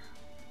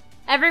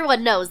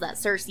 everyone knows that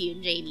Cersei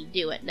and Jaime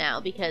do it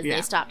now because Yeah.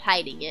 they stopped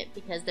hiding it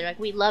because they're like,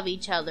 we love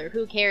each other.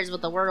 Who cares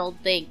what the world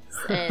thinks?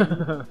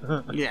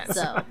 And Yes.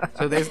 so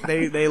So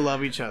they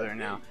love each other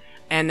now.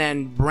 And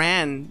then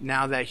Bran,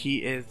 now that he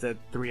is the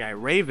Three-Eyed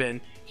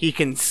Raven, he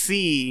can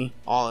see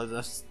all of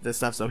this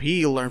stuff, so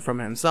he learned from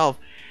it himself.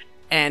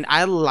 And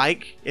I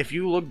like, if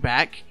you look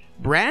back,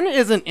 Bran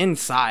isn't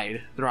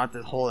inside throughout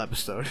this whole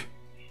episode.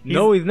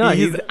 No, he's not.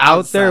 He's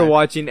out there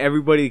watching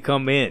everybody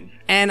come in.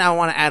 And I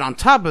want to add on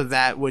top of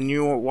that, when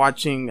you're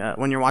watching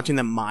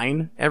them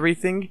mine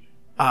everything,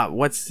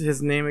 what's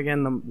his name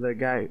again? The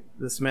guy,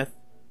 the smith?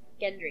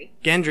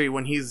 Gendry,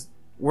 when he's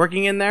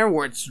working in there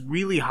where it's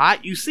really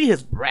hot, you see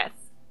his breath.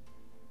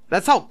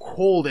 That's how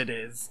cold it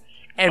is.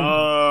 And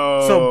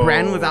so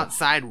Bran was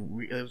outside,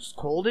 it was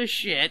cold as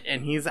shit,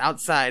 and he's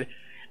outside,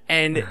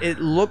 and it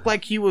looked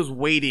like he was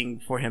waiting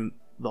for him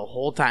the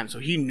whole time, so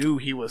he knew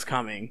he was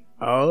coming.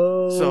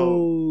 Oh.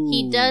 So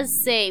he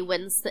does say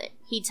when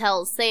he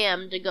tells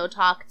Sam to go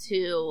talk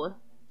to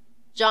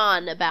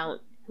Jon about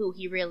who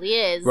he really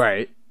is.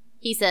 Right.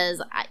 He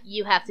says,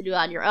 you have to do it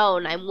on your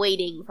own. I'm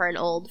waiting for an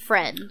old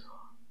friend.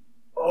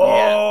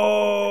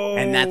 Oh.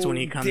 And that's when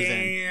he comes in.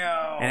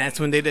 And that's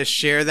when they just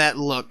share that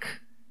look.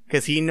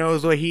 Because he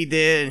knows what he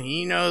did, and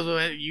he knows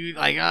what you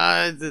like.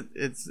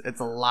 It's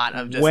a lot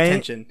of just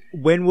tension.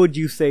 When would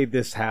you say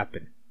this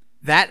happened?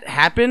 That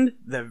happened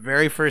the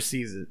very first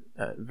season,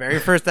 very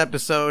first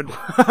episode.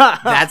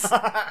 That's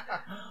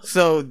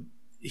so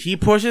he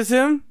pushes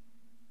him,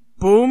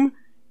 boom,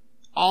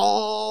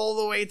 all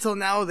the way till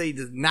now. They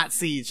did not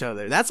see each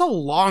other. That's how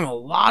long a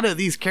lot of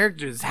these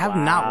characters have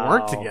not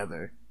worked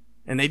together,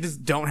 and they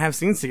just don't have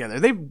scenes together.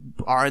 They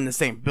are in the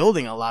same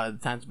building a lot of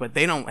the times, but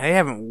they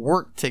haven't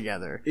worked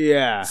together.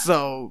 Yeah.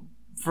 So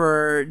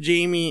for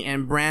Jaime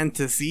and Bran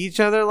to see each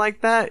other like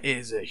that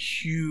is a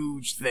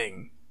huge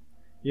thing.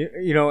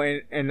 You know,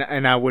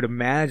 and I would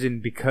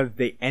imagine because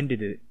they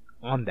ended it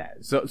on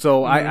that.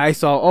 So I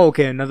saw,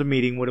 okay, another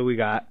meeting. What do we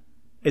got?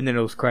 And then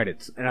those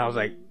credits, and I was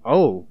like,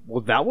 oh,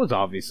 well, that was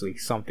obviously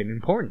something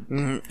important.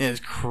 Mm-hmm. It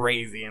is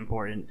crazy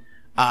important.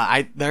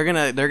 They're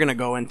gonna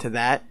go into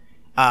that.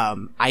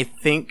 I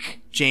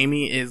think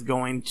Jaime is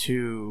going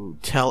to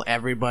tell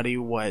everybody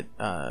what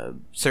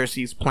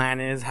Cersei's plan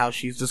is, how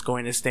she's just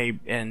going to stay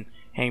and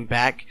hang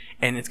back,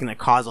 and it's gonna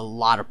cause a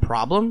lot of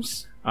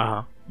problems.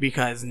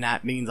 Because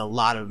that means a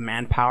lot of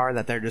manpower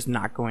that they're just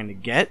not going to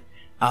get.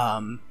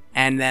 And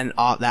then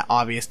that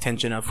obvious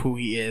tension of who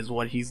he is,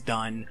 what he's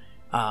done,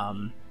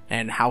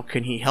 and how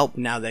can he help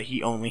now that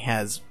he only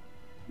has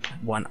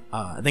one,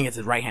 I think it's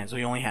his right hand, so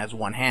he only has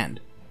one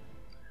hand.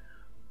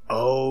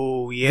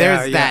 Oh, yeah.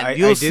 There's that.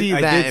 You'll see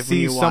that if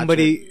you watch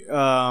somebody,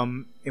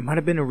 it might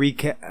have been a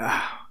recap.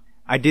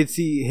 I did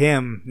see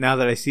him, now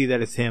that I see that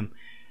it's him,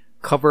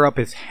 cover up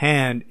his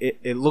hand.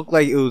 It looked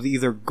like it was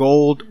either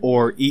gold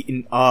or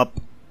eaten up.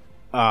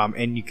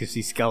 And you can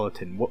see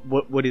skeleton.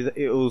 What is it?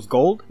 It was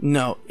gold?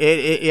 No,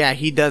 yeah,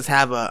 he does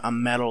have a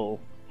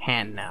metal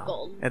hand now.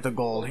 Gold. It's a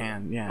gold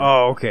hand, yeah.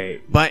 Oh, okay.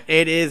 But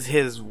it is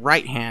his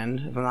right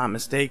hand, if I'm not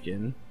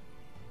mistaken.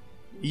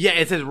 Yeah,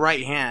 it's his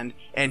right hand,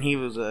 and he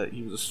was a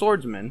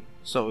swordsman,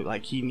 so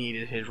like he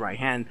needed his right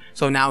hand.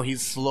 So now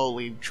he's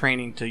slowly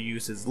training to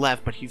use his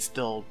left, but he's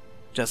still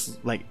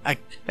just like I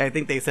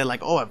think they said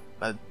like, oh,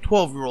 a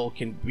 12-year-old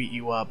can beat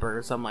you up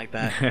or something like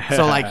that.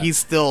 So like he's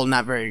still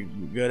not very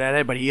good at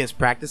it, but he is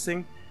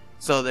practicing.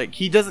 So that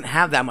he doesn't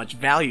have that much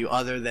value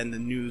other than the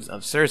news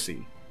of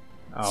Cersei.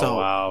 Oh, so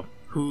wow.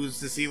 Who's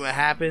to see what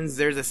happens?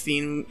 There's a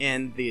scene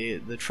in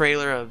the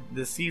trailer of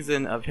this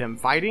season of him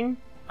fighting.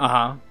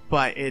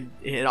 But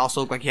it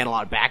also looked like he had a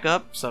lot of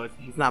backup, so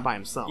he's not by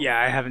himself. Yeah,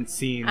 I haven't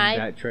seen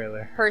that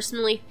trailer.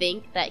 Personally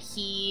think that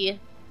he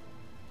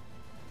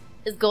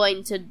is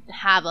going to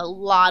have a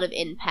lot of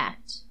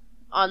impact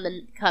on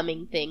the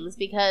coming things,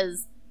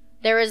 because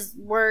there is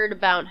word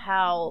about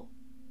how,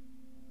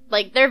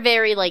 like, they're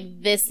very,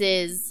 like, this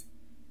is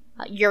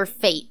your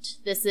fate.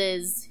 This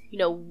is,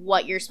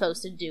 what you're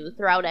supposed to do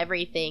throughout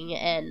everything,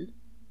 and,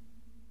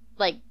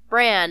 like,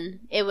 Bran,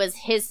 it was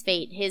his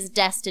fate, his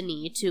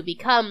destiny to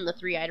become the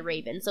Three-Eyed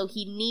Raven, so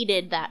he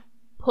needed that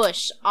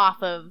push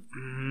off of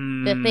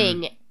the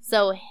thing.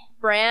 So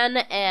Bran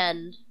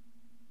and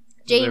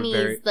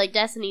Jaime's like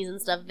destinies and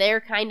stuff,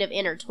 they're kind of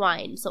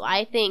intertwined. So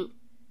I think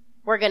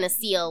we're gonna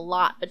see a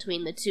lot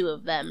between the two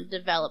of them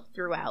develop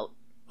throughout.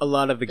 A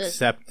lot of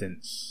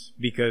acceptance,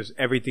 because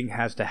everything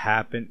has to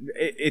happen.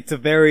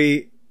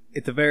 They're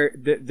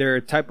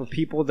a type of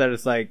people that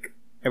is like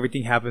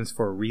everything happens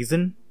for a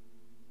reason.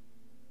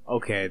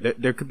 Okay,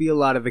 there could be a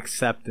lot of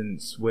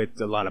acceptance with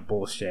a lot of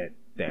bullshit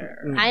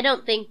there. I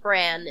don't think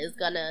Bran is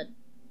gonna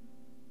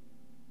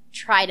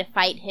try to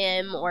fight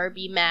him or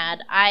be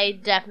mad. I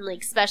definitely,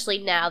 especially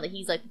now that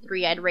he's like the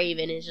Three-Eyed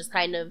Raven, is just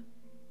kind of,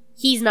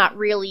 he's not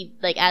really,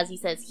 like, as he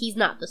says, he's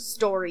not the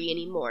story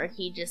anymore.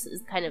 He just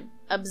is kind of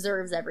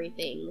observes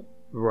everything.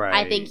 Right.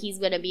 I think he's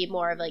gonna be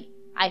more of like,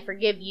 I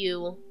forgive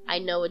you, I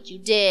know what you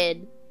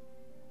did,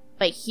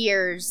 but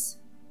here's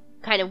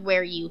kind of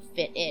where you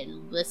fit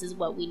in. This is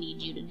what we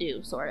need you to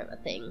do, sort of a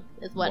thing,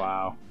 is what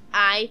Wow.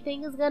 I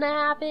think is gonna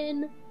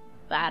happen,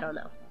 but I don't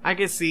know. I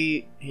could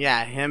see,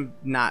 him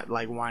not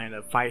like wanting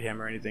to fight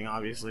him or anything.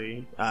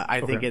 Obviously,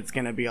 I think it's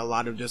gonna be a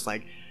lot of just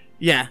like,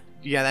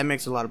 that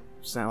makes a lot of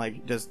sense.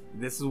 Like, just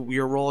this is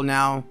your role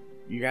now.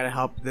 You gotta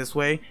help this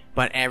way,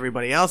 but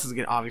everybody else is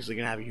obviously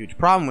gonna have a huge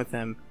problem with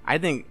him. I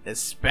think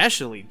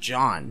especially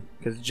John,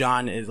 because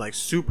John is like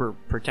super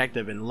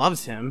protective and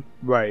loves him.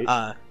 Right.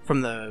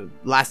 From the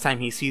last time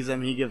he sees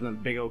him, he gives him a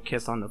big old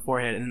kiss on the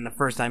forehead, and then the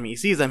first time he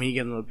sees him, he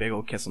gives him a big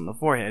old kiss on the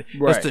forehead,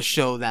 just to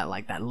show that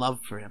like that love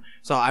for him.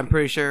 So I'm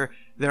pretty sure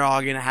they're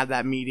all gonna have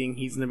that meeting.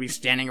 He's gonna be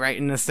standing right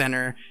in the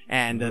center,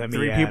 and the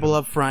three people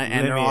up front,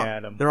 and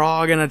they're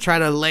all gonna try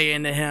to lay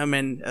into him,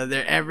 and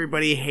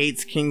everybody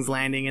hates King's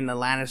Landing and the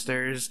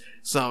Lannisters,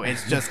 so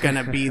it's just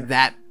gonna be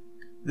that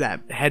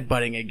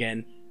headbutting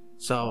again.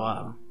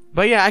 So,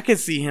 but yeah, I could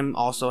see him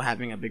also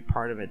having a big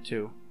part of it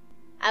too.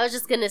 I was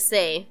just gonna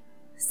say,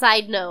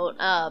 side note,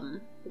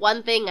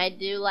 one thing I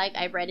do like,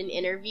 I read an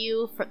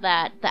interview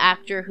that the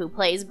actor who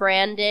plays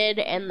Bran did,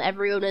 and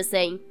everyone was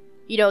saying,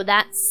 you know,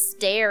 that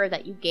stare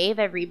that you gave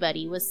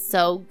everybody was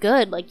so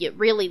good. Like, it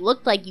really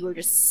looked like you were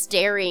just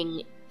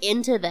staring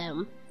into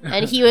them.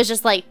 And he was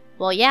just like,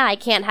 well, yeah, I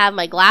can't have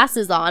my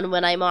glasses on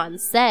when I'm on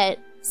set,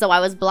 so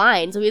I was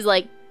blind. So he's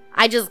like,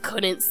 I just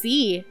couldn't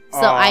see. So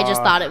I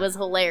just thought it was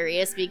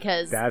hilarious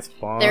because that's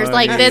fun. There's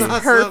like this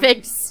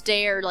perfect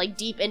stare like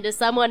deep into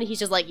someone. He's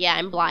just like, yeah,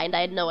 I'm blind.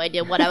 I had no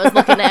idea what I was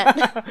looking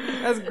at.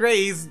 That's great.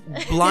 He's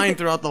blind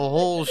throughout the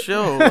whole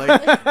show.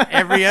 Like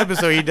every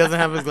episode he doesn't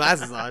have his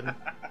glasses on.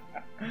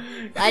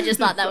 I just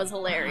thought that was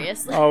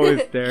hilarious.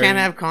 Always there. Can't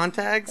have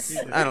contacts?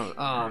 I don't.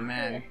 Oh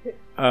man.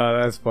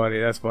 That's funny.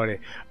 That's funny.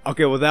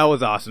 Okay, well that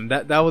was awesome.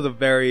 That was a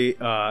very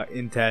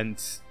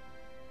intense.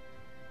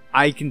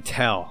 I can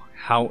tell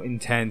how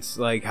intense,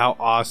 like how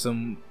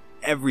awesome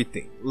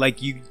everything.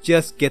 Like you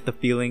just get the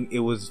feeling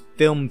it was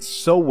filmed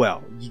so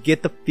well. You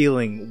get the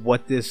feeling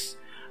what this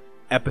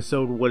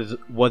episode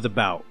was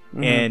about.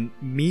 Mm-hmm. And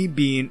me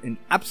being an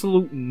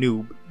absolute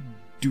noob,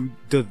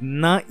 does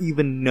not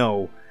even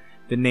know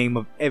the name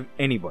of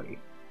anybody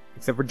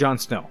except for Jon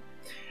Snow.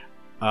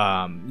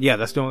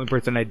 That's the only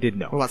person I did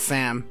know. What about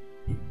Sam?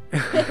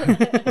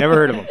 Never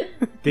heard of him.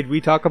 Did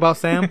we talk about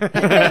Sam?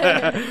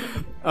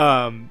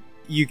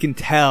 You can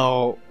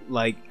tell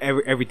like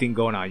everything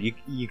going on.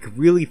 You could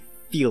really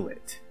feel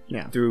it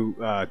through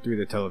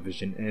the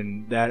television,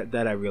 and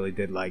that I really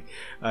did like.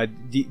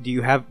 Do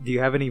you have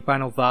any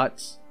final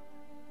thoughts?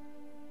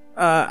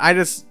 I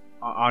just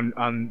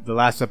on the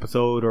last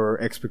episode or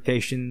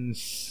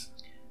expectations.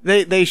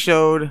 They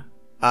showed.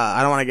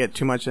 I don't want to get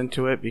too much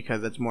into it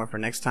because it's more for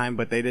next time.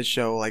 But they did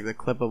show like the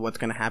clip of what's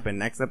going to happen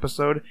next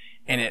episode,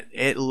 and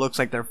it looks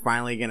like they're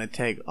finally going to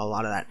take a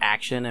lot of that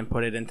action and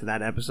put it into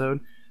that episode.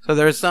 So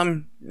there's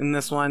some in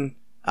this one,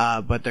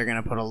 but they're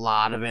going to put a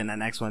lot of it in the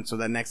next one. So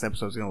that next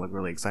episode is going to look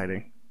really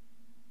exciting.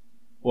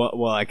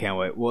 Well, I can't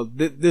wait. Well,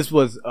 this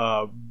was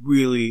a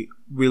really,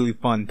 really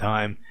fun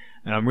time.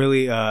 And I'm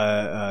really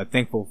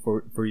thankful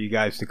for you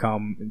guys to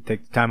come and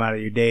take the time out of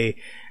your day.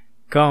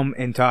 Come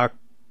and talk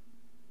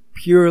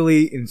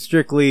purely and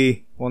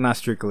strictly. Well, not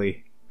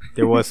strictly.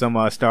 There was some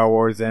Star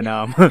Wars and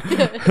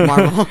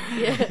Marvel.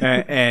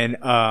 and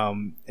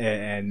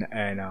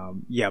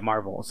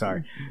Marvel,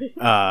 sorry.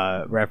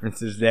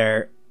 References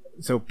there.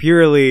 So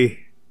purely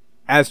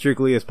as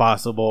strictly as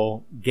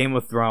possible, Game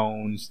of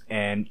Thrones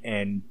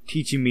and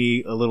teaching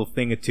me a little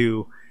thing or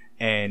two,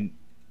 and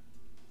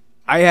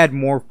I had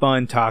more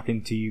fun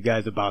talking to you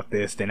guys about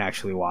this than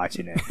actually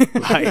watching it.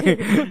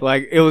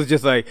 like it was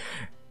just like,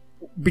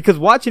 because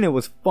watching it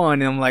was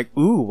fun, and I'm like,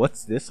 ooh,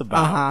 what's this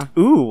about?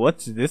 Ooh,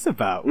 what's this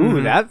about?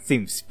 Ooh, that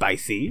seems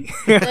spicy.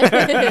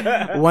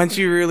 Once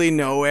you really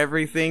know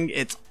everything,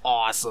 it's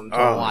awesome to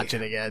watch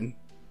it again.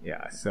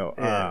 Yeah, so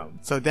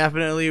so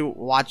definitely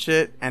watch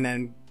it, and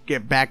then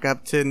get back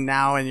up to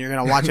now, and you're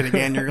gonna watch it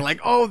again. You're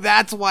like, oh,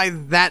 that's why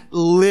that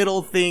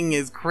little thing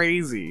is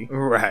crazy.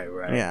 Right.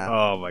 Yeah.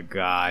 Oh my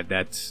god,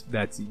 that's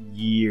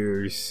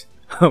years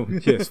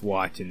of just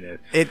watching this.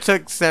 It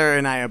took Sarah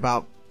and I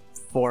about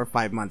 4 or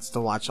 5 months to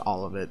watch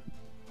all of it.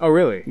 Oh,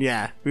 really?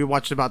 Yeah, we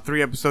watched about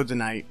 3 episodes a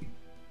night.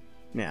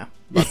 Yeah.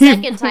 The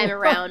second time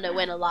around, it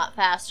went a lot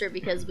faster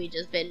because we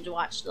just binge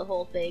watched the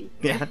whole thing.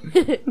 Yeah.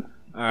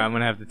 All right, I'm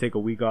gonna have to take a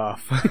week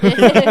off.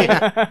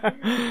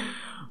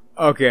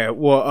 Okay,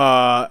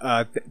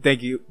 well,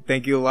 thank you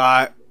a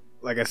lot.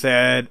 Like I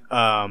said,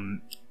 all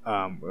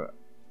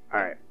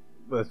right,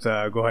 let's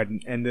go ahead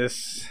and end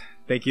this.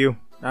 Thank you.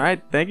 All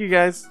right, thank you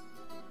guys.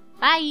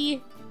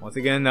 Bye. Once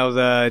again, that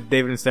was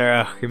David and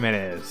Sarah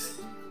Jimenez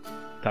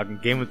talking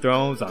Game of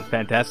Thrones on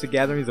Fantastic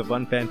Gatherings of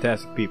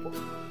Unfantastic People.